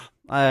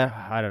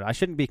 I don't know. I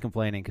shouldn't be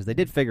complaining because they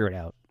did figure it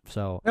out.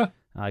 So Yeah.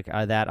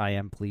 that I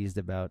am pleased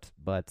about.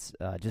 But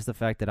just the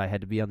fact that I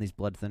had to be on these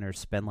blood thinners,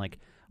 spend like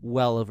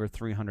well over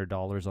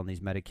 $300 on these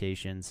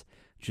medications,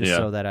 just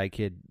so that I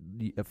could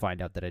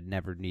find out that I'd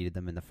never needed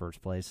them in the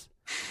first place.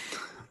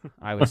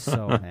 I was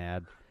so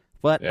mad.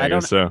 But Yeah, I I don't.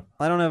 guess so.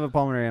 I don't have a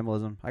pulmonary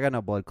embolism. I got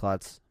no blood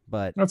clots,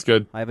 but That's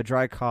good. I have a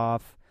dry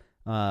cough.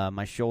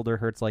 My shoulder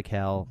hurts like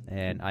hell,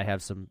 and I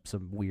have some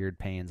weird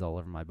pains all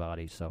over my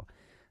body. So,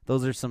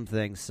 those are some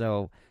things.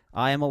 So,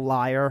 I am a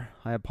liar.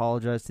 I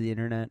apologize to the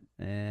internet,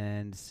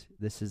 and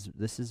this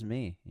is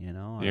me. You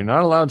know, You're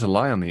not allowed to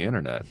lie on the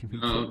internet.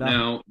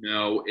 No.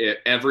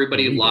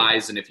 Everybody Illegal.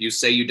 lies, and if you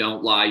say you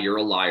don't lie, you're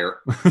a liar.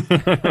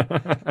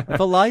 If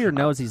a liar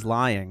knows he's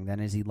lying, then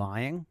is he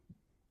lying?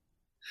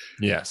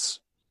 Yes.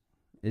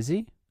 Is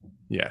he?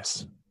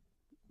 Yes.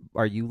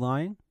 Are you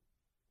lying?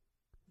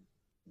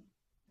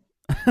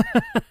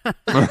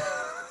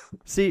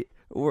 See,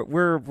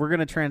 we're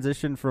gonna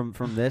transition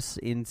from this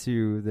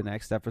into the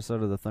next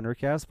episode of the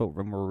Thundercast, but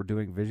when we're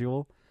doing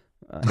visual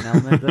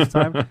element this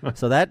time.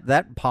 So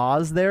that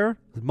pause there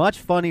is much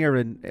funnier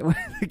with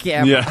the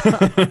camera. Yeah.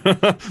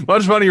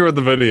 Much funnier with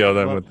the video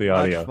than with the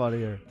audio. Much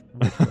funnier.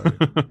 Much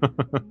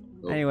funnier.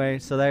 Anyway,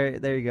 so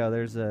there you go.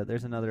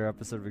 There's another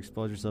episode of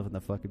Expose Yourself in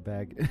the Fucking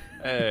Bag.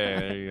 Hey,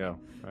 there you go.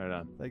 Right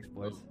on. Thanks,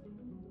 boys.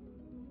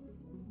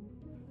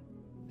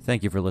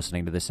 Thank you for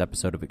listening to this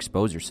episode of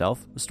Expose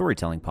Yourself, a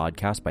storytelling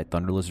podcast by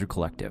Thunder Lizard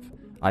Collective.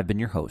 I've been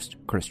your host,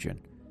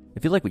 Christian.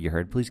 If you like what you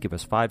heard, please give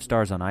us 5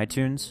 stars on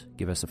iTunes,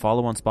 give us a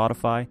follow on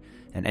Spotify,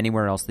 and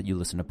anywhere else that you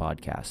listen to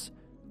podcasts.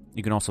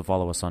 You can also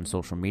follow us on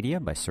social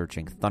media by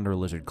searching Thunder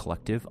Lizard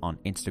Collective on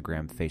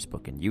Instagram,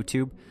 Facebook, and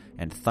YouTube,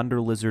 and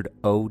Thunder Lizard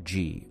OG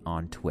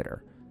on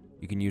Twitter.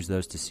 You can use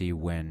those to see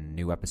when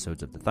new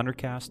episodes of the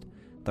Thundercast,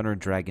 Thunder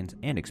and Dragons,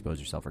 and Expose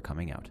Yourself are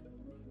coming out.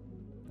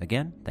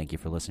 Again, thank you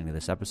for listening to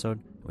this episode.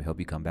 We hope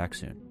you come back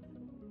soon.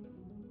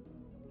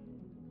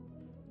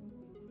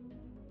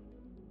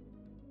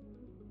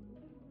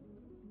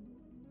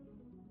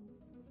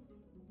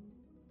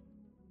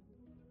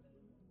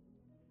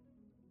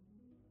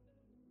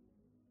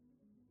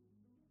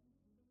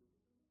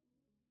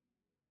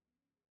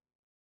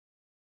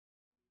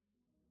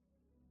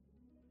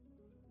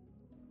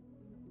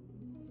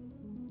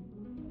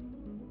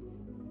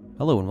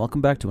 Hello and welcome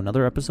back to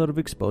another episode of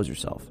Expose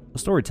Yourself, a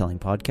storytelling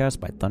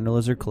podcast by Thunder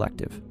Lizard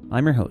Collective.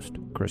 I'm your host,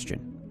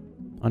 Christian.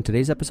 On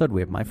today's episode,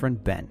 we have my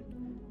friend Ben.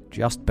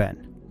 Just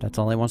Ben. That's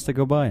all he wants to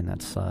go by, and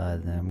that's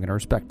I'm going to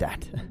respect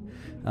that.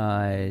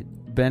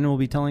 Ben will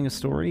be telling a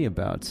story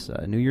about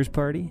a New Year's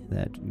party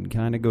that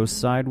kind of goes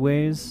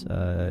sideways.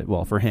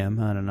 Well, for him,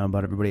 I don't know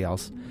about everybody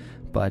else,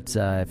 but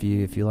if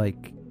you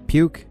like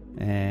puke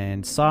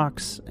and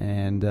socks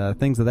and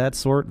things of that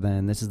sort,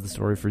 then this is the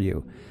story for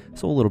you.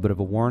 So a little bit of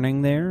a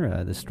warning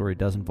there. This story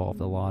does involve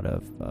a lot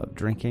of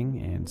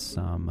drinking and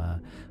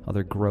some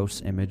other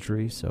gross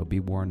imagery, so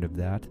be warned of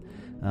that.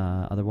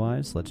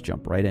 Otherwise, let's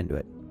jump right into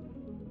it.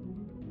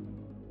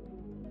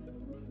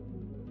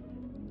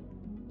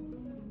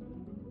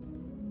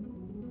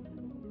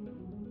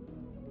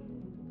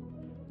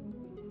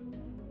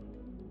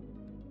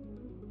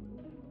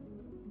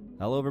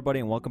 Hello,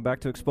 everybody, and welcome back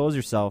to Expose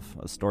Yourself,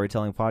 a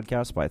storytelling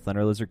podcast by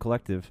Thunder Lizard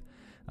Collective.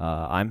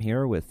 I'm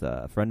here with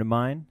a friend of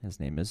mine. His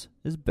name is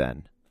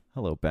Ben.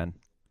 Hello, Ben.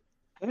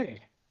 Hey.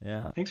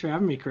 Yeah. Thanks for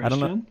having me,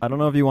 Christian. I don't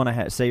know if you want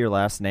to say your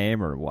last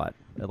name or what.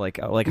 Like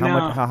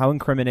how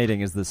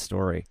incriminating is this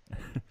story?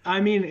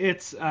 I mean,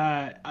 it's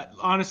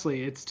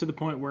honestly, it's to the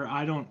point where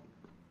I don't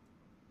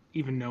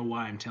even know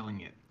why I'm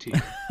telling it to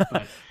you.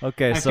 But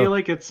okay, I feel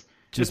like it's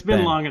been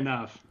Ben. Long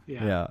enough.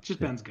 Yeah.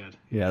 Just Ben's good.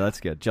 Yeah, that's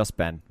good. Just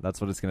Ben.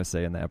 That's what it's going to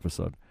say in the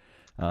episode.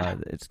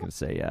 It's going to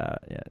say,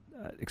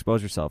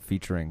 Expose Yourself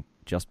featuring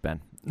Just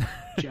Ben.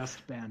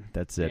 Just Ben.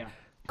 That's it. Yeah.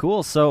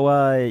 Cool.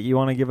 So, you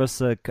want to give us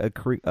a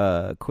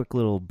quick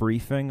little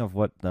briefing of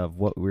what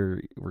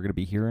we're going to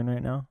be hearing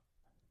right now?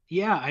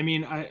 Yeah, I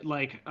mean, I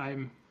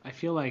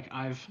feel like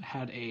I've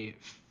had a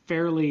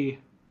fairly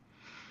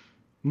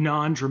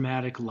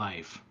non-dramatic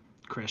life,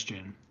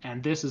 Christian,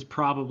 and this is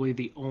probably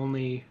the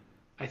only,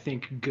 I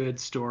think, good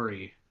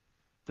story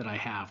that I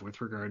have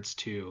with regards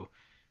to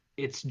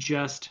it's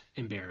just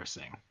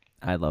embarrassing.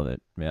 I love it.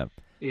 Yeah.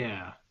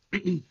 Yeah.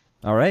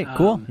 All right,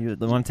 cool. You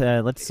want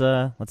to let's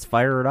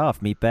fire it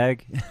off,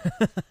 meatbag.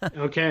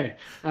 Okay.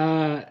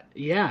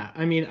 Yeah.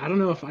 I mean, I don't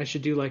know if I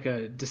should do like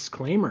a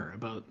disclaimer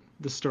about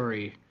the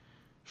story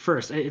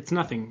first. It's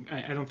nothing.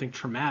 I don't think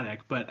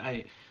traumatic, but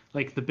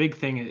the big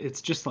thing.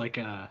 It's just like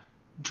a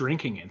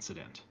drinking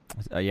incident.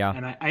 Yeah.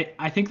 And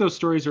I think those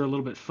stories are a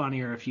little bit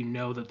funnier if you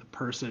know that the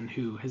person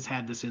who has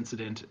had this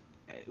incident,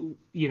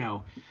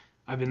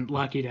 I've been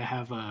lucky to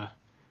have a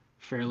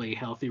fairly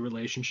healthy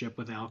relationship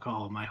with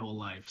alcohol my whole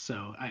life,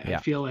 so I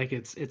feel like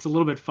it's a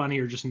little bit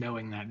funnier just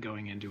knowing that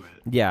going into it.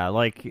 Yeah,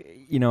 like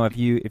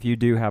if you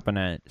do happen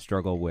to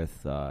struggle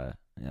with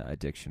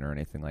addiction or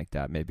anything like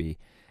that, maybe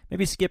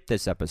skip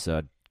this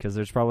episode because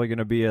there's probably going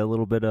to be a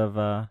little bit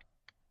of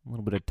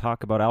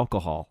talk about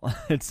alcohol.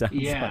 It sounds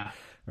like,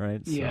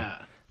 right? So. Yeah.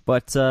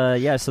 But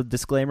so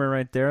disclaimer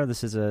right there.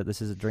 This is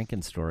a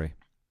drinking story.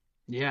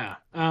 Yeah.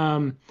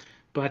 I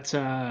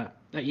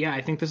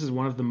think this is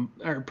one of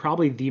or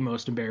probably the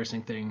most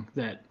embarrassing thing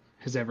that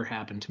has ever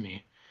happened to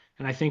me.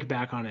 And I think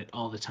back on it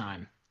all the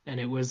time. And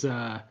it was,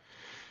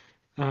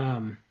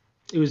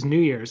 It was New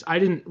Year's. I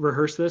didn't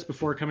rehearse this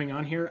before coming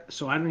on here,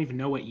 so I don't even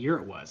know what year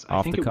it was. I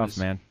Off think the it cuff, was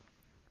man.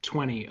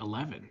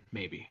 2011,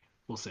 maybe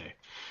we'll say.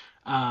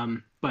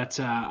 But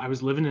I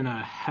was living in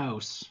a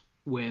house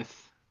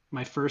with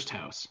my first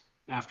house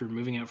after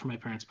moving out from my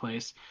parents'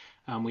 place.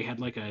 We had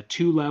like a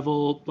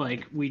 2-level,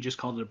 like we just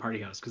called it a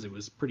party house because it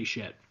was pretty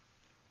shit.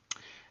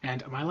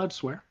 And am I allowed to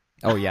swear?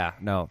 Oh yeah,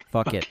 no,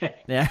 fuck it. Okay.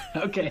 Yeah,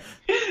 Okay.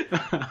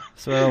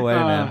 swear away,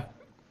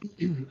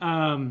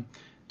 man.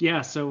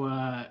 Yeah,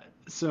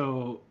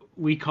 so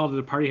we called it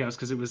a party house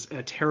because it was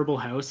a terrible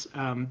house.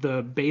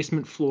 The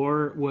basement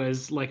floor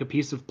was like a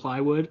piece of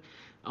plywood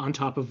on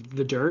top of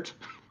the dirt.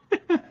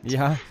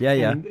 Yeah.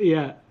 And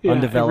yeah,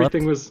 Undeveloped.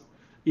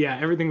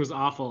 everything was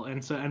awful.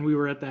 And we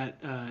were at that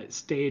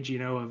stage,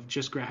 of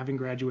just having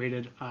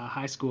graduated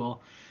high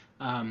school,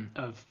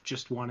 of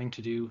just wanting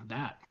to do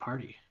that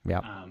party.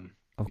 Yeah,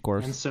 of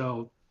course. And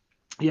so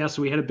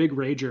we had a big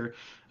rager,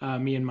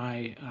 me and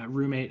my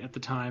roommate at the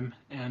time,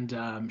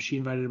 and she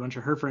invited a bunch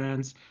of her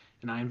friends,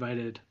 and I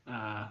invited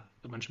a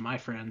bunch of my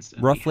friends.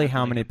 And Roughly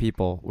how many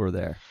people were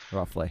there?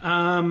 Roughly.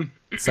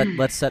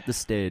 Let's set the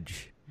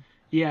stage.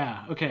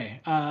 Yeah,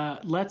 okay.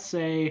 Let's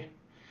say,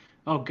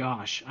 oh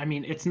gosh, I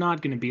mean, it's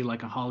not going to be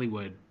like a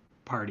Hollywood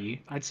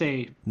party. I'd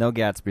say, No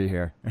Gatsby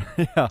here.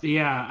 Yeah.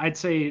 yeah, I'd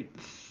say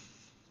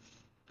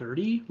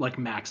 30, like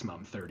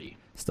maximum 30.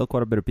 Still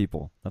quite a bit of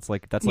people. That's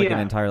like an Yeah.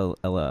 entire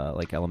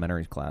like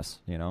elementary class,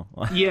 you know?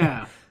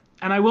 Yeah.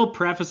 And I will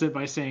preface it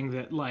by saying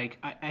that, like,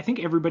 I think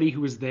everybody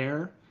who was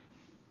there,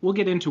 we'll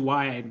get into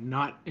why I'm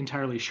not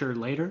entirely sure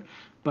later,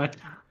 but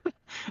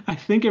I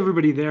think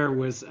everybody there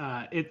was,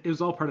 it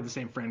was all part of the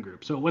same friend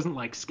group. So it wasn't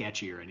like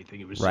sketchy or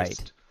anything. It was Right.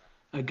 just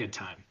a good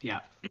time. Yeah.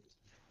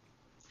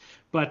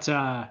 But,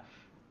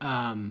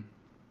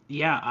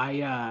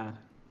 yeah,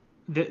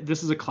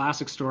 this is a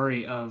classic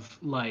story of,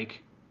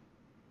 like,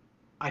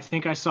 I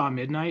think I saw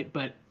midnight,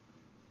 but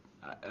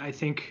I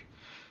think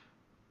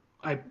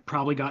I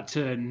probably got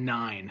to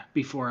 9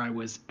 before I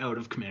was out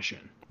of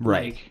commission.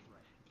 Right. Like,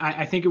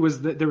 I think it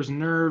was that there was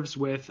nerves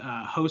with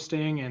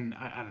hosting, and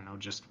I don't know,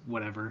 just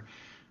whatever.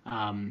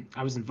 I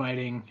was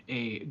inviting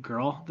a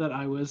girl that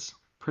I was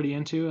pretty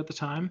into at the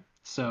time,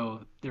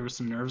 so there was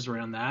some nerves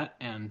around that.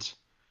 And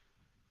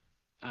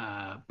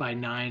by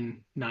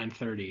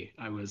 9:30,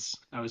 I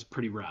was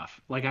pretty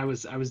rough. Like I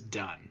was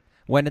done.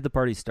 When did the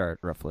party start,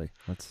 roughly?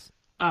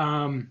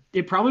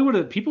 It probably would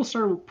have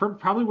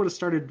probably would have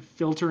started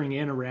filtering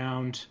in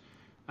around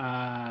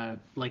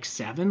like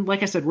 7.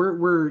 Like I said, we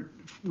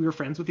were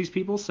friends with these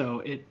people, so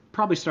it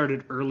probably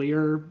started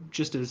earlier,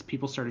 just as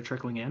people started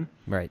trickling in.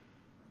 Right.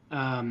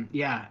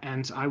 Yeah,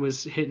 and I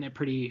was hitting it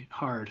pretty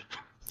hard.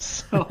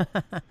 So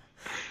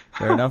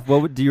Fair enough.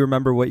 Do you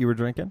remember what you were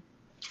drinking?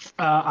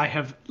 I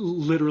have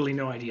literally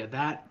no idea.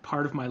 That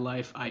part of my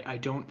life, I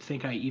don't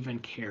think I even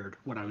cared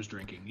what I was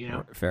drinking, you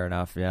know? Fair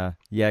enough, yeah.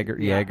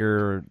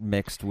 Jaeger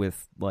mixed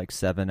with like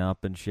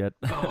 7-Up and shit.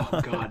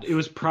 Oh God, it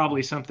was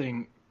probably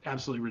something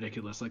absolutely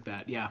ridiculous like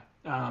that. Yeah.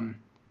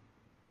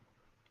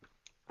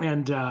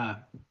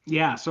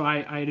 Yeah, so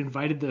I had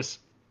invited this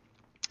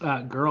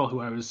girl who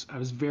I was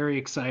very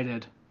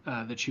excited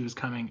that she was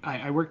coming.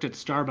 I worked at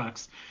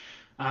Starbucks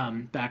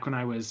back when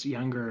I was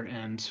younger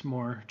and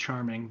more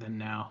charming than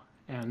now.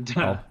 And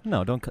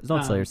No, don't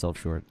sell yourself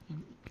short.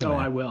 Come on.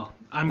 I will.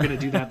 I'm gonna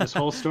do that this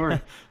whole story.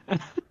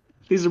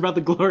 These are about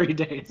the glory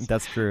days.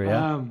 That's true,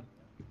 yeah.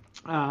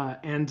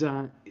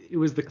 It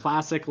was the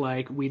classic,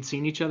 like, we'd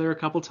seen each other a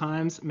couple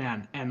times,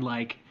 man, and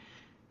like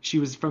she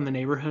was from the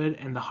neighborhood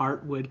and the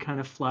heart would kind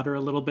of flutter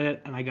a little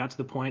bit, and I got to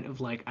the point of,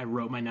 like, I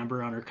wrote my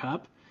number on her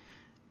cup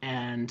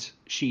and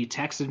she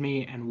texted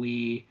me, and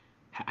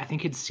I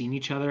think had seen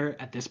each other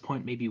at this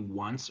point maybe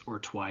once or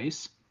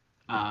twice,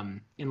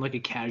 in like a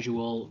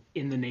casual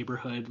in the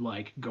neighborhood,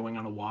 like going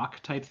on a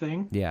walk type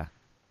thing. Yeah.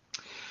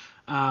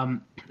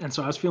 And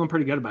so I was feeling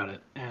pretty good about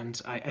it,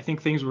 and I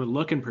think things were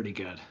looking pretty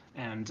good.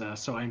 And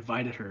so I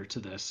invited her to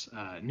this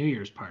New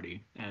Year's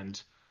party,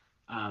 and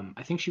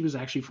I think she was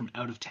actually from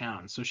out of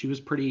town, so she was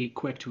pretty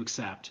quick to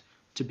accept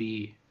to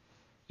be,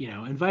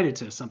 invited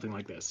to something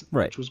like this,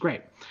 right, which was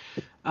great.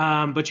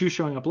 But she was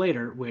showing up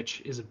later,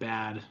 which is a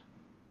bad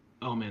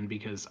omen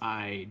because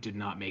I did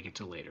not make it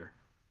till later.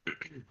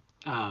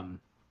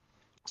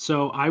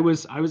 So I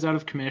was out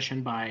of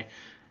commission by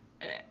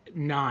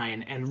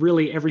 9, and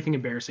really everything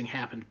embarrassing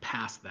happened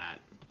past that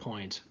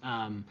point.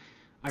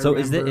 So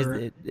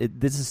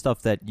this is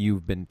stuff that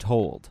you've been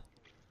told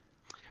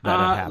that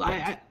it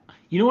happened?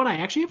 You know what? I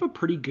actually have a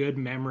pretty good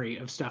memory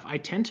of stuff. I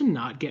tend to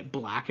not get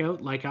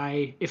blackout. Like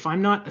if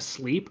I'm not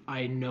asleep,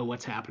 I know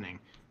what's happening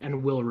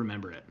and will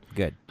remember it.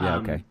 Good. Yeah.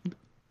 Okay.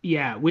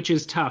 Yeah, which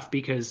is tough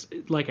because,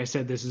 like I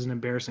said, this is an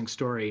embarrassing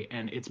story,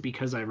 and it's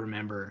because I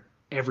remember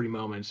every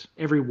moment,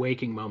 every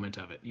waking moment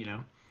of it.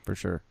 For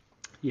sure.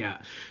 Yeah.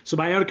 So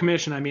by out of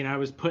commission, I mean I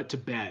was put to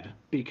bed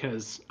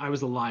because I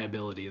was a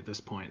liability at this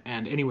point.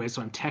 And anyway,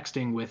 so I'm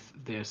texting with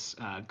this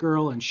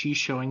girl, and she's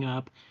showing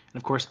up. And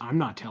of course, I'm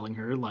not telling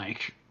her,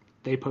 like,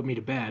 they put me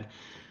to bed.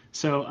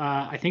 So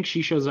I think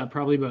she shows up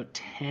probably about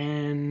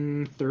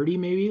 10:30,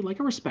 maybe, like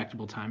a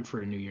respectable time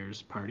for a New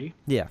Year's party.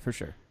 Yeah, for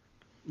sure.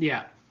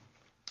 Yeah.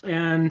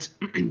 And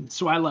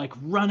so I like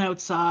run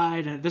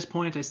outside, and at this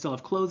point I still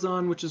have clothes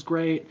on, which is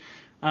great.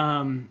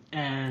 And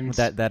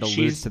That alludes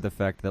she's, to the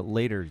fact that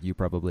later you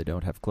probably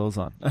don't have clothes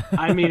on.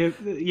 I mean,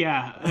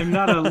 yeah, I'm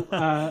not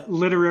a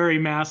literary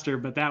master,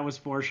 but that was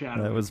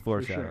foreshadowing. That was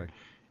for foreshadowing.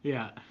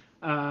 sure.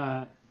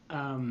 Yeah.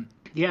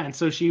 Yeah, and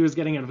so she was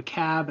getting out of a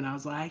cab, and I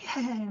was like,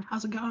 "Hey,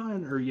 how's it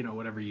going?" Or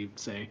whatever you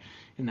say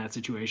in that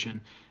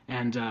situation,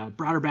 and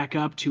brought her back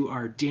up to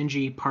our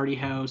dingy party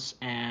house,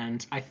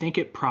 and I think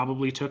it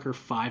probably took her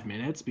 5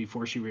 minutes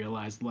before she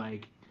realized,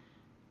 like,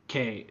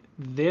 okay,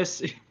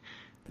 this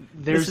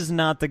is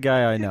not the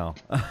guy I know.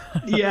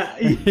 yeah,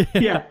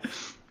 yeah.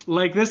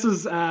 Like, this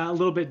is a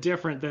little bit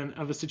different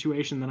of a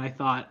situation than I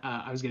thought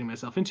I was getting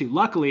myself into.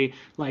 Luckily,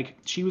 like,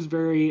 she was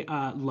very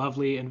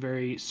lovely and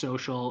very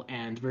social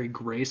and very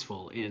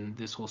graceful in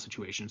this whole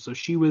situation. So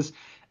she was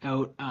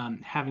out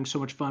having so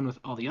much fun with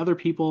all the other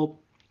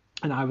people,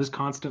 and I was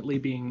constantly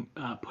being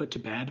put to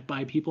bed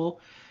by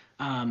people.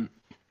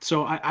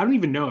 So I don't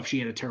even know if she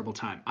had a terrible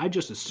time. I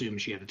just assume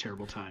she had a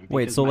terrible time.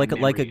 Wait, because so my like a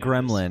memory of this-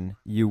 gremlin,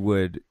 you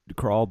would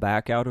crawl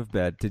back out of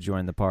bed to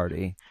join the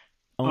party,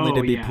 only Oh,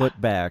 to be yeah. put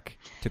back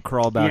to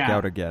crawl back Yeah.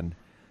 out again.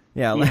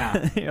 Yeah,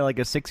 Yeah. you're like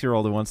a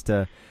 6-year-old who wants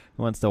to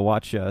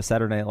watch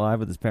Saturday Night Live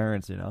with his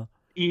parents.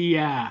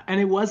 Yeah, and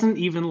it wasn't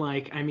even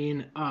like, I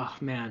mean, oh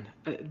man,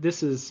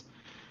 this is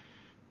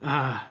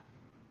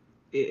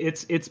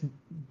it's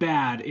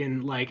bad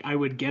in, like, I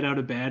would get out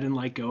of bed and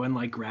like go and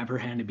like grab her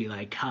hand and be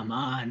like, "Come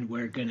on,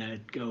 we're gonna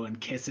go and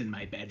kiss in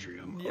my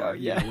bedroom," or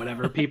yeah.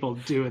 whatever people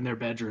do in their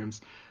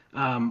bedrooms,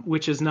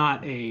 which is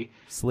not a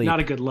Sleep. not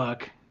a good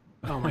look.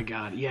 Oh my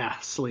God, yeah,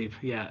 sleep,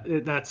 yeah.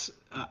 That's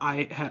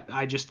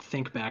I just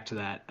think back to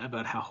that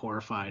about how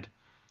horrified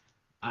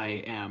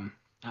I am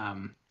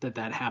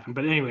that happened.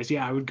 But anyways,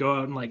 yeah, I would go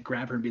out and like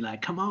grab her and be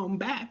like, "Come on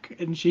back,"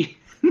 and she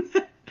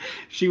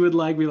she would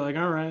like be like,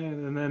 "All right,"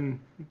 and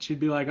then she'd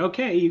be like,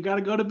 "Okay, you got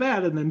to go to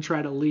bed," and then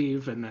try to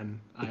leave, and then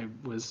I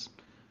was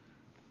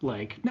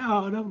like,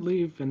 "No, don't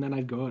leave," and then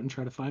I'd go out and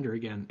try to find her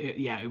again.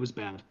 It was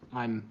bad.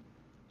 I'm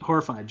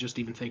horrified just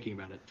even thinking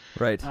about it.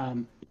 Right.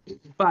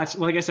 But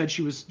like I said,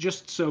 she was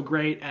just so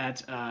great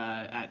at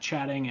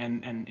chatting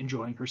and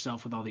enjoying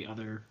herself with all the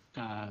other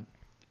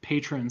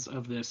patrons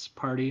of this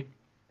party.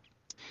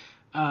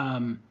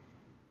 That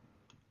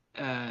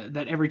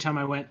every time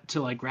I went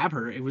to like grab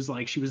her, it was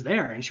like she was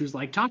there and she was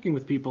like talking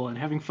with people and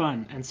having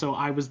fun. And so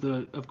I was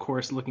of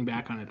course, looking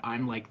back on it,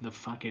 I'm like the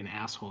fucking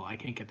asshole. I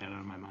can't get that out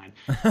of my mind.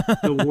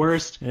 The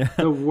worst,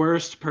 the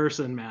worst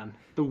person, man.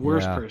 The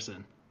worst Yeah.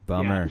 person.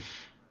 Bummer.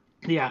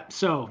 Yeah.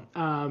 So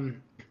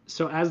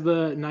as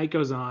the night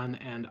goes on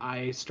and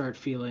I start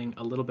feeling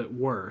a little bit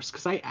worse,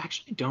 because I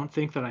actually don't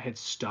think that I had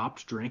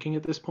stopped drinking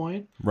at this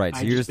point. Right.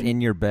 So I'd you're just been-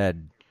 in your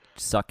bed,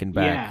 sucking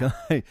back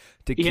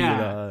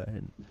tequila. Yeah.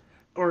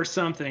 or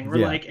something, or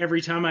Yeah. like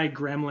every time I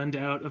gremlined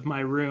out of my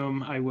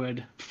room, I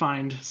would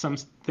find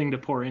something to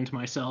pour into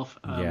myself.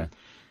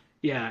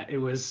 Yeah, it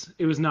was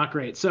not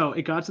great. So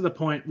it got to the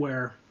point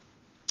where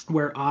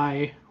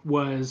I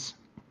was,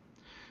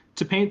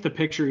 to paint the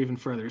picture even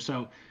further.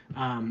 So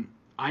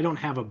I don't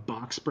have a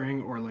box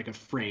spring or like a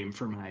frame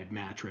for my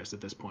mattress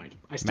at this point.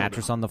 I still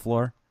Mattress don't. on the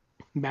floor.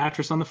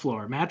 Mattress on the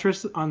floor.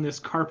 Mattress on this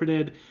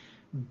carpeted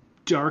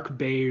dark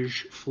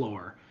beige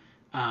floor.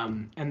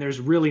 And there's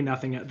really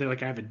nothing there.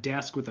 Like, I have a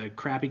desk with a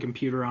crappy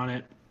computer on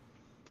it.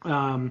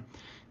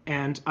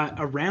 And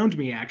around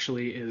me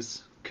actually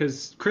is,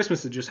 because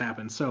Christmas had just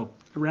happened. So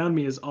around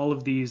me is all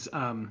of these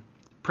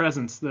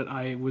presents that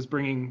I was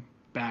bringing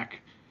back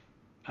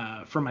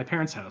from my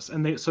parents' house.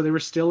 And they were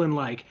still in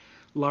like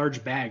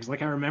large bags.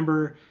 Like, I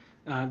remember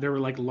there were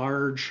like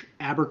large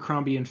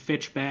Abercrombie and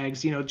Fitch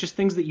bags, just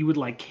things that you would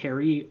like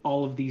carry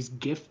all of these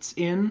gifts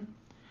in,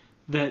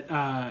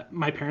 that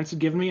my parents had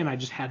given me, and I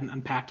just hadn't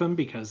unpacked them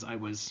because I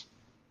was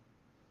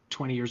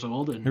 20 years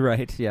old and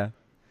Right. Yeah.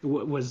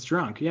 was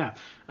drunk. Yeah.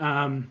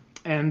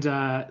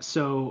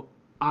 So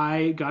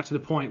I got to the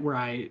point where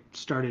I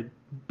started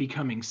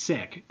becoming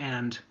sick.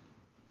 And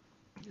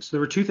so there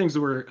were two things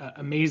that were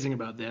amazing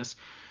about this.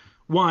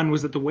 One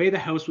was that the way the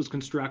house was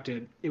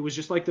constructed, it was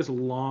just like this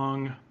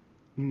long,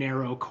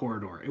 narrow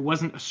corridor. It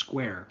wasn't a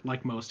square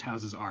like most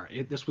houses are.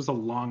 This was a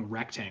long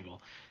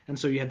rectangle. And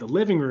so you had the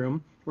living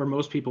room where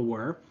most people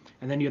were,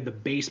 and then you had the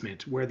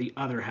basement where the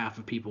other half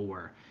of people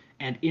were.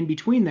 And in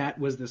between that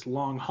was this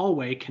long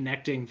hallway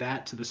connecting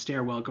that to the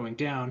stairwell going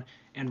down.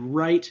 And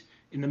right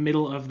in the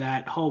middle of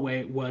that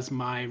hallway was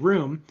my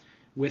room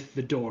with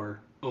the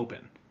door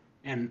open.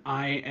 And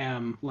I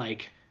am,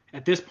 like,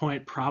 at this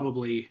point,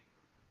 probably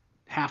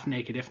half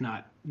naked, if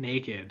not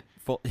naked,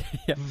 Full.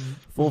 Yeah.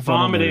 Full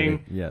frontal vomiting.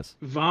 nudity. Yes.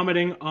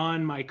 vomiting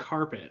on my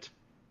carpet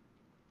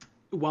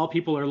while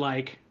people are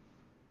like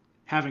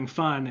having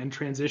fun and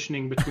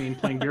transitioning between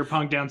playing beer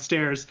pong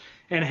downstairs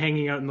and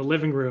hanging out in the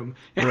living room.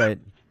 Right.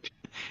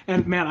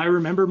 And man, I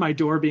remember my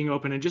door being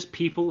open and just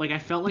people, like, I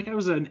felt like I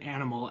was an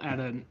animal at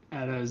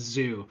a a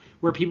zoo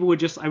where people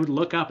would I would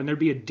look up and there'd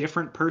be a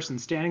different person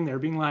standing there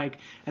being like,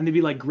 and they'd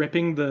be like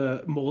gripping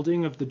the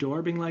molding of the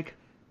door being like,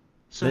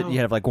 so You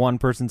have like one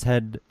person's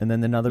head and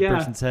then another Yeah.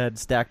 person's head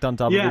stacked on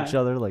top Yeah. of each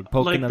other, like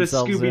poking like the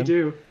themselves in.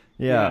 Scooby-Doo.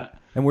 Yeah.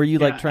 And were you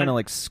like Yeah, trying to and-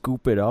 like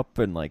scoop it up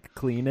and like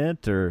clean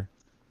it, or?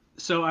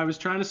 So I was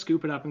trying to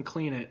scoop it up and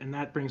clean it, and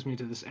that brings me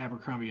to this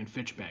Abercrombie and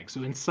Fitch bag.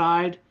 So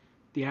inside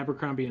the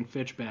Abercrombie and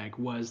Fitch bag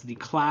was the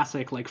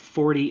classic like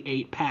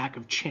 48 pack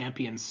of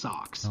Champion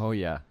socks. Oh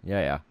yeah,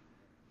 yeah.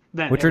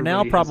 That Which are now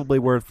everybody has- probably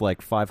worth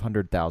like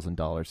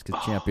 $500,000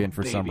 because Champion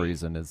for some baby.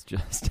 reason is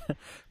just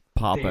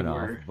popping off.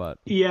 were. But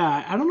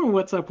Yeah, I don't know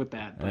what's up with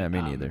that. But, yeah,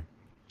 me neither.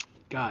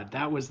 God,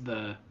 that was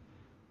the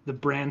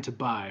brand to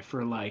buy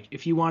for like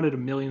if you wanted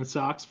 1,000,000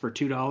 socks for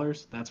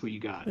 $2, that's what you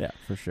got. Yeah,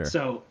 for sure.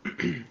 So,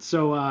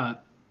 so I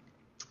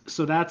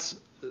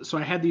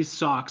had these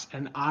socks,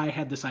 and I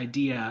had this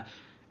idea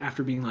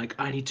after being like,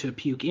 I need to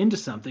puke into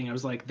something. I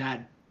was like,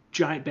 that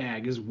giant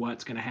bag is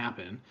what's going to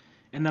happen.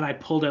 And then I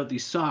pulled out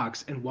these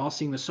socks, and while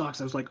seeing the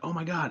socks, I was like, oh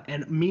my God.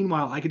 And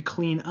meanwhile, I could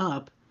clean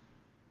up.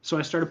 So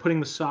I started putting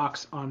the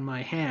socks on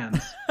my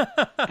hands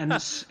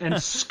and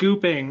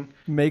scooping.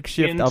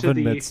 Makeshift into oven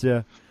the- mitts,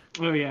 yeah.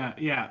 Oh, yeah,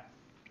 yeah.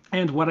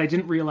 And what I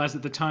didn't realize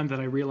at the time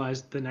that I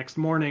realized the next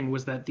morning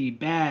was that the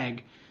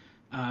bag,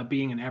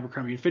 being an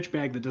Abercrombie & Fitch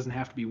bag that doesn't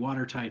have to be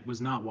watertight,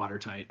 was not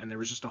watertight, and there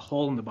was just a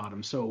hole in the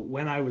bottom. So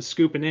when I was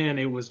scooping in,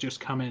 it was just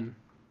coming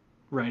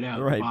right out.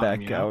 the Right bottom,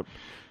 back you know? out.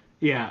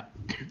 Yeah.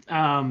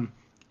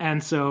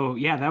 And so,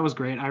 yeah, that was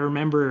great. I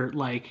remember,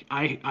 like,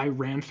 I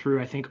ran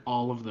through, I think,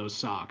 all of those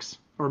socks,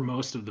 or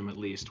most of them at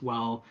least,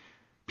 while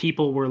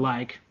people were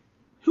like,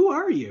 who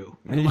are you?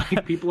 And,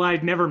 like, people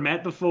I'd never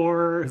met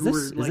before. Is who this, were,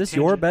 is like, this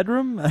your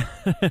bedroom?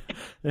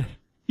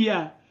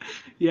 Yeah.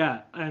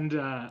 Yeah. And,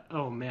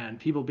 oh, man,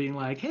 people being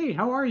like, hey,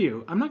 how are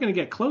you? I'm not going to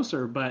get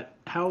closer, but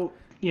how,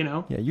 you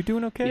know? Yeah, you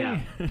doing okay? Yeah.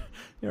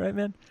 You all right,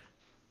 man?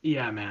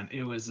 Yeah, man,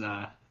 it was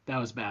that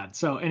was bad.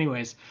 So,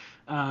 anyways,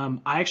 I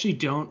actually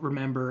don't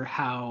remember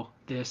how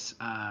this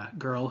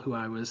girl who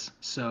I was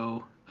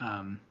so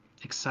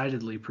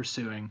excitedly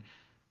pursuing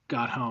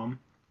got home,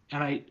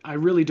 and I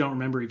really don't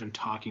remember even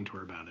talking to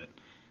her about it,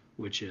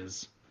 which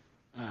is,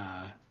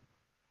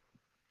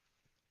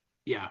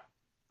 yeah,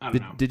 I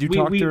don't know. Did you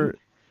talk to her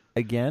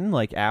again,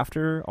 like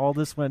after all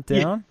this went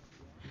down?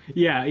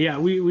 Yeah,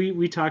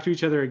 we talked to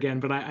each other again,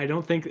 but I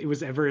don't think it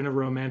was ever in a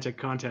romantic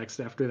context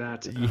after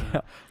that.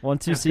 Yeah.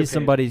 Once you see escapade.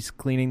 somebody's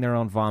cleaning their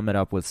own vomit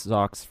up with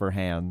socks for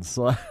hands,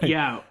 like,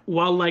 Yeah,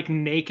 while like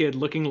naked,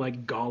 looking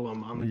like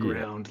Gollum on the Yeah,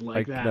 ground,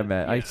 like I that. can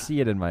imagine. I Yeah. see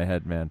it in my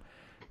head, man.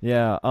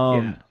 Yeah.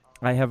 Yeah.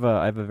 I have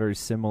a very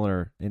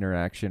similar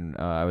interaction.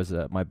 I was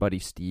my buddy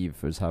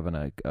Steve was having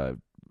a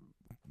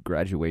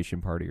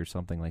graduation party or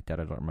something like that.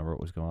 I don't remember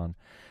what was going on,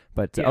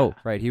 but Yeah. oh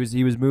right, he was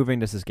moving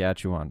to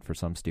Saskatchewan for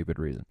some stupid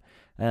reason.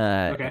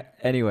 Okay.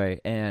 Anyway,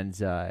 and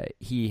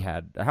he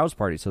had a house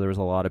party, so there was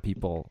a lot of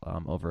people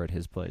over at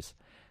his place,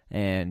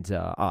 and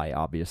I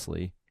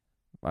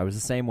was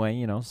the same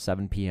way.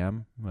 7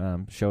 p.m.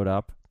 Showed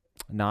up,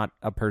 not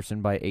a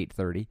person by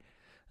 8:30.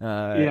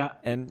 Yeah,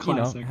 and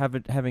classic.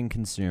 having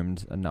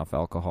consumed enough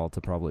alcohol to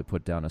probably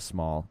put down a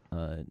small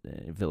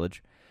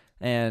village,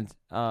 and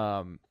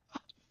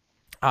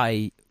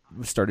I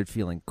started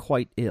feeling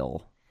quite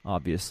ill,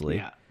 obviously,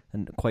 Yeah.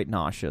 and quite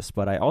nauseous.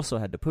 But I also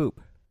had to poop,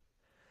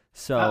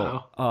 so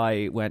Uh-oh.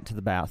 I went to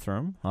the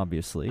bathroom,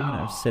 obviously, and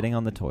I was Oh. sitting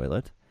on the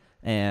toilet,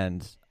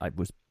 and I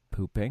was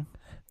pooping,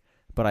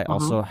 but I Uh-huh.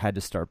 also had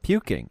to start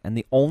puking, and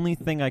the only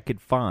thing I could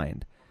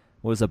find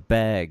was a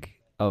bag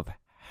of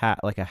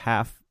like a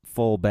half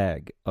full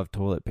bag of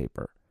toilet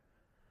paper.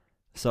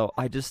 So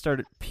I just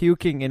started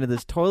puking into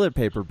this toilet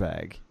paper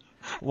bag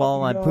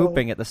while I'm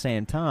pooping at the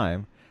same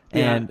time.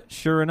 Yeah. And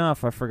sure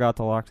enough, I forgot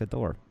to lock the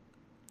door.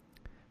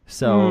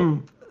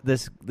 So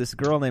this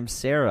girl named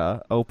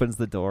Sarah opens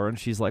the door and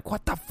she's like,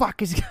 "What the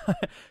fuck is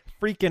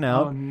freaking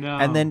out?" Oh no.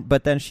 And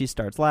then she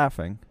starts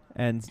laughing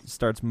and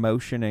starts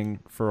motioning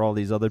for all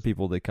these other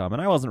people to come.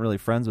 And I wasn't really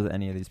friends with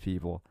any of these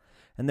people.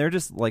 And they're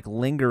just like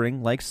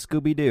lingering like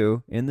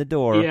Scooby-Doo in the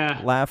door, Yeah.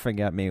 laughing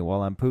at me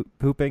while I'm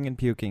pooping and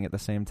puking at the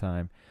same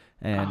time.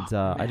 And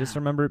I just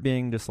man. remember it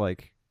being just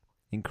like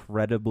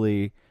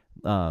incredibly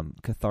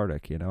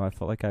cathartic. I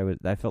felt like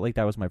I felt like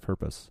that was my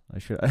purpose. I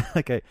felt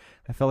like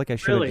I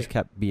should have Really? just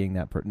kept being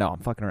that person. No, I'm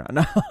fucking around.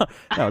 No,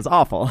 that was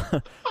awful.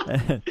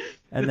 and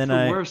It's then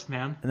the worst,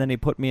 man. and then he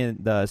put me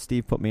in.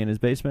 Steve put me in his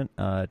basement,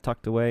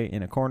 tucked away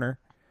in a corner,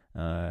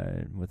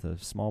 with a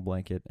small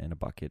blanket and a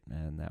bucket,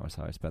 and that was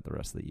how I spent the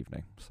rest of the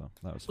evening. So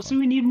that was Well, fun. see,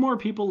 we need more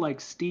people like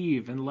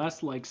Steve and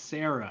less like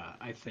Sarah,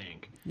 I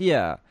think.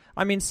 Yeah,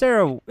 I mean,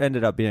 Sarah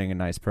ended up being a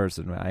nice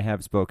person. I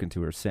have spoken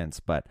to her since,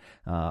 but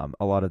a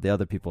lot of the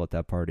other people at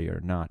that party are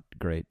not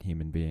great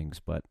human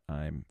beings. But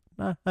I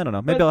don't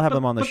know. Maybe But- I'll have but-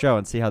 them on the but- show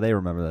and see how they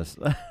remember this.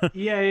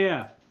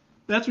 Yeah.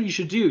 That's what you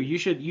should do. You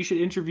should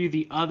interview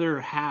the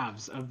other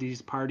halves of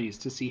these parties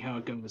to see how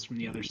it goes from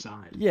the other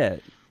side. Yeah.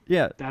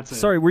 That's it.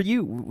 Sorry, were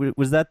you?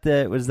 Was that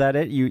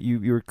it?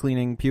 You were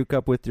cleaning puke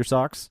up with your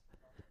socks?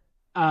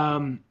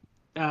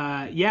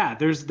 Yeah,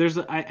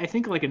 I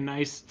think like a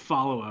nice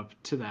follow up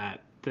to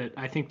that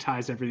I think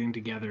ties everything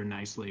together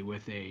nicely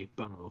with a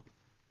bow.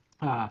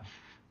 Uh,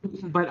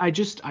 but I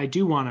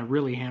do want to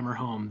really hammer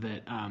home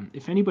that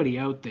if anybody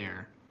out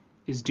there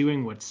is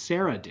doing what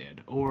Sarah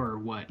did or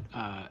what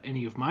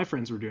any of my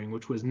friends were doing,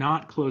 which was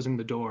not closing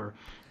the door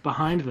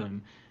behind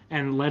them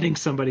and letting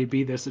somebody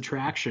be this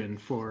attraction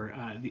for,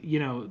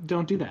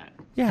 don't do that.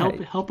 Yeah.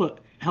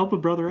 Help a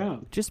brother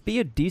out. Just be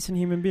a decent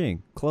human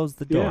being. Close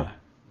the door. Yeah.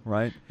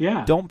 Right?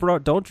 Yeah. Don't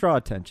draw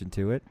attention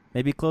to it.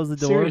 Maybe close the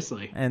door.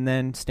 Seriously. And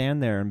then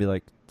stand there and be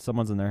like,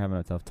 someone's in there having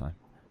a tough time.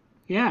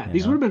 Yeah, You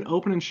these know? would have been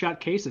open and shut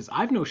cases.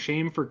 I've no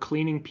shame for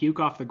cleaning puke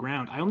off the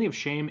ground. I only have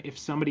shame if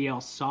somebody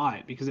else saw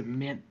it because it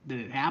meant that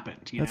it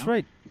happened. That's know?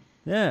 right.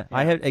 Yeah,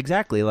 I had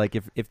exactly like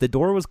if the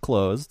door was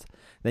closed,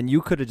 then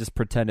you could have just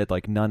pretended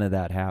like none of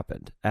that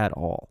happened at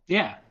all.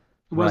 Yeah,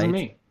 it wasn't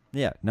Right? me.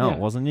 Yeah, no, Yeah. it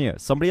wasn't you.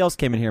 Somebody else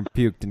came in here and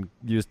puked and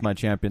used my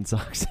champion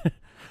socks.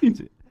 Yeah,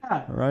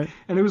 All right,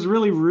 and it was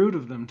really rude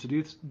of them to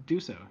do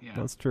so. Yeah.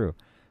 that's true.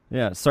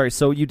 Yeah, sorry.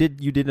 So you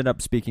did end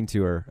up speaking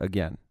to her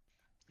again.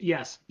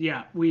 Yes.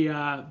 Yeah. We.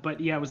 But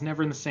yeah, it was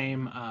never in the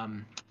same.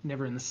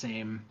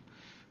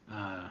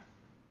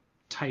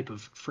 Type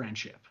of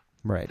friendship.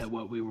 Right. That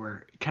what we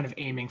were kind of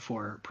aiming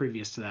for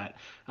previous to that.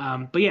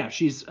 But yeah,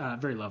 she's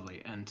very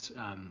lovely,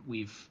 and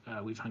we've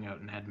hung out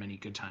and had many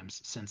good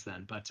times since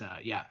then. But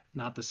yeah,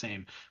 not the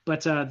same.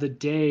 But the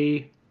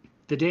day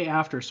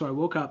after, so I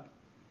woke up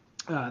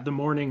the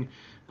morning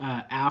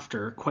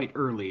after quite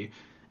early,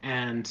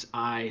 and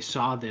I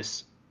saw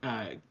this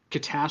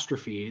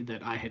catastrophe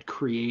that I had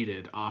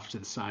created off to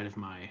the side of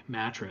my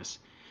mattress.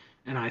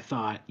 And I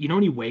thought,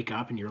 when you wake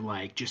up and you're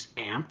like just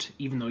amped,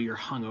 even though you're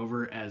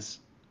hungover as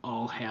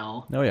all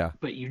hell. Oh yeah.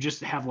 But you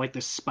just have like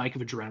this spike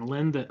of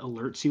adrenaline that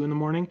alerts you in the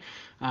morning.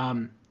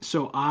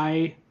 So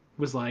I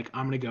was like,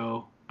 I'm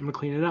gonna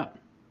clean it up.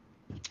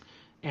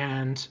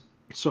 And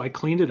so I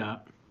cleaned it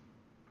up.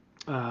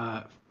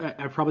 I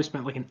probably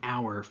spent like an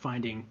hour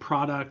finding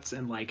products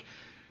and like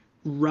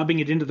rubbing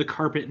it into the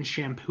carpet and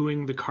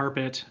shampooing the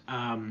carpet.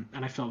 And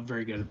I felt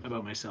very good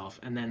about myself.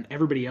 And then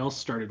everybody else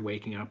started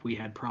waking up. We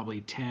had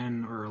probably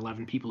 10 or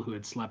 11 people who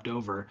had slept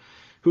over,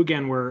 who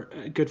again were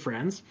good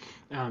friends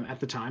at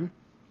the time.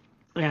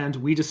 And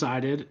we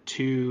decided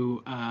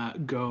to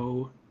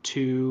go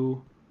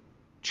to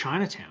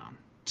Chinatown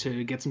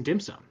to get some dim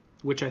sum,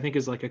 which I think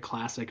is like a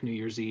classic New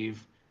Year's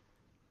Eve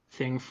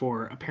thing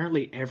for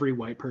apparently every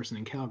white person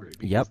in Calgary.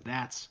 Because Yep.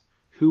 that's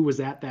who was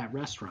at that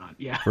restaurant.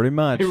 Yeah. Pretty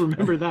much. I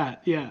remember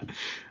that. Yeah.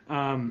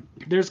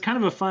 There's kind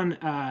of a fun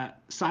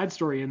side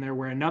story in there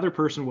where another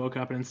person woke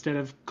up and instead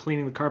of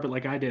cleaning the carpet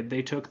like I did,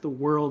 they took the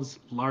world's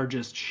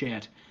largest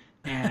shit.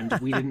 And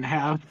we didn't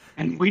have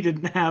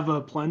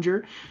a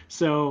plunger.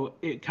 So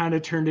it kind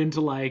of turned into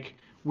like,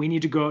 we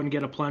need to go out and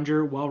get a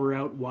plunger while we're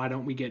out. Why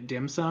don't we get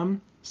dim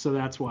sum? So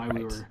that's why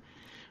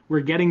we're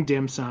getting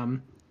dim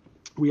sum.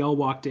 We all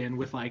walked in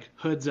with like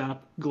hoods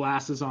up,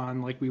 glasses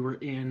on, like we were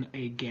in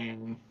a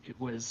gang.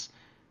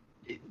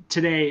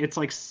 Today it's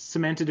like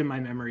cemented in my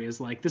memory as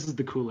like, this is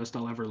the coolest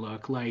I'll ever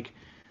look. Like,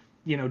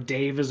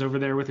 Dave is over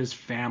there with his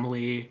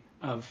family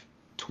of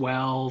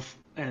 12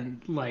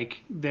 and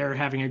like they're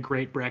having a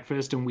great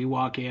breakfast and we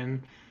walk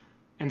in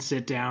and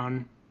sit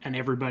down and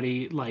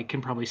everybody like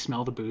can probably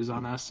smell the booze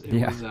on us. It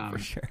was, for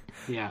sure.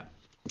 Yeah.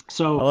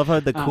 So I love how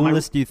the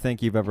coolest you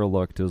think you've ever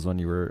looked was when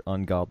you were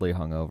ungodly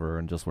hungover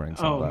and just wearing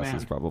sunglasses,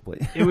 man.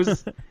 probably. it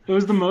was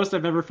the most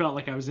I've ever felt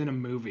like I was in a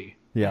movie.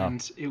 Yeah.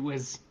 And it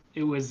was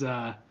what's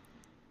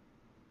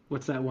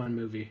that one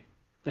movie?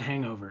 The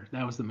Hangover.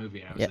 That was the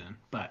movie I was in.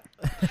 But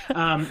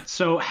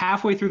so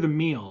halfway through the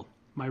meal,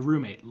 my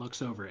roommate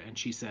looks over and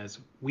she says,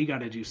 "We got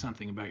to do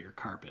something about your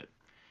carpet."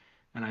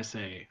 And I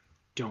say,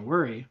 "Don't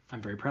worry.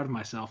 I'm very proud of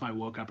myself. I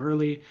woke up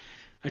early.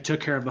 I took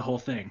care of the whole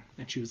thing."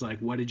 And she was like,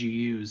 "What did you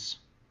use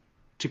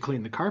to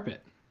clean the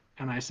carpet?"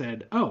 And I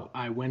said, "Oh,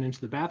 I went into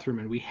the bathroom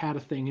and we had a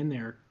thing in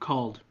there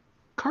called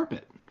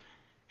carpet."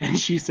 And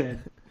she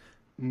said,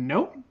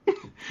 "Nope,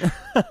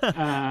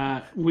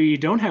 we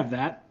don't have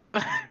that."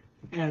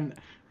 And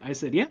I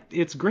said, "Yeah,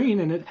 it's green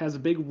and it has a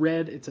big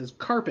red, it says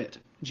carpet."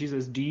 And she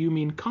says, "Do you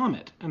mean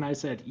comet?" And I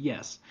said,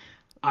 "Yes,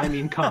 I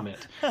mean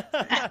comet."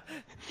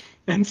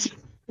 And so,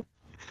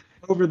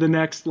 over the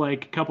next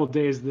like couple of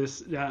days,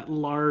 this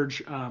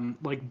large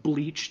like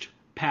bleached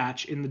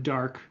patch in the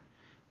dark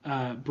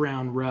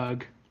brown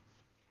rug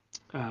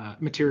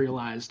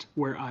materialized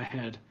where I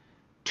had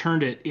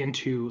turned it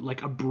into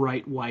like a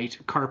bright white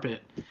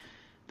carpet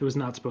that was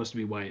not supposed to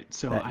be white.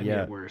 So I made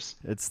it worse.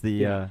 It's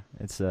the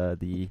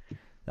the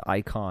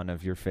icon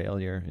of your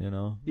failure,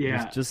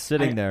 Yeah. just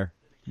sitting there.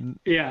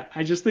 Yeah,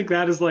 I just think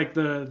that is like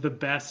the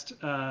best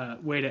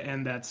way to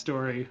end that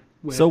story.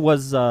 So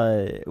was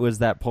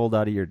that pulled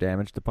out of your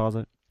damage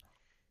deposit?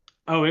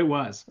 Oh, it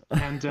was.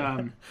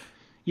 And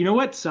you know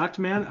what sucked,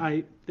 man?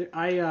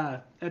 I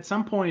at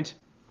some point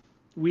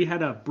we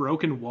had a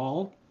broken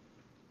wall,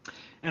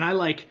 and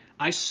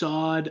I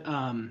sawed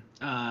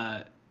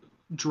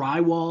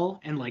drywall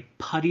and like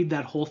puttied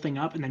that whole thing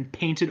up and then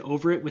painted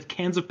over it with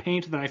cans of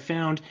paint that I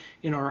found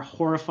in our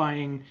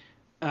horrifying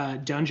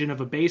dungeon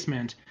of a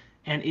basement,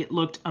 and it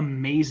looked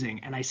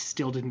amazing. And I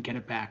still didn't get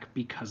it back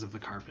because of the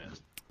carpet.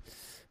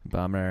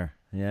 Bummer.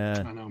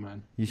 Yeah. I know,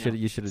 man. You should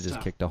have just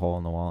tough. kicked a hole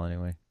in the wall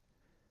anyway.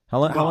 How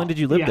long did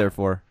you live there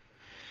for?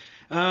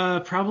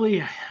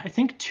 Probably, I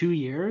think 2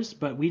 years,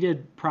 but we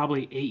did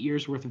probably 8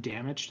 years worth of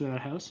damage to that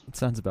house. It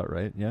sounds about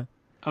right. Yeah.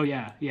 Oh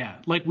yeah.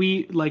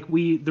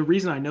 The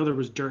reason I know there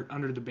was dirt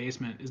under the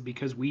basement is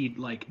because we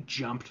like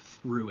jumped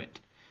through it.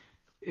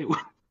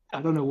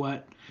 I don't know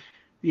what.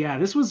 Yeah,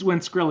 this was when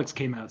Skrillex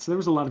came out, so there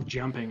was a lot of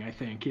jumping, I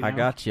think. You know? I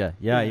gotcha.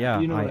 Yeah.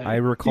 You know I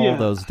recall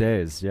those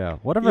days. Yeah.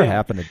 Whatever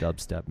happened to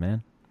dubstep,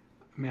 man?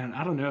 Man,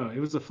 I don't know. It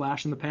was a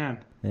flash in the pan.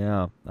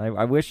 Yeah.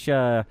 I wish.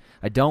 I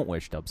don't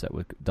wish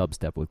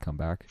dubstep would come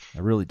back. I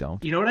really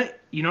don't. You know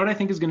what I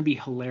think is going to be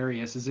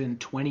hilarious is in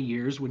 20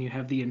 years when you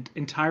have the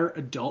entire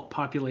adult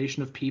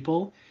population of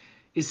people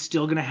is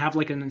still going to have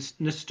like a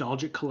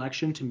nostalgic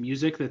collection to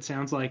music that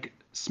sounds like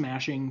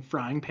smashing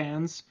frying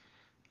pans.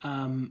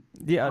 On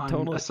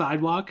totally. a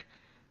sidewalk,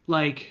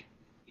 like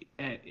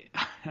I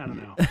don't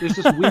know. There's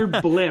this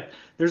weird blip.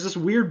 There's this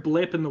weird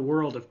blip in the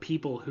world of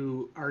people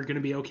who are going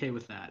to be okay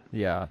with that.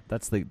 Yeah,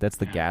 that's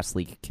the gas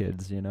leak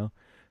kids. You know,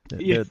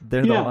 Yeah.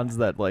 they're the ones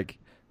that like,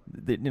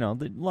 they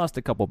lost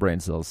a couple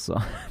brain cells.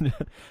 So,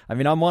 I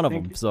mean, I'm one of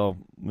them. So,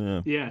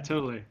 Yeah,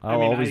 totally.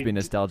 I'll always be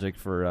nostalgic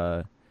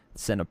for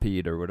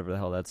Centipede or whatever the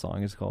hell that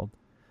song is called.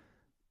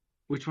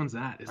 Which one's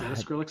that? Is that a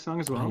Skrillex song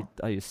as well?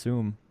 I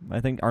assume. I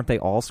think, aren't they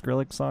all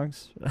Skrillex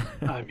songs?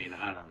 I mean,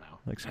 I don't know.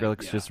 Like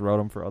Skrillex just wrote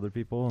them for other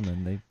people and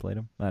then they played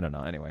them. I don't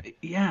know. Anyway.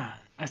 Yeah,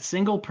 a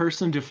single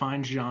person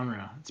defined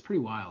genre. It's pretty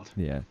wild.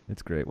 Yeah,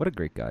 it's great. What a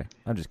great guy.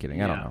 I'm just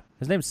kidding. I don't Yeah. know.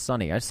 His name's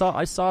Sonny. I saw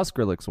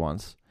Skrillex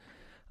once.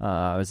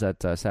 I was at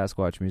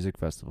Sasquatch Music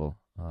Festival.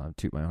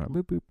 Toot my own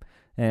boop boop.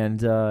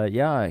 And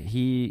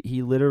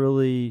he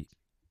literally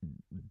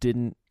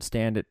didn't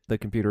stand at the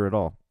computer at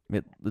all.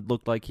 It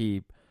looked like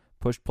he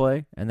pushed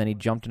play and then he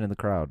jumped into the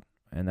crowd,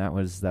 and that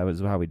was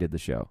how we did the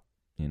show.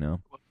 You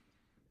know.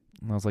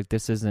 And I was like,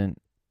 this isn't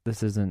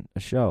a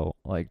show.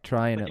 Like,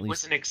 try and But at it least.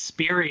 was an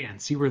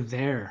experience. You were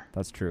there.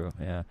 That's true.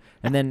 Yeah.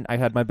 And then I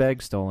had my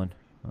bag stolen.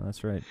 Oh,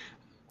 that's right.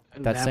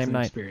 That's same an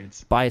night.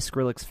 experience. By a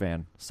Skrillex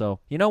fan. So,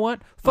 you know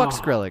what? Fuck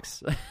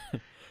Skrillex.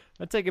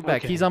 I take it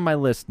back. Okay. He's on my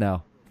list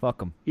now.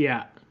 Fuck him.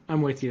 Yeah,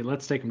 I'm with you.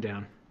 Let's take him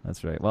down.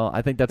 That's right. Well,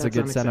 I think that's a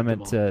good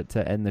sentiment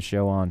to end the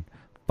show on.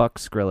 Fuck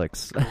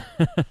Skrillex.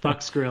 Fuck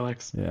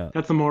Skrillex. Yeah.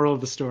 That's the moral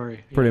of the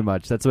story. Pretty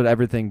much. That's what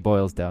everything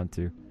boils down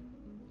to.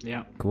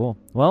 Yeah. Cool.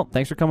 Well,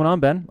 thanks for coming on,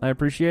 Ben. I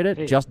appreciate it.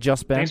 Hey, just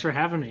Ben. Thanks for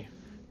having me.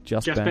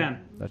 Just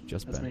Ben. That's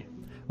That's Ben. me.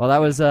 Well, that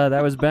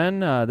was Ben.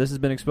 This has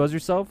been Expose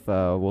Yourself.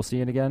 We'll see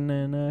you again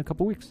in a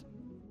couple weeks.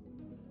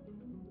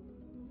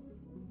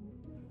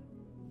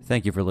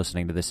 Thank you for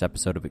listening to this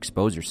episode of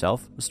Expose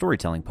Yourself, a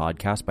storytelling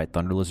podcast by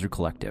Thunder Lizard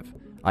Collective.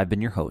 I've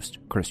been your host,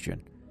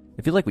 Christian.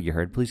 If you like what you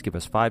heard, please give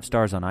us 5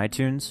 stars on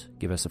iTunes,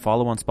 give us a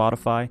follow on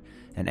Spotify,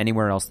 and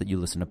anywhere else that you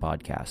listen to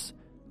podcasts.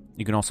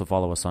 You can also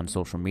follow us on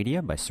social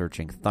media by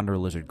searching Thunder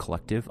Lizard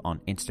Collective on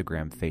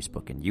Instagram,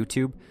 Facebook, and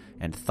YouTube,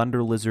 and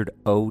Thunder Lizard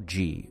OG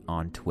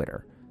on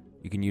Twitter.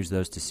 You can use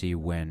those to see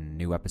when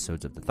new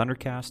episodes of the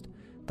Thundercast,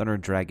 Thunder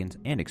and Dragons,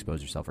 and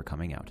Expose Yourself are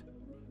coming out.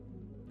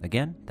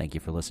 Again, thank you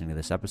for listening to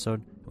this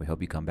episode. We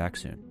hope you come back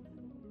soon.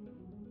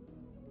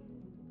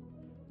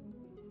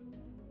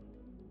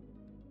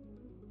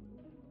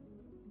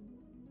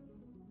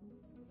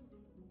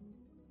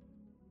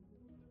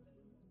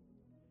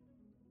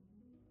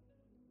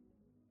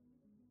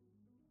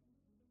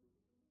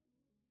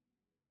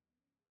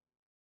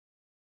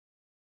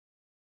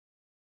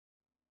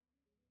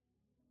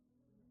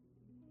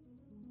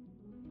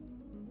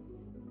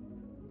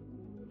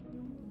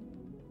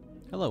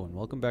 Hello, and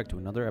welcome back to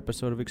another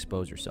episode of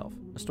Expose Yourself,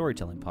 a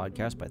storytelling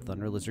podcast by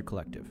Thunder Lizard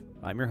Collective.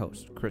 I'm your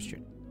host,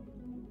 Christian.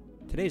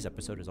 Today's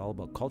episode is all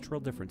about cultural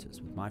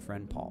differences with my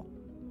friend Paul.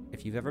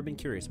 If you've ever been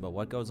curious about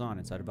what goes on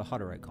inside of a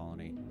Hutterite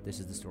colony, this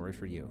is the story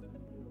for you.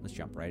 Let's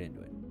jump right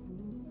into it.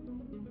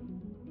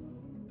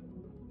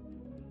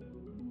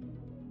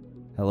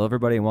 Hello,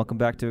 everybody, and welcome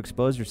back to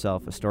Expose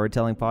Yourself, a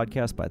storytelling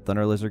podcast by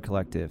Thunder Lizard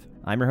Collective.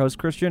 I'm your host,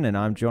 Christian, and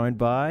I'm joined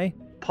by...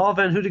 Paul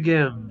Van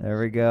Hoodegem. There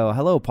we go.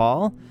 Hello,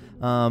 Paul.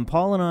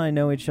 Paul and I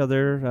know each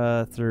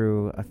other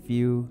through a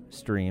few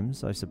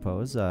streams, I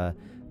suppose.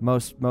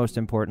 Most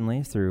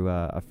importantly, through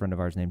a friend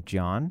of ours named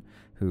John,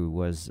 who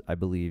was, I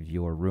believe,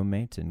 your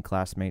roommate and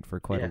classmate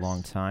for quite a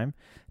long time.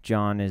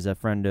 John is a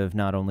friend of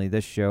not only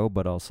this show,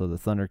 but also the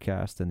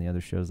Thundercast and the other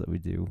shows that we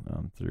do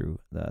through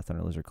the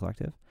Thunder Lizard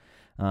Collective.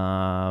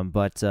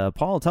 But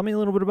Paul, tell me a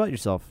little bit about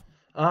yourself.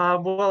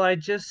 Well, I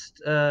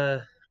just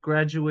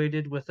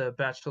graduated with a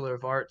Bachelor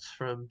of Arts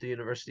from the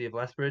University of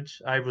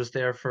Lethbridge. I was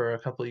there for a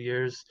couple of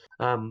years.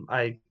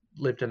 I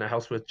lived in a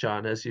house with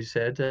John, as you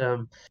said.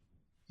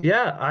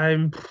 Yeah,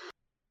 I'm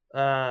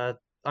a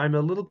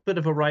little bit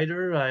of a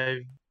writer.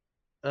 I'm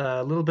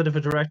a little bit of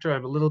a director.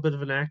 I'm a little bit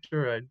of an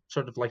actor. I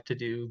sort of like to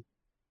do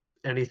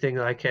anything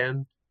I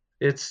can.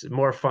 it's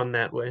more fun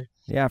that way.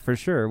 Yeah, for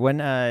sure.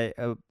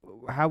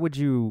 How would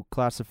you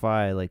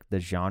classify like the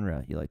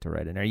genre you like to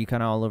write in? Are you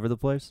kind of all over the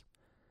place?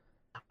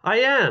 I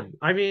am.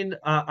 I mean,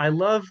 I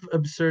love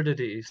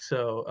absurdity.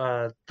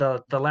 So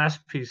the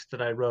last piece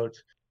that I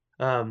wrote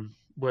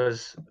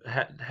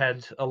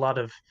had a lot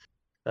of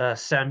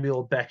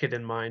Samuel Beckett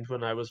in mind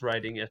when I was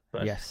writing it.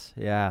 But Yes.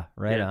 Yeah.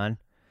 Right yeah. on.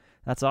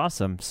 That's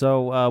awesome.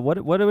 So,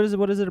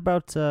 what is it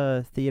about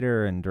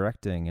theater and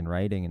directing and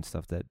writing and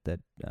stuff that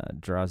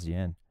draws you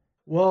in?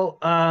 Well,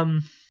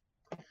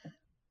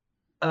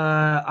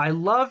 I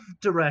love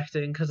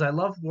directing because I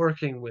love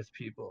working with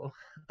people.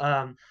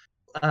 Um,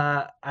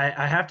 I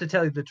have to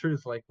tell you the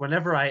truth. Like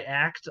whenever I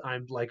act,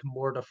 I'm like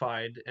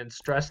mortified and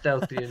stressed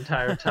out the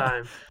entire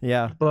time.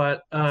 Yeah.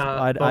 But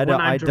I when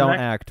I'm don't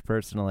direct, act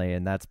personally,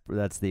 and that's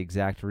the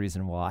exact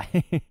reason why.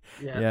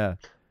 yeah. Yeah.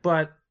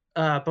 But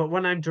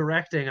when I'm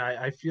directing,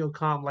 I feel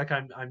calm. Like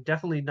I'm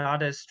definitely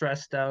not as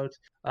stressed out.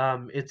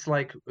 It's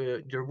like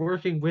you're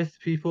working with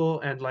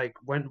people, and like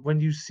when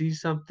you see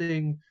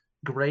something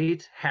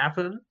great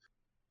happen,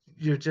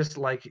 you're just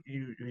like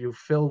you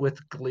fill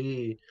with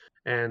glee,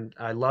 and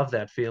I love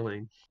that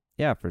feeling.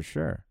 Yeah, for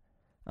sure.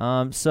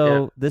 Yeah,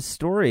 So this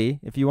story,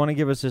 if you want to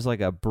give us just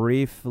like a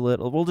brief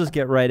little, we'll just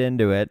get right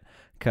into it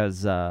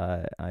because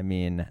I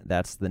mean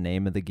that's the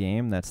name of the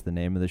game, that's the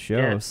name of the show.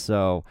 yeah,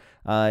 So,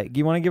 do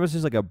you want to give us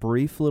just like a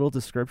brief little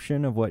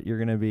description of what you're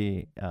going to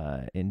be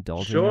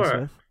indulging us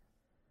sure. with?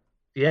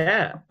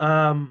 Yeah.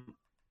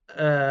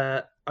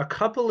 A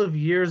couple of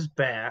years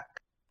back,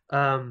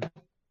 um,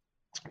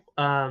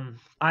 um,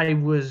 I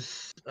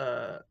was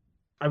uh,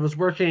 I was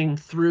working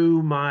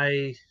through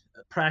my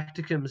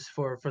practicums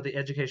for the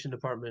education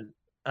department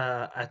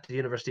at the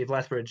University of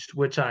Lethbridge,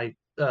 which I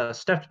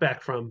stepped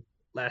back from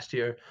last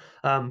year.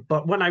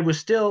 But when I was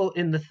still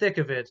in the thick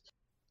of it,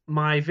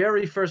 my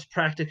very first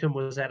practicum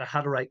was at a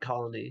Hutterite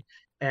colony,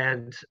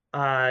 and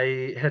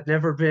I had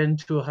never been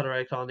to a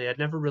Hutterite colony. I'd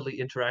never really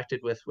interacted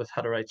with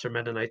Hutterites or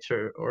Mennonites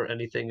or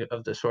anything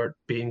of the sort.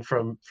 Being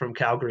from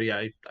Calgary,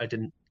 I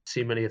didn't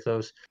see many of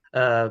those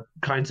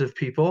kinds of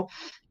people.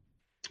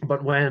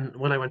 But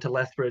when I went to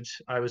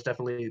Lethbridge, I was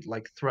definitely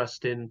like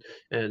thrust in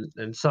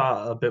and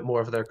saw a bit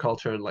more of their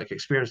culture and like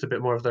experienced a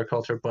bit more of their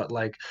culture. But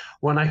like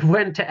when I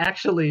went to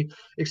actually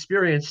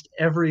experience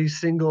every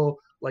single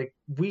like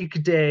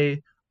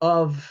weekday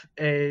of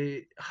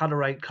a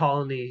Hutterite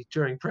colony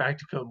during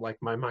practicum, like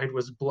my mind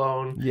was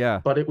blown.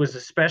 Yeah. But it was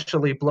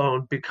especially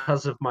blown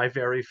because of my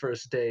very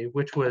first day,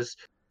 which was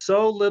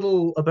so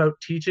little about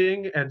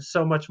teaching and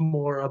so much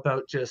more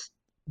about just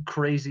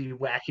crazy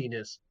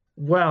wackiness.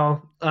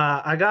 Well,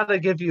 I gotta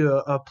give you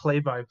a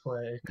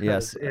play-by-play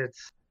Yes.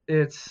 because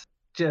it's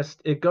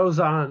just it goes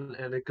on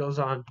and it goes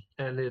on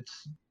and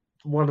it's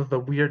one of the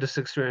weirdest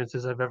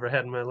experiences I've ever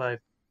had in my life.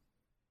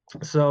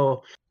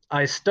 So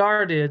I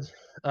started,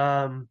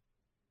 um,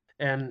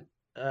 and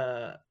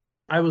uh,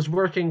 I was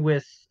working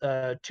with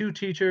two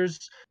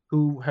teachers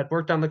who had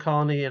worked on the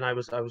colony, and I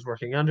was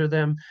working under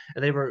them,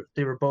 and they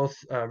were both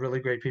really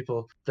great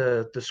people.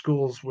 The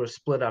schools were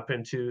split up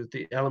into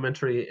the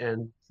elementary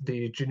and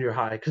the junior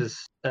high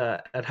because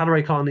at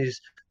Hattaway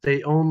colonies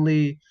they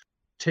only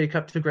take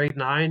up to grade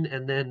 9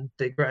 and then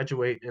they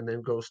graduate and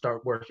then go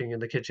start working in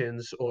the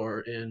kitchens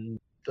or in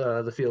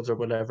the fields or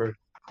whatever.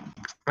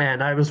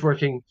 And I was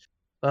working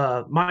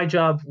my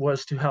job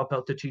was to help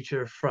out the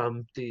teacher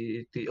from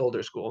the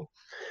older school,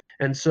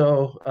 and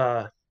so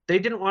they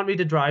didn't want me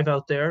to drive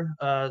out there.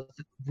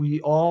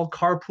 We all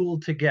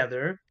carpooled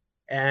together,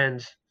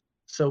 and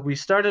so we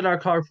started our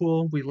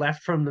carpool. We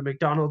left from the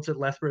McDonald's at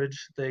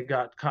Lethbridge. They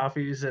got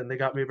coffees and they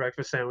got me a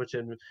breakfast sandwich,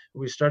 and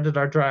we started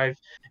our drive.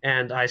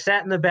 And I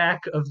sat in the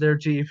back of their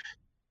Jeep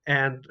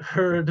and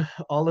heard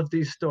all of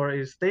these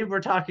stories. They were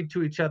talking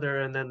to each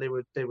other, and then they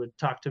would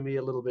talk to me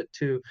a little bit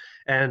too,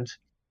 and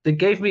they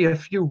gave me a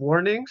few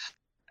warnings.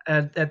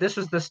 And this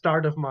was the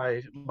start of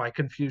my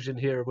confusion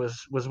here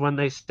was when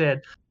they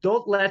said,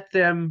 don't let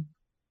them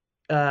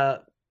uh,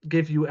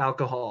 give you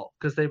alcohol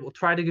because they will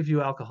try to give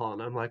you alcohol.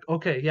 And I'm like,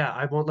 okay, yeah,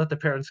 I won't let the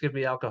parents give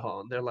me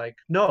alcohol. And they're like,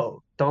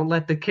 no, don't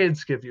let the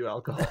kids give you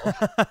alcohol.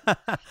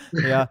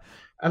 Yeah.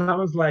 And I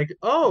was like,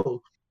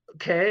 oh,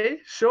 okay,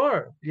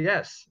 sure,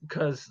 yes,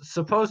 because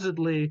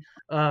supposedly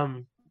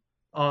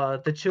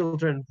the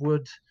children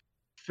would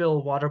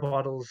fill water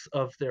bottles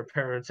of their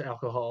parents'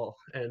 alcohol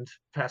and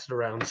pass it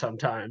around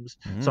sometimes.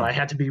 So I Mm.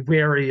 had to be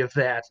wary of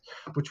that,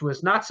 which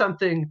was not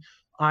something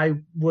I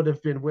would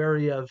have been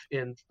wary of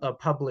in a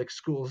public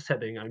school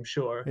setting, I'm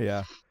sure.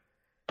 Yeah.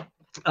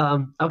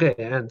 Okay,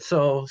 and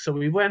so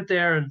we went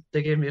there and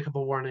they gave me a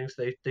couple warnings.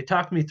 They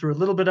talked me through a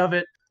little bit of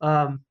it,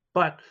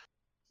 but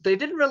they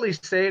didn't really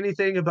say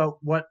anything about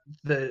what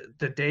the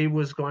day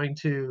was going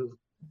to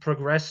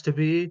progress to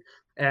be,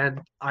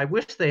 and I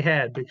wish they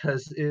had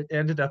because it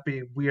ended up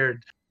being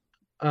weird.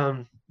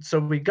 So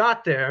we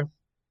got there,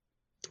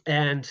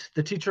 and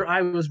the teacher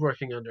I was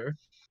working under,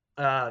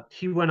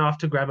 he went off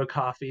to grab a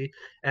coffee,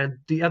 and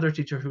the other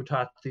teacher who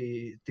taught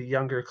the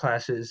younger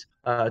classes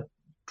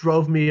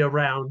drove me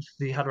around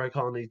the Hutterite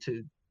colony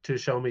to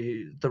show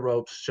me the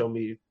ropes, show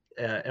me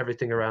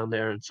everything around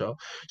there. And so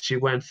she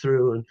went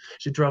through and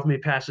she drove me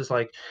past. It's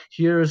like,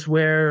 here's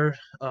where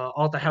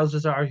all the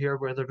houses are. Here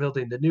where they're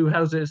building the new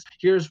houses.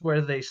 Here's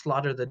where they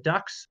slaughter the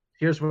ducks.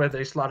 Here's where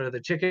they slaughter the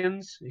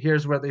chickens.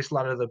 Here's where they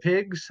slaughter the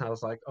pigs. I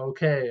was like,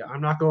 okay, I'm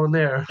not going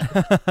there.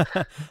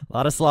 A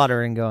lot of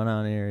slaughtering going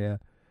on here, yeah.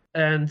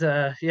 And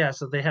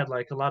so they had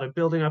like a lot of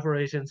building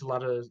operations, a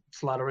lot of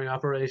slaughtering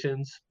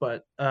operations,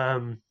 but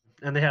and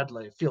they had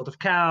like field of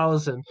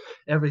cows and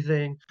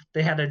everything.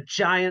 They had a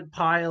giant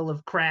pile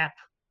of crap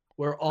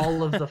where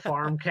all of the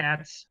farm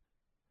cats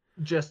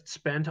just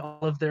spent all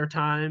of their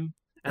time.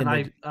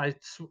 And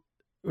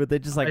would they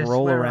just like I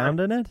roll swear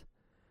around in it?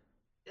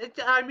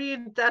 I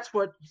mean, that's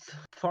what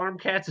farm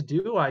cats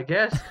do, I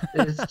guess.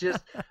 It's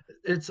just,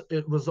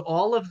 it was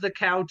all of the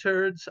cow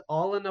turds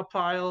all in a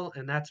pile,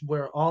 and that's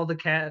where all the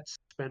cats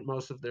spent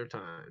most of their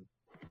time.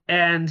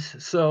 And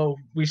so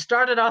we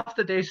started off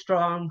the day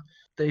strong.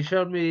 They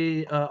showed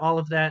me all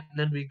of that, and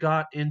then we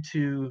got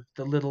into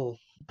the little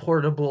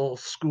portable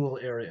school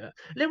area.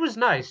 And it was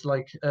nice.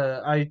 Like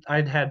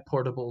I'd had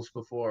portables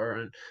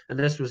before, and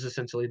this was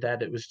essentially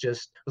that. It was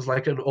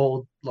like an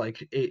old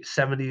like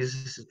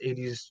 70s,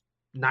 80s,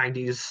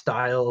 90s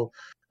style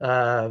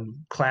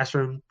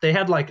classroom. They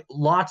had like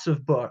lots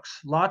of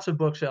books, lots of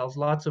bookshelves,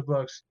 lots of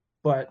books,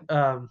 but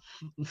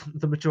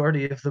the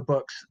majority of the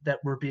books that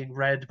were being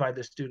read by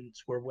the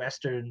students were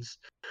Westerns.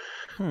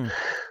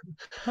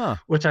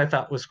 Which I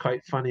thought was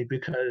quite funny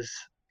because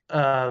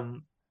I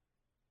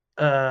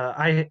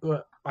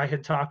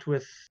had talked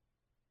with,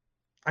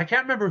 I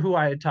can't remember who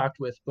I had talked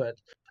with, but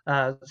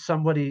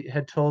somebody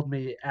had told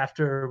me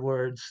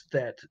afterwards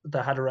that the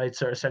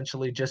Hutterites are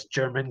essentially just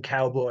German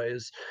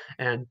cowboys,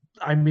 and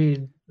I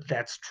mean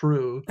that's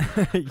true.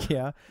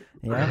 Yeah.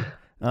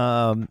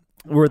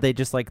 Were they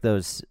just like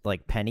those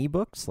like penny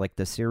books, like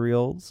the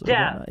serials?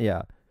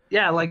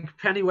 Yeah, like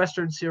penny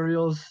Western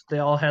serials. They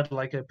all had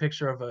like a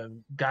picture of a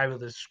guy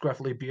with a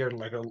scruffy beard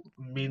and like a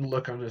mean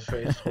look on his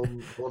face,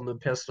 holding a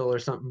pistol or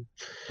something.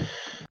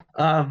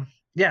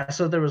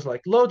 So there was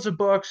like loads of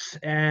books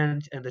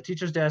and the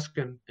teacher's desk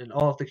and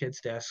all of the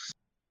kids' desks.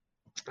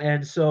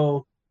 And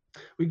so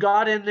we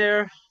got in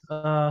there.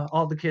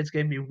 All the kids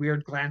gave me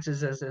weird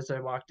glances as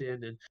I walked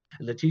in, and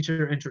the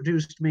teacher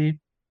introduced me.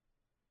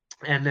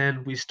 And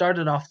then we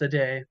started off the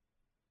day,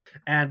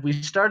 and we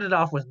started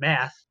off with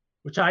math,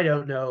 which I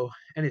don't know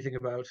anything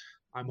about.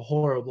 I'm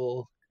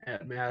horrible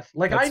at math.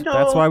 Like I know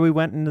that's why we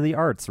went into the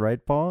arts, right,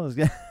 Paul?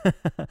 I'm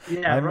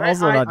right?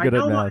 also not good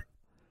at math.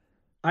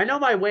 I know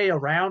my way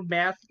around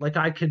math. Like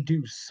I can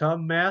do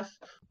some math,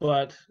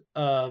 but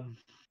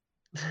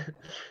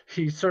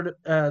he sort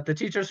of the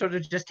teacher sort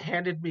of just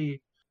handed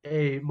me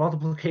a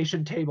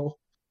multiplication table,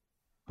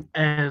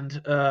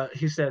 and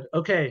he said,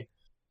 "Okay,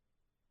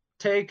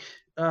 take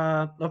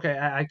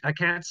I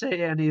can't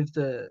say any of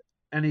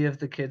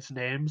the kids'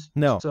 names.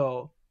 No.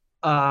 So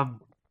I'm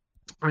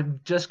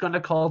just going to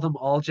call them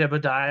all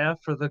Jebediah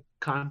for the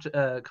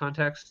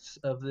contexts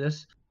of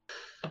this.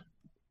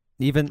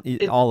 Even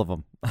all of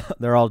them.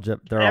 They're all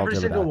Jebediah. Every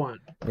single one.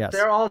 Yes.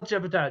 They're all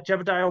Jebediah.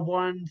 Jebediah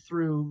 1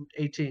 through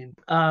 18.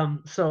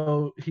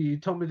 So he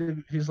told me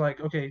he's like,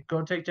 okay,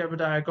 go take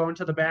Jebediah, go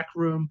into the back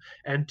room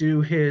and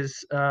do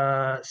his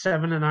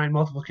 7 and 9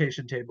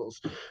 multiplication tables.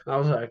 And I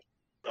was like,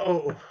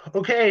 oh,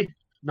 okay.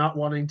 Not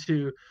wanting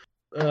to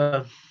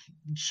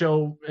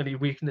show any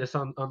weakness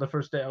on the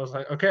first day. I was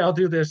like, okay, I'll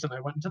do this. And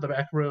I went into the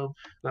back room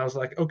and I was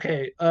like,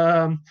 okay,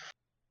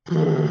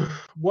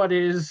 what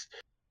is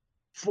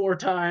 4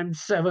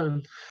 times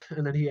 7?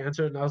 And then he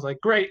answered and I was like,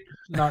 great,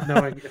 not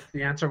knowing if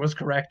the answer was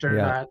correct or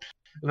not.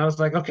 And I was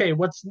like, okay,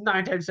 what's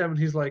 9 times 7?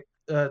 He's like,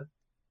 and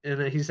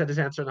then he said his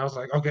answer and I was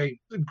like, okay,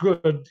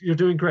 good, you're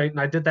doing great.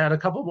 And I did that a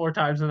couple more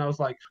times and I was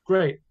like,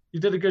 great, you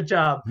did a good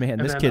job. Man,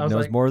 and this kid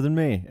knows more than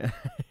me.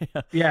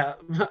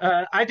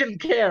 I didn't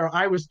care.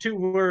 I was too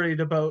worried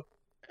about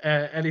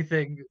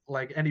anything,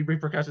 like any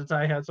repercussions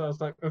I had. So I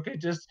was like, okay,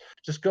 just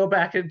go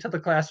back into the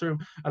classroom.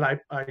 And I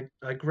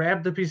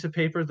grabbed the piece of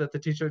paper that the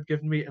teacher had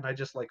given me and I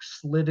just like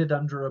slid it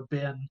under a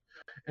bin.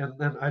 And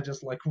then I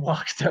just like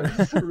walked out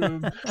of the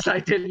room. So I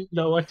didn't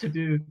know what to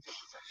do.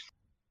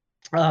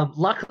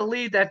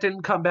 Luckily, that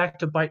didn't come back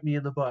to bite me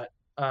in the butt.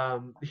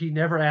 He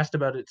never asked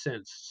about it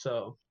since.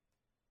 So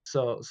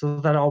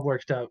that all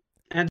worked out.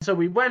 And so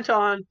we went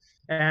on,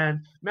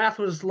 and math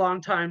was long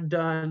time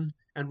done,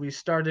 and we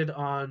started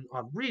on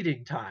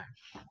reading time.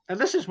 And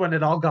this is when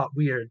it all got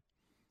weird.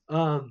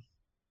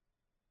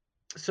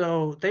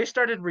 So they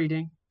started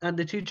reading, and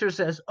the teacher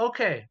says,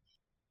 okay,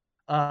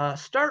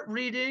 start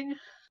reading.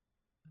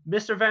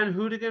 Mr. Van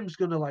Hoodigan's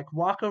going to like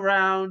walk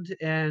around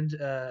and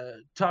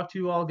talk to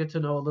you all, get to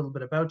know a little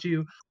bit about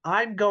you.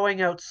 I'm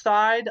going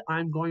outside.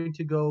 I'm going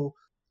to go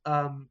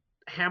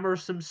hammer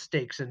some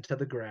stakes into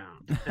the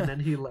ground. And then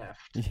he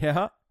left.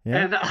 Yeah.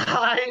 And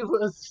I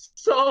was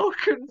so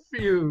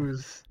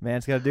confused.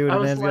 Man's got to do what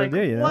a man's got to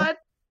do, you know?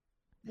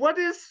 What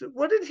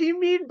did he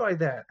mean by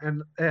that?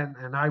 And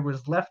I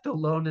was left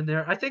alone in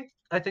there. I think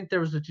I think there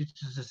was a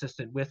teacher's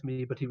assistant with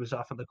me, but he was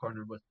off in the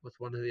corner with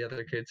one of the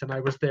other kids, and I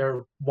was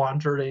there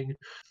wandering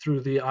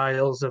through the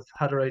aisles of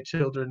Hutterite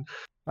children.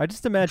 I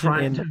just imagine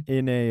Trying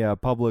in a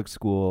public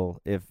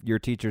school, if your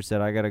teacher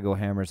said, "I got to go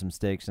hammer some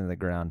stakes into the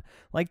ground,"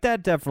 like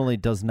that definitely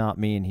does not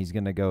mean he's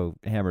gonna go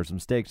hammer some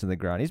stakes in the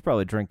ground. He's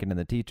probably drinking in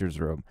the teacher's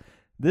room.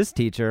 This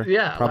teacher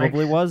Yeah,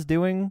 probably like, was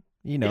doing,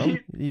 he'd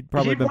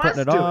probably he been putting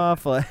was it doing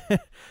off. Like,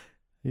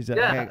 he's like,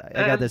 Yeah,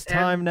 I got this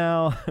time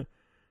now.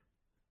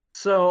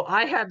 So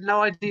I had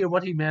no idea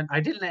what he meant. I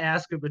didn't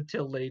ask him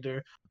until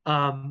later.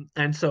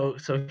 And so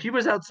he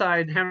was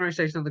outside hammering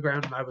stakes on the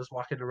ground, and I was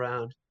walking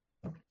around,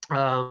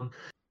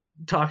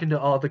 talking to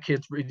all the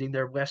kids reading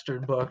their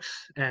Western books,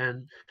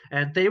 and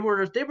they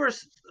were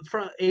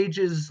from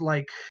ages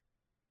like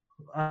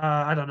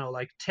I don't know,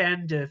 like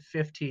 10 to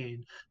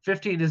 15.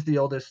 15 is the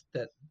oldest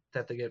that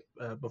they get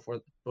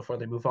before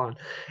they move on.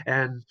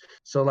 And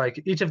so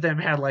like each of them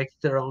had like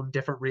their own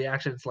different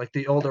reactions. Like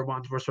the older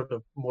ones were sort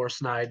of more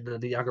snide, and then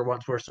the younger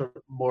ones were sort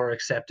of more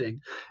accepting.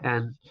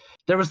 And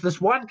there was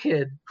this one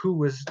kid who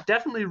was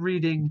definitely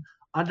reading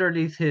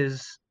underneath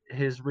his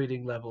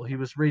reading level. He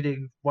was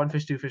reading One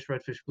Fish, Two Fish,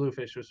 Red Fish, Blue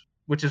Fish,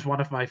 which is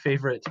one of my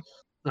favorite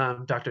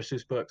Dr.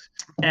 Seuss books.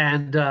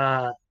 And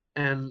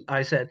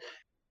I said,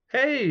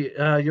 "Hey,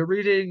 you're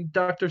reading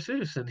Dr.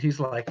 Seuss?" And he's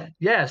like,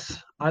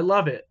 "Yes, I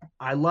love it.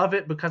 I love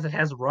it because it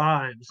has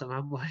rhymes." And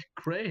I'm like,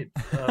 "Great.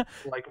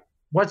 Like,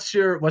 what's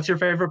your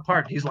favorite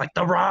part?" He's like,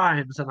 "The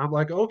rhymes." And I'm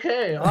like,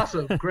 "Okay,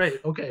 awesome,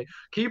 great. Okay,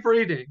 keep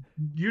reading.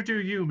 You do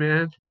you,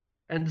 man."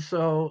 And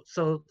so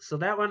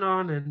that went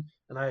on, and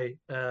I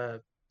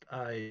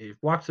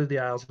walked through the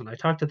aisles and I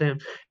talked to them,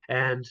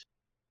 and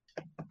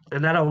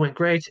that all went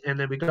great. And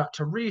then we got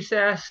to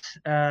recess,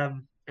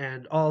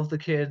 and all of the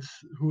kids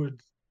who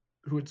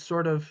had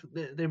sort of,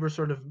 they were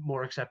sort of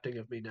more accepting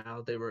of me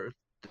now. They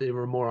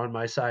were more on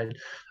my side.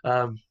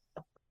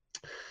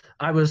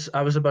 I was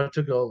about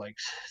to go like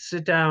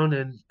sit down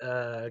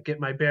and get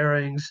my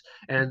bearings,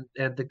 and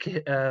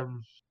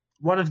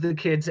one of the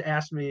kids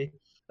asked me.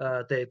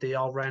 They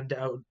all ran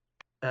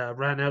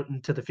out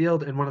into the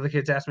field, and one of the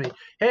kids asked me,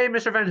 "Hey,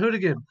 Mr. Van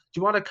Hoonigan, do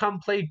you want to come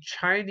play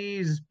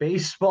Chinese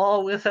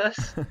baseball with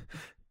us?"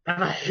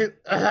 And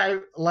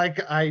I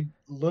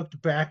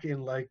looked back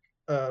in like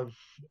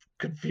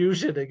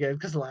confusion again,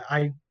 because like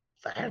I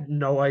had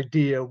no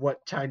idea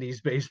what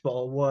Chinese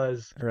baseball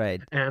was.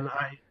 Right. And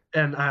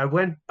I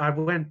went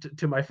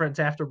to my friends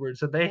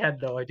afterwards, and they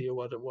had no idea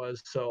what it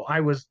was. So I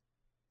was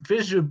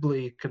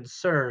visibly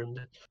concerned.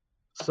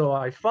 So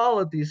I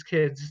followed these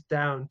kids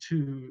down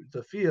to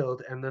the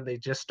field, and then they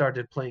just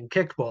started playing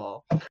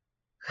kickball.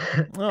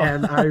 Oh.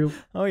 And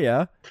Oh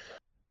yeah.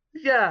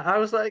 yeah, I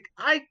was like,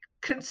 I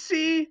can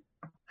see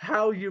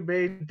how you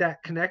made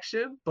that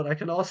connection, but I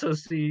can also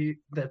see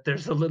that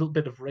there's a little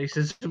bit of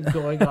racism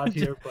going on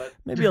here, but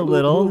Maybe a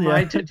little, who am I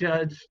yeah. to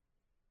judge?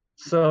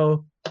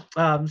 So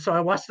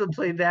I watched them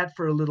play that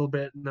for a little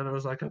bit, and then I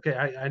was like, okay,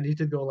 I need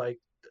to go like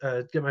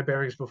get my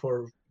bearings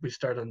before we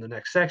start on the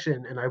next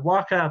section. And I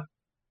walk up,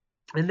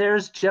 and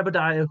there's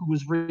Jebediah, who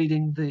was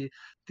reading the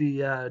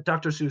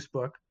Dr. Seuss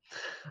book.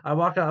 I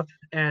walk up,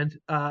 and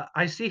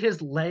I see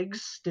his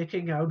legs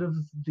sticking out of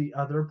the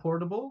other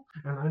portable,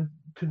 and I'm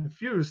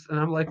confused. And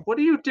I'm like, "What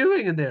are you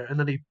doing in there?" And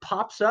then he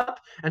pops up,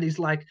 and he's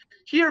like,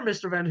 "Here,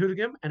 Mr. Van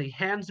Hoonigan," and he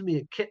hands me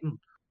a kitten,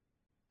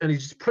 and he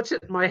just puts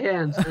it in my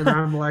hands, and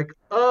I'm like,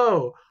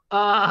 "Oh,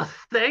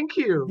 thank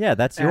you." Yeah,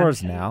 that's And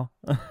yours he- now.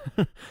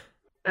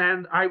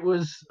 And I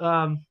was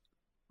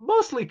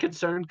mostly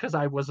concerned because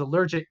I was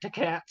allergic to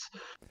cats.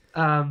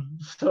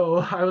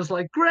 So I was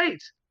like,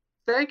 "Great.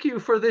 Thank you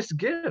for this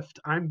gift.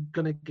 I'm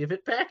gonna give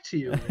it back to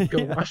you. Go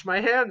Yeah. wash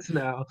my hands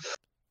now."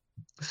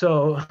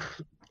 So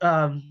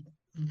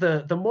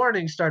the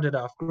morning started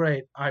off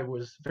great. I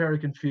was very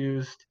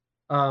confused,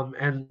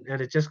 and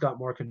it just got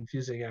more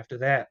confusing after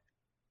that.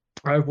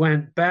 I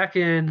went back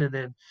in, and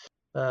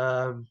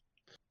then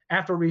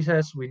after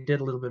recess, we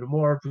did a little bit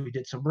more. We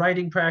did some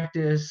writing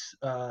practice.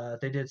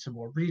 They did some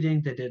more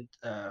reading. They did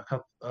a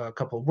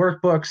couple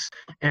workbooks,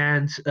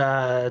 and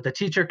the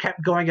teacher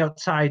kept going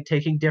outside,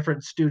 taking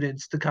different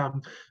students to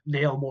come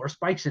nail more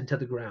spikes into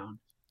the ground.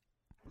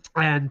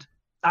 And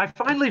I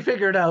finally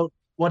figured out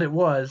what it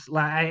was.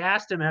 Like, I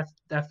asked him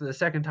after the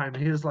second time,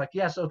 and he was like,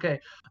 "Yes, okay.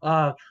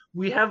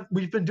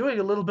 We've been doing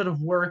a little bit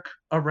of work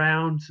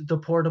around the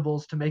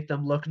portables to make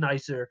them look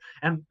nicer,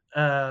 and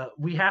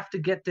we have to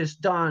get this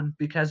done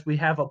because we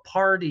have a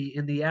party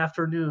in the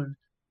afternoon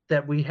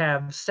that we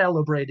have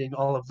celebrating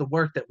all of the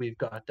work that we've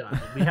got done.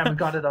 And we haven't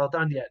got it all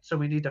done yet, so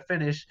we need to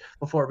finish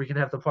before we can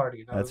have the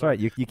party." And I That's was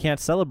right. like, You can't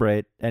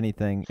celebrate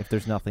anything if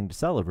there's nothing to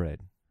celebrate,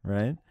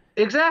 right?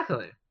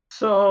 Exactly.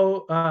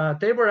 So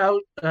they were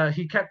out.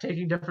 He kept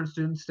taking different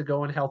students to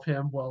go and help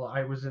him while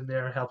I was in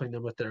there helping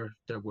them with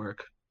their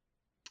work.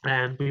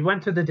 And we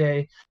went to the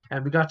day,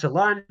 and we got to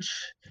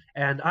lunch,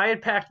 and I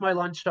had packed my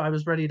lunch, so I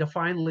was ready to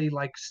finally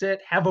like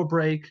sit, have a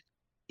break,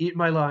 eat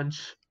my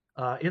lunch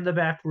in the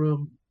back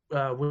room,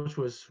 which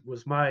was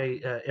my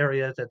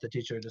area that the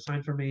teacher had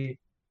assigned for me.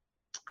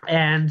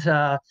 And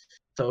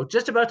so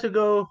just about to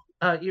go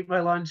eat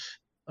my lunch,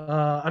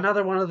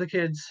 another one of the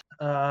kids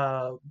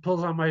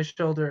pulls on my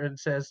shoulder and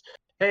says,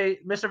 "Hey,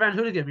 Mr. Van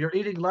Hoonigan, you're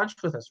eating lunch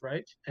with us,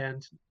 right?"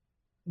 And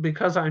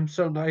because I'm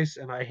so nice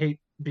and I hate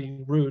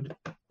being rude,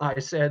 I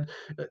said,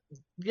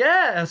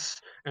 yes,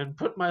 and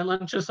put my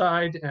lunch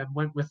aside and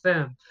went with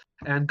them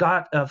and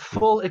got a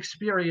full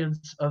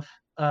experience of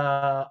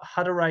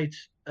Hutterite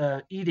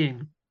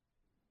eating.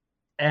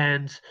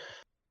 And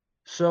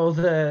so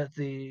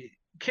the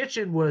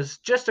kitchen was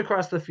just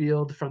across the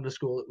field from the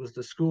school. It was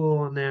the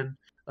school and then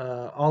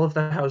all of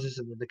the houses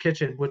and then the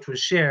kitchen, which was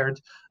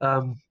shared.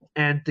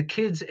 And the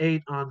kids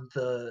ate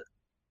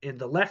in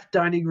the left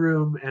dining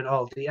room, and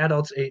all the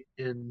adults ate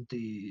in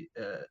the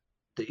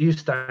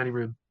east dining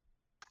room.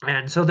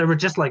 And so there were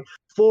just like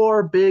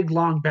 4 big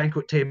long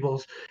banquet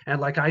tables, and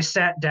like I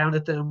sat down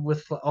at them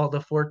with all the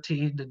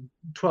 14 and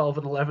 12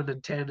 and 11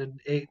 and 10 and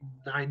 8 and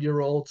 9 year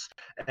olds,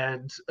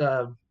 and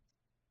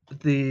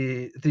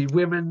the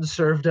women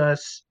served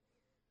us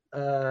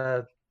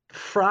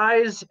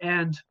fries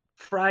and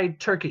fried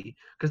turkey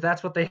because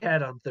that's what they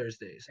had on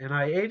Thursdays, and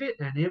I ate it,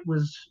 and it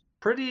was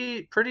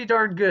pretty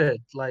darn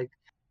good. Like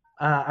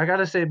I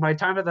gotta say, my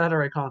time at the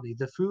Hutterite Colony,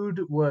 the food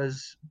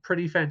was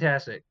pretty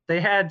fantastic. They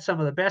had some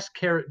of the best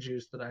carrot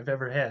juice that I've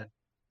ever had.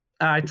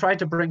 I tried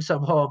to bring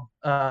some home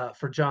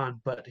for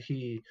John, but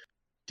he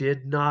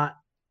did not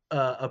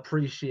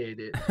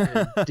appreciate it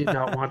and did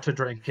not want to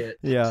drink it.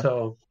 Yeah.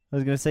 So I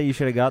was gonna say you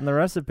should have gotten the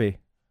recipe.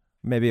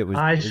 Maybe it was.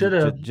 I should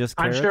have. Just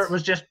I'm carrots? sure it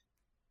was just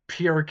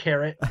pure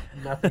carrot,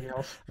 nothing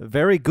else.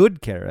 Very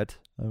good carrot.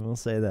 I will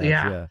say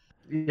that.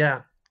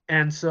 Yeah.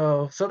 And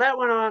so that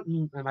went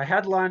on, and I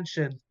had lunch,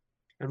 and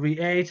we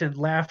ate and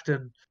laughed,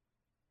 and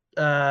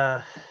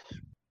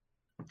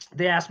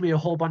they asked me a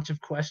whole bunch of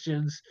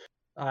questions.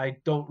 I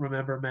don't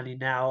remember many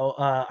now.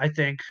 I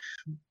think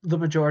the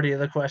majority of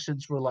the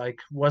questions were like,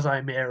 was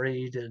I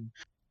married, and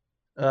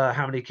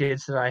how many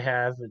kids did I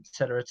have, et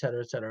cetera, et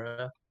cetera, et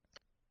cetera.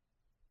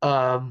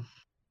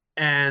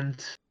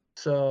 And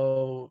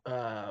so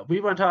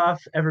we went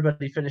off.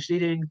 Everybody finished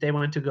eating. They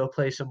went to go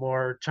play some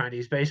more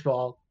Chinese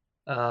baseball.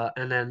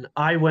 And then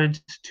I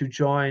went to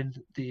join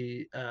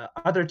the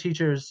other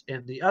teachers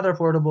in the other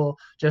portable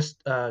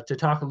just to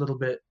talk a little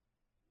bit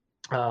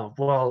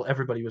while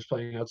everybody was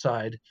playing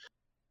outside.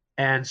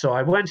 And so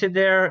I went in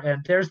there,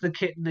 and there's the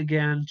kitten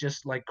again,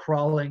 just like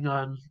crawling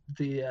on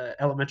the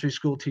elementary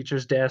school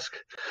teacher's desk.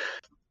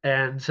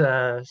 And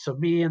so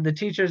me and the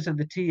teachers and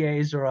the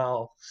TAs are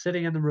all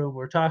sitting in the room.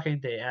 We're talking.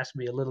 They asked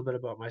me a little bit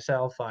about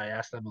myself. I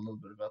asked them a little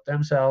bit about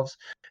themselves.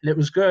 And it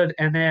was good.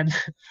 And then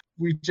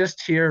we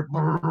just hear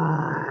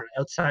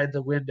outside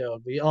the window.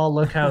 And we all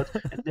look out,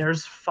 and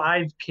there's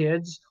 5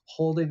 kids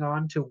holding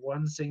on to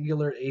one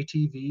singular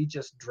ATV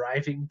just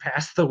driving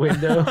past the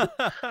window.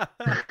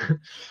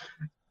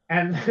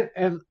 And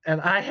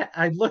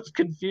I looked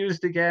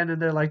confused again,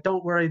 and they're like,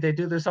 "Don't worry, they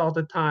do this all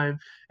the time."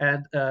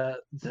 And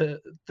the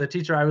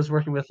teacher I was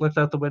working with looked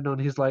out the window, and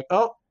he's like,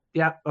 "Oh,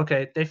 yeah,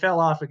 okay, they fell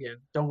off again.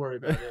 Don't worry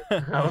about it."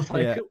 And I was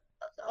like,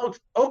 Yeah.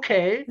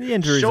 "Okay." The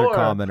injuries sure. are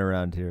common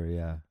around here.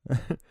 Yeah.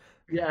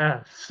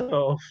 Yeah.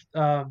 So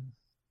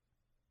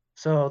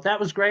that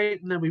was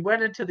great, and then we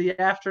went into the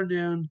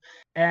afternoon,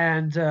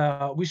 and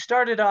we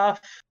started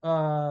off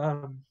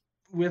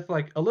with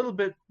like a little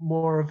bit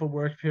more of a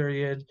work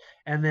period,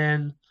 and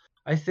then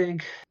I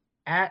think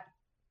at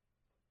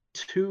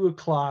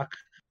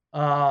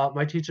 2:00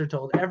 my teacher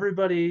told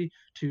everybody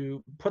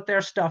to put their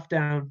stuff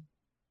down,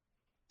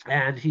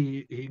 and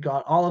he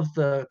got all of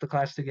the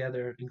class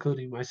together,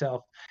 including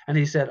myself, and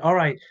he said, "All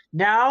right,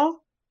 now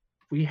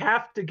we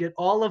have to get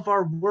all of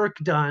our work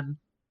done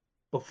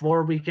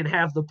before we can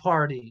have the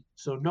party,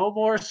 so no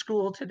more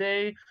school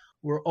today,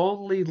 we're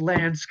only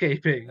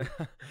landscaping."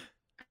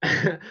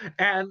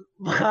 And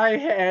my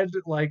head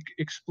like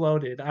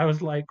exploded. I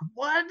was like,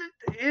 what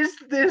is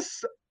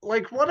this?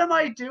 Like, what am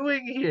I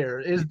doing here?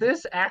 Is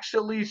this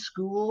actually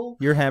school?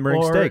 You're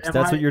hammering Or stakes. am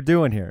That's I- what you're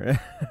doing here.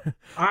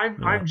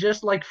 I'm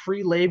just like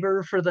free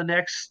labor for the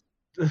next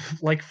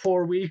like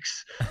 4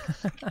 weeks.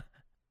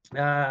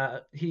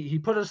 He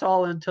put us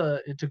all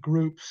into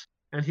groups,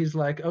 and he's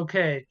like,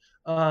 okay,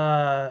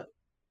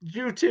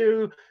 you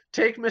two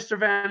take Mr.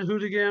 Van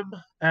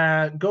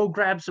Hoonigan, go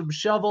grab some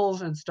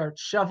shovels and start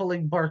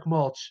shoveling bark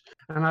mulch.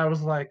 And I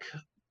was like,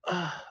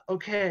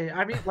 okay.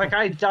 I mean, like,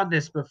 I'd done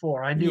this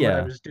before. I knew what I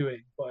Yeah. was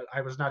doing, but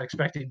I was not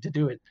expecting to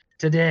do it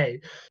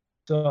today.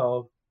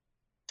 So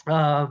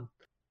I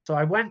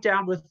went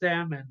down with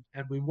them,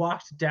 and we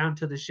walked down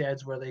to the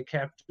sheds where they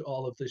kept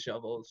all of the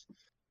shovels.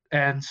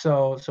 And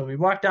so we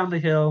walked down the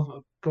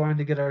hill going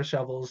to get our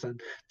shovels,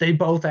 and they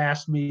both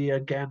asked me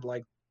again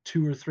like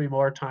 2 or 3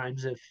 more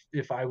times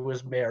if I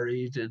was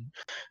married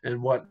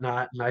and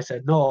whatnot. And I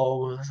said,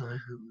 no.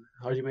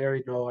 Are you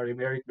married? No. Are you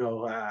married?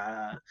 No.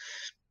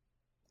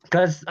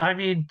 Because I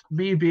mean,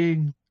 me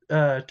being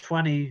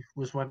 20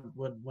 was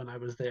when I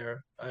was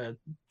there.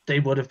 They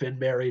would have been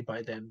married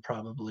by then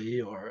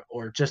probably, or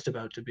just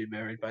about to be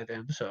married by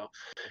then. So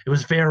it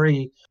was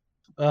very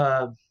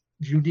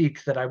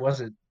unique that I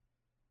wasn't.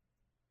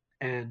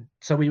 And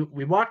so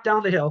we walked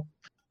down the hill.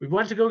 We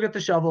went to go get the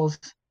shovels,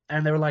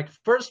 and they were like,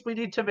 first we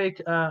need to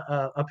make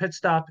a pit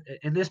stop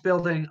in this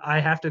building. I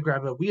have to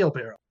grab a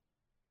wheelbarrow.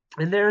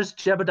 And there's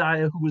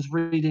Jebediah, who was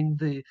reading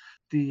the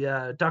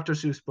Dr.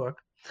 Seuss book.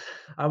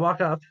 I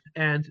walk up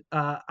and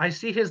I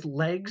see his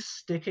legs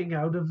sticking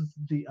out of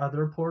the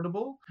other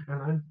portable,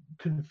 and I'm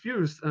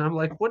confused. And I'm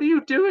like, "What are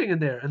you doing in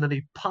there?" And then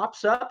he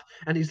pops up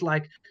and he's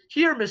like,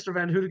 "Here, Mr.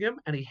 Van Hootigem,"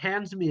 and he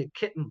hands me a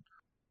kitten,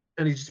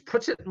 and he just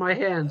puts it in my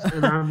hands,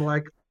 and I'm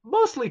like,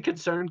 mostly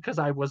concerned because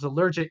I was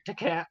allergic to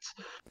cats.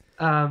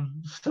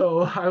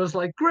 So I was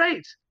like,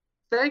 "Great.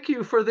 Thank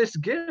you for this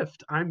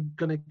gift. I'm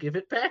gonna give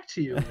it back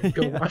to you and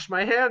go wash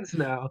my hands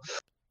now."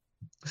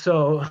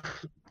 So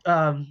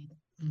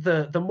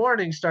the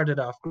morning started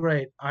off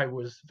great. I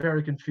was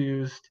very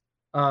confused,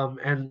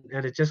 and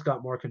it just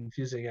got more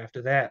confusing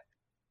after that.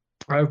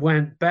 I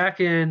went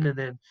back in, and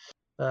then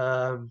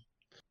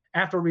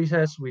after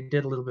recess, we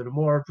did a little bit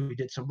more. We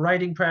did some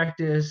writing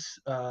practice.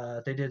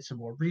 They did some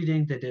more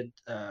reading. They did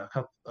a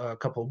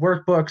couple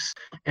workbooks,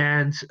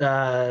 and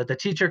the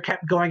teacher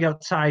kept going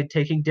outside,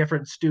 taking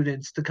different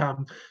students to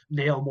come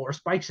nail more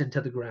spikes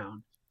into the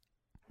ground.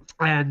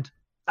 And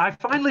I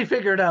finally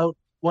figured out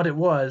what it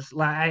was.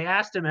 Like, I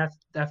asked him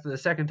after the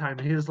second time,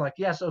 and he was like,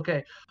 "Yes,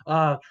 okay.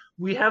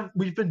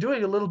 We've been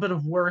doing a little bit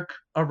of work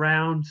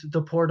around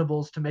the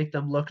portables to make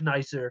them look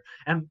nicer,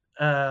 and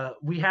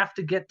we have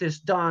to get this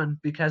done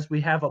because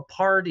we have a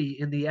party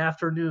in the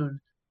afternoon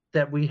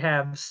that we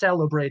have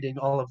celebrating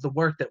all of the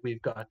work that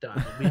we've got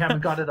done. We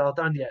haven't got it all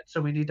done yet,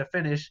 so we need to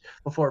finish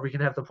before we can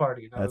have the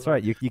party." That's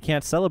right. You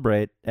can't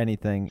celebrate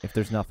anything if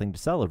there's nothing to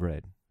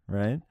celebrate,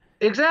 right?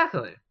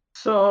 Exactly.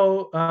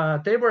 So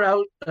they were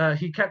out.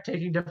 He kept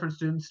taking different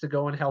students to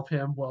go and help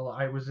him while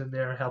I was in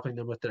there helping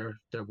them with their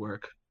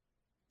work.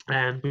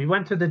 And we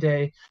went through the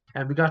day,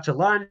 and we got to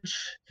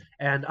lunch,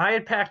 and I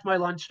had packed my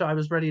lunch, so I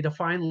was ready to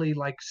finally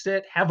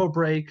sit, have a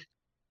break,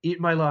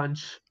 eat my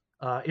lunch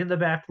in the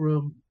back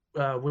room,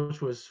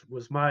 which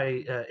was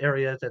my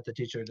area that the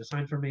teacher had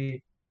assigned for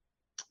me.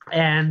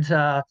 And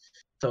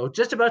so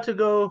just about to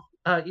go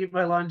eat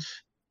my lunch,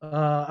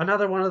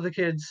 another one of the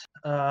kids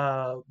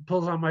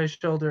pulls on my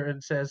shoulder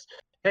and says,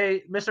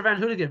 "Hey, Mr.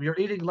 Van Hootigem, you're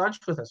eating lunch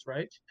with us,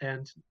 right?"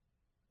 And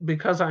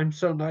because I'm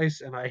so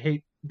nice and I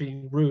hate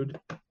being rude,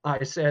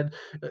 I said,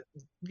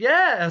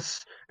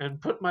 "Yes," and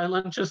put my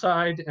lunch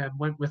aside and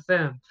went with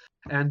them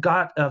and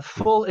got a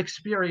full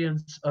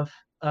experience of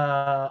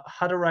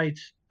Hutterite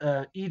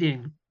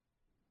eating.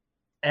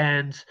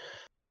 And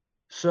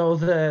so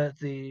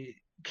the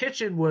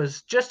kitchen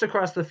was just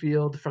across the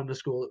field from the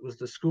school. It was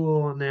the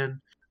school, and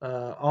then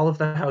all of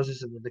the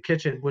houses, and then the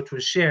kitchen, which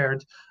was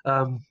shared.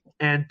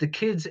 And the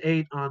kids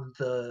ate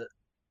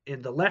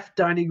in the left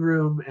dining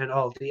room, and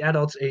all the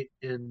adults ate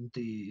in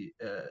the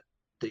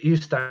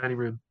east dining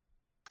room.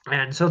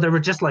 And so there were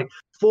just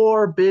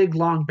 4 big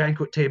long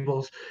banquet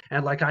tables,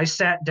 and I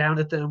sat down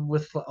at them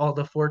with all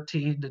the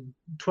 14 and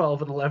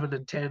 12 and 11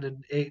 and 10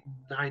 and 8 and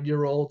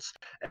 9-year-olds,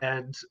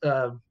 and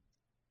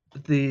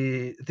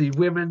the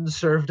women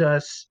served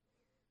us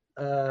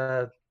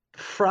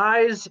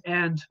fries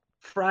and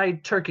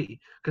fried turkey,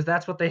 because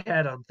that's what they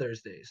had on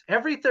Thursdays.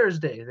 Every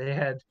Thursday they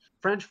had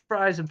French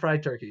fries and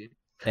fried turkey.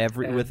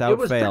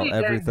 Without fail,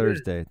 every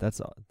Thursday.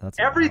 That's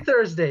every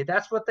Thursday.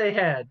 That's what they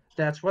had.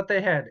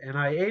 And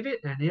I ate it,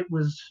 and it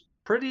was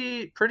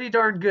pretty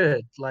darn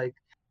good.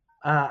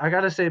 I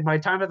gotta say, my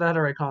time at the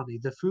Hutterite Colony,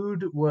 the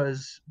food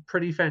was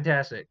pretty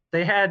fantastic.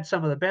 They had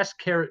some of the best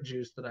carrot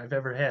juice that I've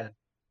ever had.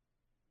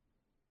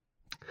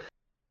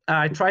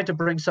 I tried to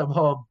bring some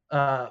home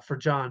for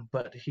John,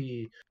 but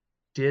he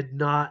did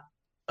not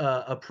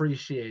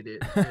appreciate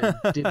it and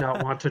did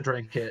not want to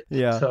drink it.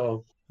 Yeah.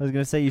 So I was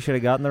gonna say you should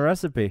have gotten the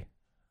recipe.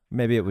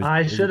 Maybe it was.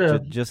 I should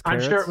have. Just I'm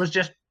carrots? sure it was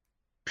just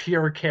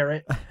pure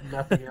carrot,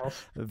 nothing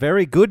else.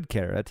 Very good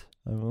carrot.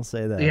 I will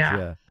say that.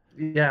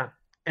 Yeah.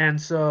 And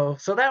so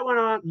that went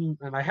on,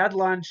 and I had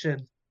lunch,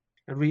 and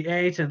we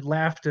ate and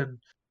laughed, and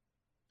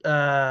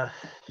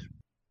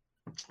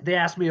they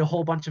asked me a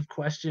whole bunch of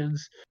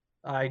questions.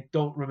 I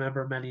don't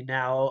remember many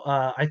now.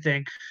 I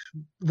think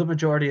the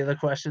majority of the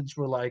questions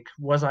were like,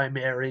 was I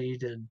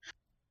married, and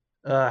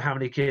how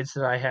many kids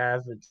did I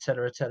have, et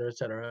cetera, et cetera, et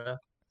cetera.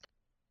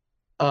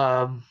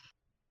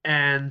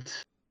 And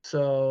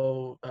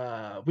so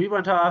we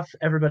went off.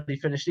 Everybody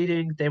finished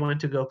eating. They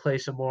went to go play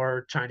some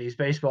more Chinese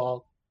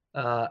baseball.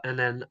 And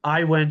then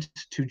I went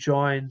to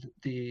join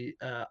the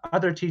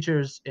other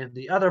teachers in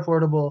the other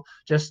portable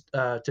just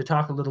to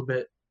talk a little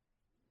bit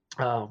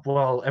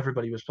while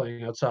everybody was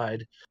playing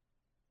outside.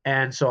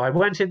 And so I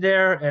went in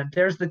there, and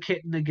there's the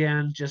kitten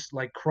again, just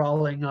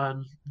crawling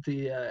on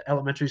the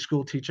elementary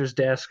school teacher's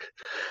desk.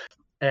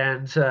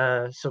 And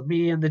so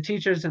me and the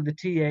teachers and the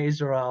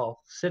TAs are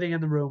all sitting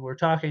in the room. We're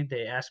talking.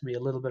 They asked me a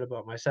little bit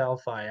about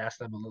myself. I asked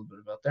them a little bit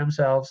about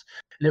themselves.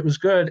 And it was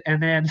good.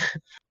 And then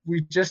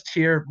we just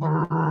hear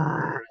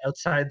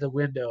outside the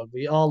window. And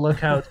we all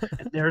look out,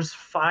 and there's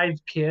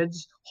 5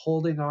 kids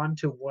holding on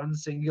to one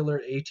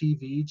singular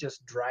ATV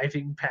just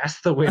driving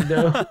past the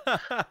window.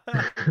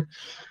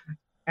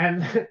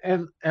 and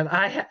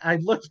I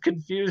looked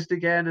confused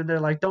again, and they're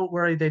like, "Don't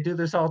worry, they do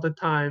this all the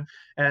time."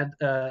 And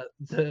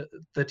the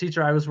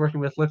teacher I was working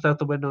with looked out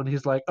the window, and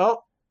he's like,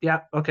 "Oh,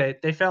 yeah, okay,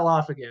 they fell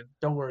off again.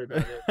 Don't worry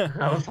about it."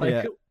 I was like,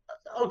 Yeah.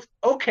 "Oh,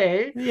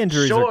 okay, The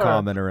injuries sure." are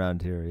common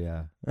around here.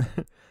 Yeah.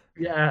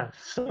 Yeah.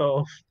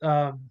 So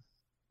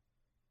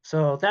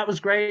that was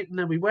great, and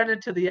then we went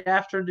into the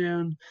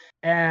afternoon,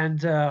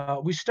 and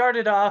we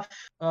started off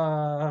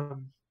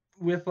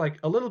with like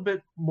a little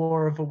bit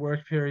more of a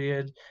work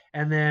period,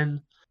 and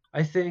then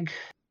I think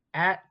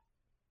at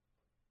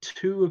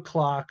 2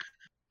 o'clock,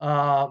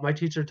 my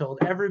teacher told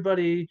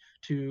everybody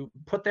to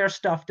put their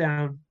stuff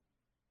down,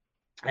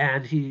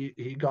 and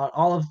he got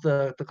all of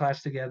the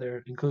class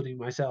together, including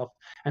myself,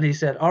 and he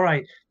said, "All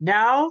right,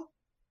 now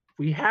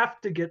we have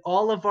to get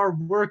all of our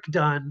work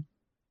done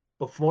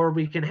before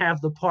we can have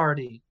the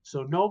party.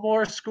 So no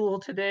more school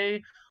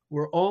today.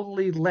 We're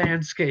only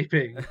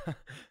landscaping."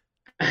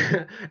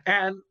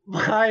 And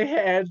my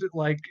head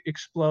like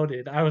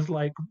exploded. I was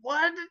like,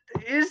 "What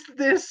is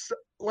this?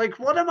 Like,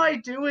 what am I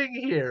doing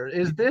here?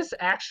 Is this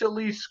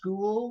actually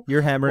school?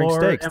 You're hammering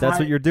Or stakes. am That's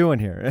what I- you're doing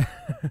here.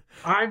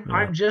 I'm Yeah.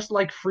 I'm just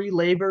like free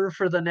labor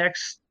for the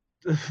next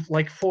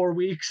like 4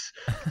 weeks.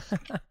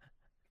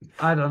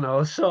 I don't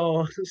know.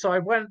 So I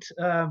went.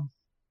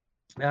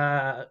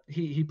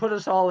 He put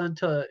us all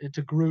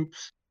into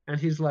groups, and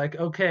he's like,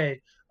 "Okay,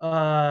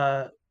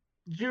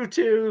 you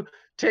two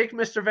take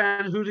Mr.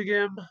 Van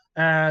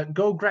Hoodigem,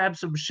 go grab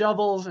some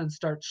shovels and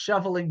start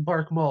shoveling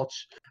bark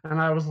mulch." And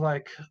I was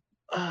like,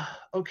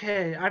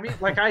 "Okay." I mean,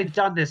 like I'd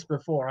done this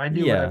before. I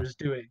knew what I Yeah. was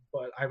doing,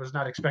 but I was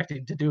not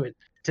expecting to do it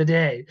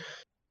today.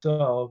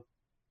 So,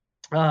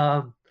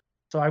 um,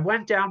 so I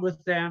went down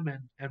with them,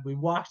 and we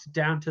walked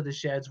down to the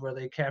sheds where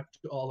they kept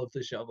all of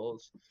the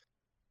shovels.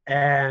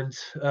 And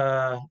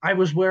I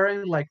was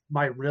wearing like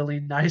my really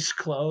nice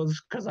clothes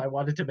because I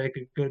wanted to make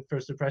a good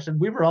first impression.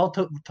 We were all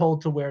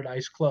told to wear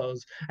nice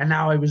clothes, and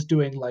now I was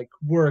doing like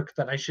work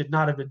that I should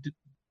not have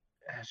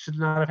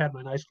had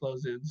my nice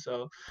clothes in.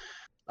 So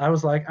I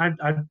was like,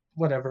 I'm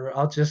whatever.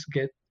 I'll just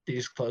get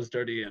these clothes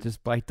dirty and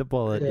Just bite the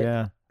bullet.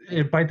 Yeah.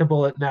 bite the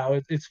bullet now.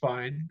 It's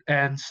fine.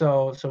 And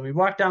so we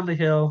walked down the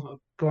hill,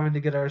 going to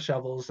get our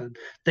shovels, and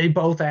they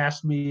both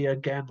asked me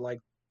again, like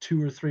 2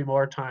 or 3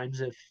 more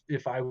times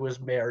if I was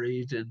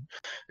married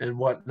and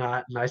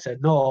whatnot. And I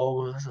said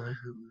no. I was like,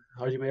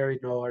 "Are you married?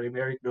 No. Are you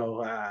married?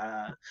 No."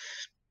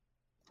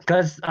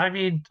 Because I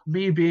mean,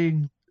 me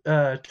being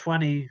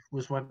 20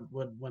 was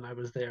when I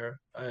was there.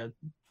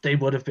 They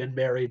would have been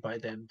married by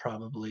then,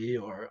 probably,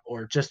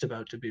 or just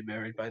about to be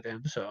married by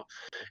then. So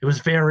it was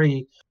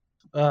very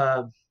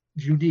uh,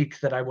 unique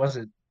that I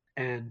wasn't.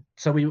 And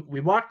so we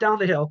walked down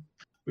the hill.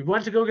 We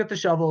went to go get the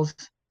shovels,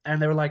 and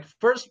they were like,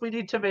 "First, we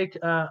need to make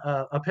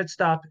a pit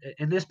stop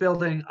in this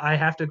building. I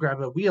have to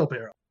grab a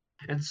wheelbarrow."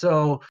 And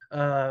so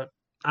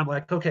I'm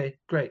like, "Okay,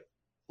 great.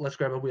 Let's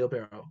grab a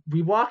wheelbarrow."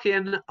 We walk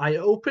in. I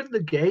open the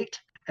gate,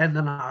 and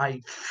then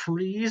I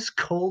freeze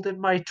cold in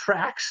my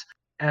tracks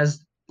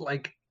as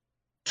like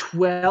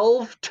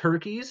 12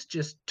 turkeys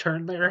just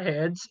turn their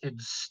heads and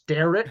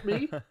stare at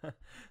me.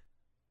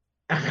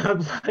 And I'm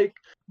like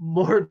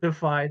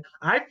mortified.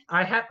 I've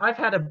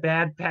had a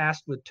bad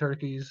past with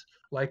turkeys.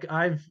 Like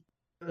I've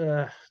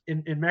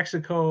in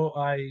Mexico,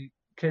 I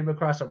came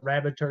across a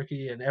rabbit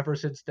turkey, and ever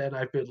since then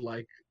I've been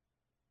like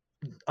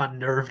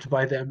unnerved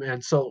by them.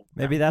 And so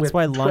Maybe that's with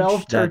why 12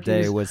 lunch that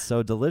day turkeys, was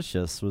so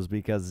delicious, was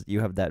because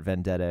you have that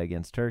vendetta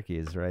against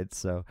turkeys, right?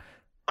 So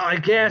I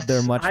guess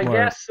they're much I more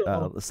guess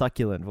so.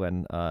 succulent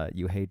when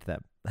you hate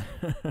them.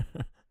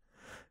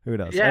 Who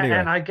knows? Yeah, Anyway.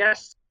 and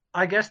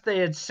I guess they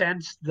had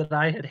sensed that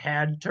I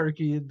had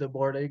turkey in the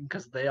morning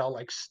because they all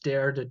like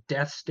stared a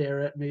death stare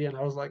at me, and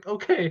I was like,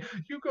 "Okay,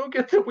 you go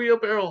get the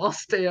wheelbarrow. I'll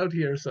stay out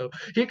here." So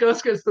he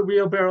goes gets the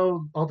wheelbarrow.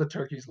 And all the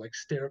turkeys like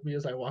stare at me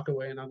as I walk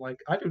away, and I'm like,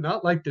 "I do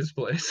not like this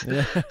place."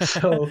 Yeah.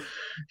 So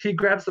he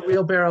grabs the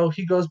wheelbarrow.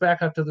 He goes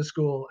back up to the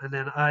school, and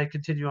then I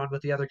continue on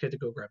with the other kid to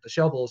go grab the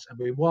shovels, and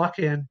we walk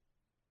in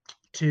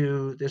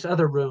to this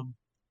other room,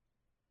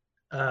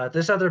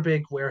 this other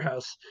big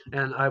warehouse,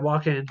 and I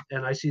walk in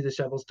and I see the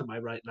shovels to my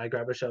right, and I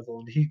grab a shovel,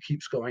 and he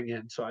keeps going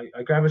in. So I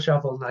grab a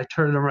shovel and I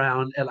turn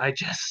around, and I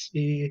just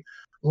see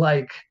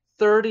like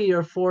 30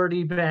 or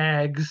 40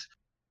 bags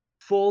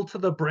full to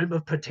the brim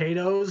of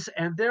potatoes,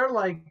 and they're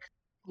like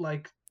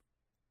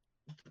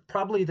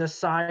probably the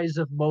size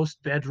of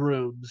most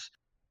bedrooms,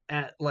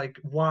 at like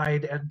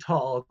wide and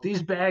tall.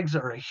 These bags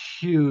are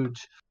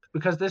huge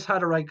because this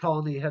Hutterite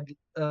colony had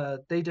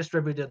they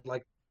distributed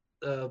like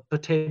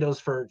potatoes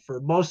for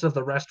most of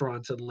the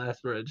restaurants in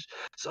Lethbridge.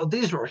 So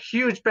these were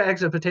huge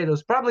bags of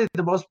potatoes, probably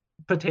the most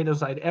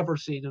potatoes I'd ever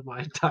seen in my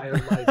entire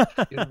life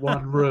in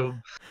one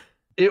room.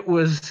 It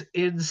was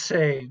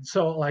insane.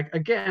 So like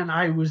again,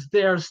 I was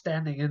there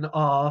standing in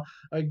awe.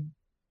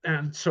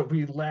 And so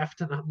we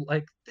left, and I'm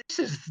like, this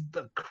is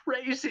the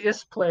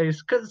craziest place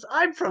because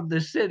I'm from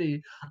the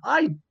city.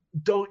 I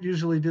don't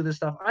usually do this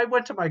stuff. I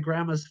went to my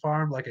grandma's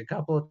farm like a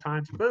couple of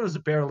times, but it was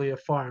barely a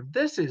farm.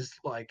 This is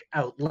like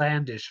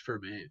outlandish for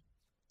me.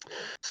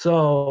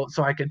 So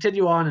I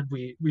continue on, and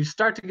we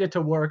start to get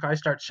to work. I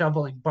start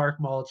shoveling bark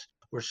mulch.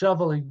 We're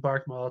shoveling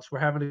bark mulch. We're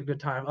having a good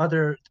time.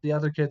 The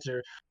other kids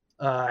are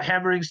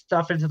hammering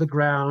stuff into the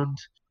ground.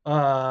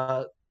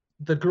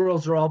 The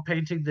girls are all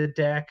painting the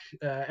deck.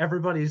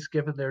 Everybody's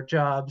given their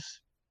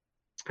jobs.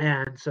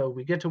 And so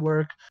we get to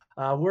work.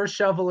 We're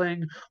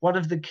shoveling. One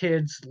of the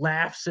kids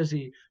laughs as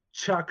he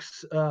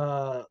chucks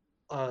a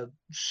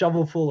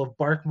shovel full of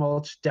bark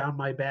mulch down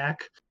my back.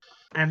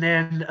 And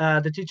then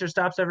the teacher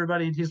stops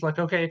everybody and he's like,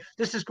 okay,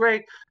 this is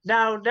great.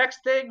 Now, next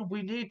thing,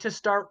 we need to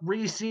start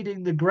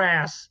reseeding the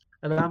grass.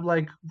 And I'm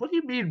like, what do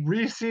you mean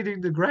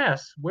reseeding the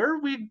grass? Where are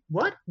we?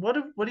 What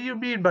do you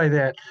mean by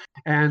that?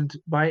 And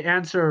my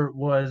answer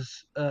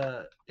was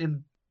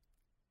in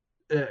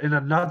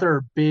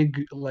another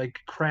big like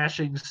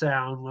crashing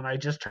sound when I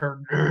just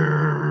heard.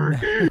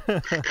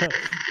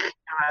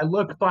 I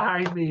look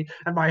behind me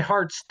and my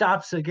heart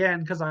stops again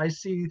because I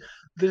see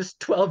this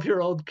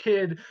 12-year-old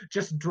kid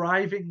just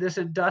driving this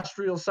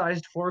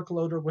industrial-sized fork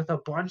loader with a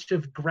bunch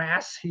of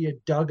grass he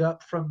had dug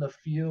up from the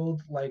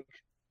field, like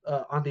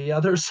on the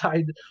other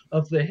side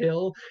of the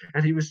hill,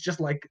 and he was just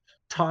like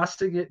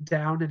tossing it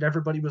down, and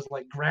everybody was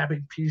like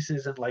grabbing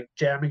pieces and like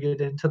jamming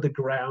it into the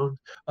ground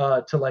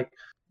to like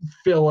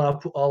fill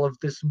up all of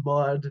this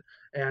mud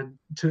and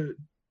to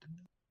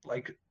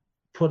like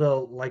put a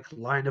like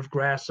line of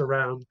grass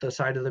around the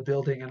side of the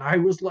building. And I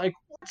was like,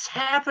 what's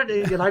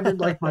happening? And I'm in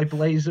like my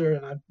blazer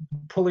and I'm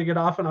pulling it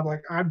off and I'm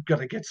like, I'm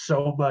gonna get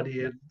so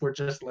muddy. And we're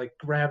just like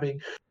grabbing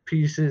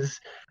pieces,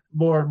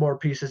 more and more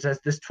pieces, as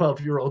this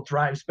 12-year-old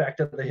drives back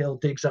to the hill,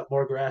 digs up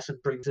more grass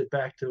and brings it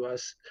back to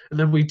us. And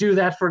then we do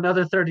that for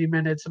another 30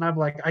 minutes and I'm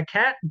like, I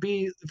can't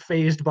be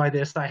phased by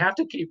this. I have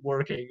to keep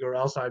working or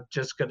else I'm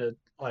just gonna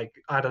like,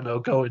 I don't know,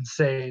 go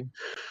insane.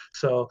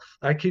 So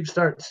I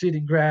start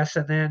seeding grass,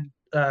 and then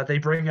they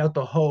bring out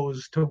the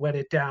hose to wet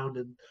it down,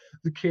 and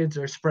the kids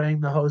are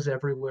spraying the hose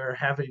everywhere,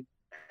 having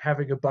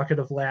a bucket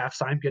of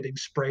laughs. I'm getting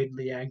sprayed in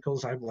the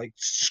ankles. I'm like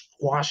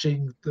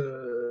squashing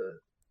the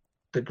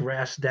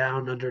grass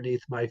down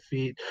underneath my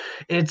feet.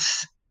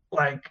 It's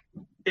like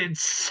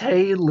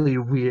insanely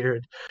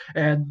weird.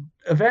 And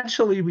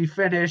eventually we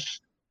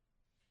finish.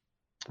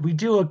 We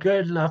do a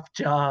good enough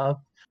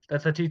job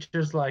that the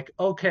teacher's like,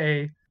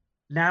 okay,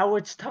 now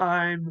it's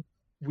time.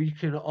 We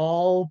can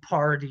all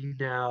party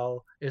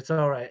now. It's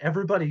all right.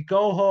 Everybody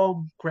go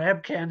home,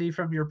 grab candy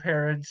from your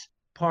parents,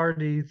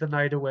 party the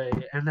night away.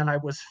 And then I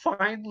was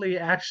finally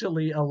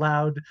actually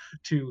allowed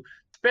to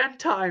spend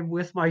time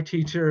with my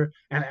teacher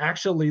and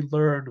actually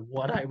learn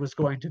what I was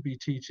going to be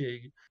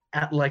teaching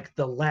at like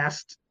the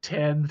last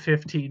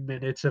 10-15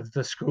 minutes of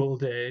the school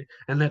day.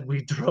 And then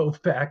we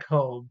drove back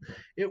home.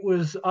 It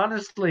was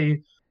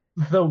honestly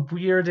the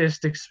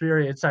weirdest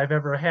experience I've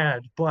ever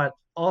had, but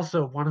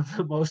also one of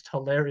the most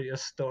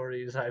hilarious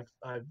stories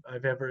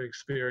I've ever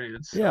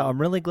experienced. Yeah, I'm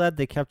really glad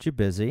they kept you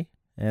busy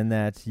and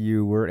that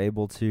you were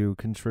able to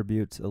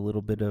contribute a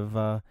little bit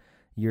of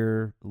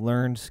your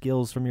learned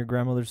skills from your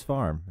grandmother's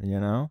farm, you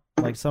know?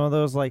 Like some of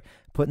those, like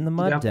putting the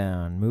mud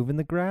down, moving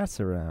the grass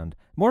around.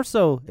 More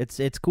so, it's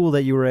cool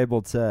that you were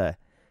able to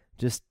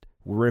just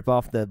rip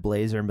off the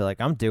blazer and be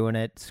like, I'm doing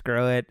it.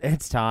 Screw it.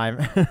 It's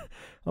time.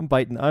 I'm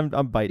biting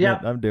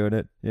it. I'm doing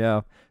it.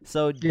 Yeah.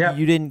 So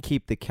you didn't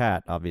keep the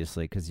cat,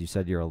 obviously, because you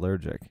said you're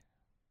allergic.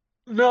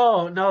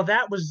 No,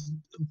 that was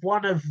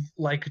one of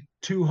like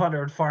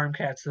 200 farm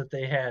cats that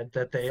they had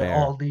that they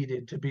all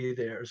needed to be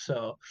there.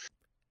 So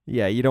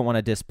yeah, you don't want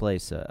to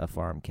displace a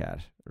farm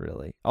cat,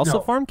 really. Also,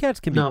 farm cats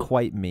can be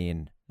quite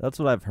mean. That's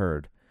what I've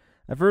heard.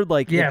 I've heard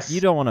like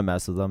you don't want to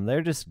mess with them.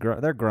 They're just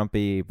they're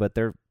grumpy, but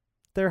they're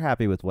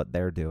happy with what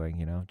they're doing,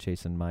 you know,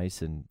 chasing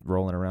mice and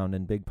rolling around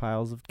in big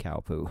piles of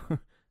cow poo.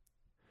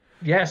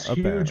 Yes,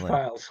 huge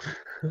piles.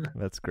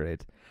 That's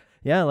great.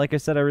 Yeah, like I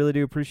said, I really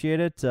do appreciate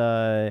it.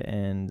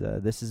 And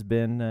this has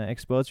been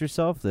Expose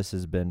Yourself. This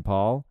has been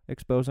Paul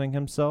exposing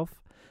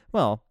himself.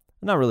 Well,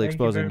 not really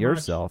exposing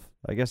yourself.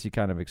 I guess you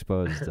kind of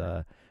exposed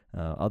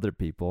other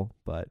people,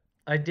 but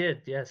I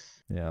did,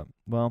 yes. Yeah.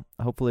 Well,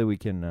 hopefully we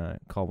can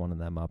call one of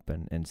them up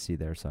and see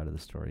their side of the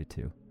story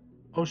too.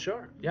 Oh,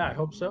 sure. Yeah, I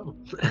hope so.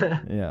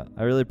 Yeah,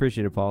 I really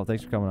appreciate it, Paul.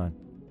 Thanks for coming on.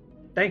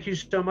 Thank you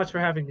so much for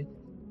having me.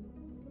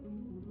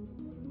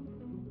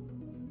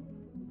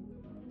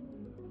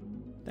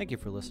 Thank you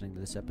for listening to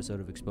this episode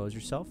of Expose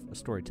Yourself, a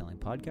storytelling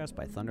podcast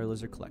by Thunder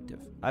Lizard Collective.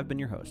 I've been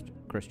your host,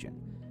 Christian.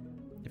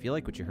 If you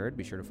like what you heard,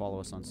 be sure to follow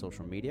us on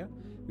social media.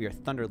 We are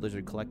Thunder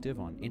Lizard Collective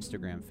on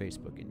Instagram,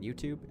 Facebook, and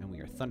YouTube, and we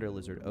are Thunder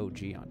Lizard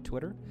OG on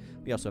Twitter.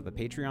 We also have a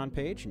Patreon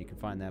page, and you can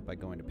find that by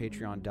going to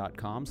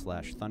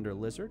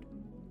patreon.com/thunderlizard.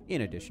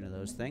 In addition to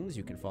those things,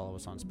 you can follow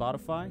us on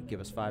Spotify, give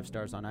us 5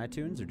 stars on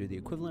iTunes, or do the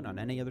equivalent on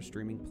any other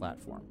streaming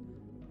platform.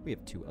 We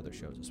have 2 other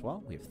shows as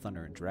well. We have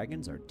Thunder and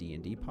Dragons, our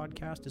D&D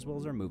podcast, as well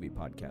as our movie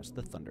podcast,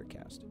 The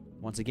Thundercast.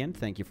 Once again,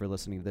 thank you for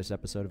listening to this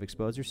episode of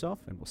Expose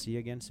Yourself, and we'll see you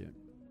again soon.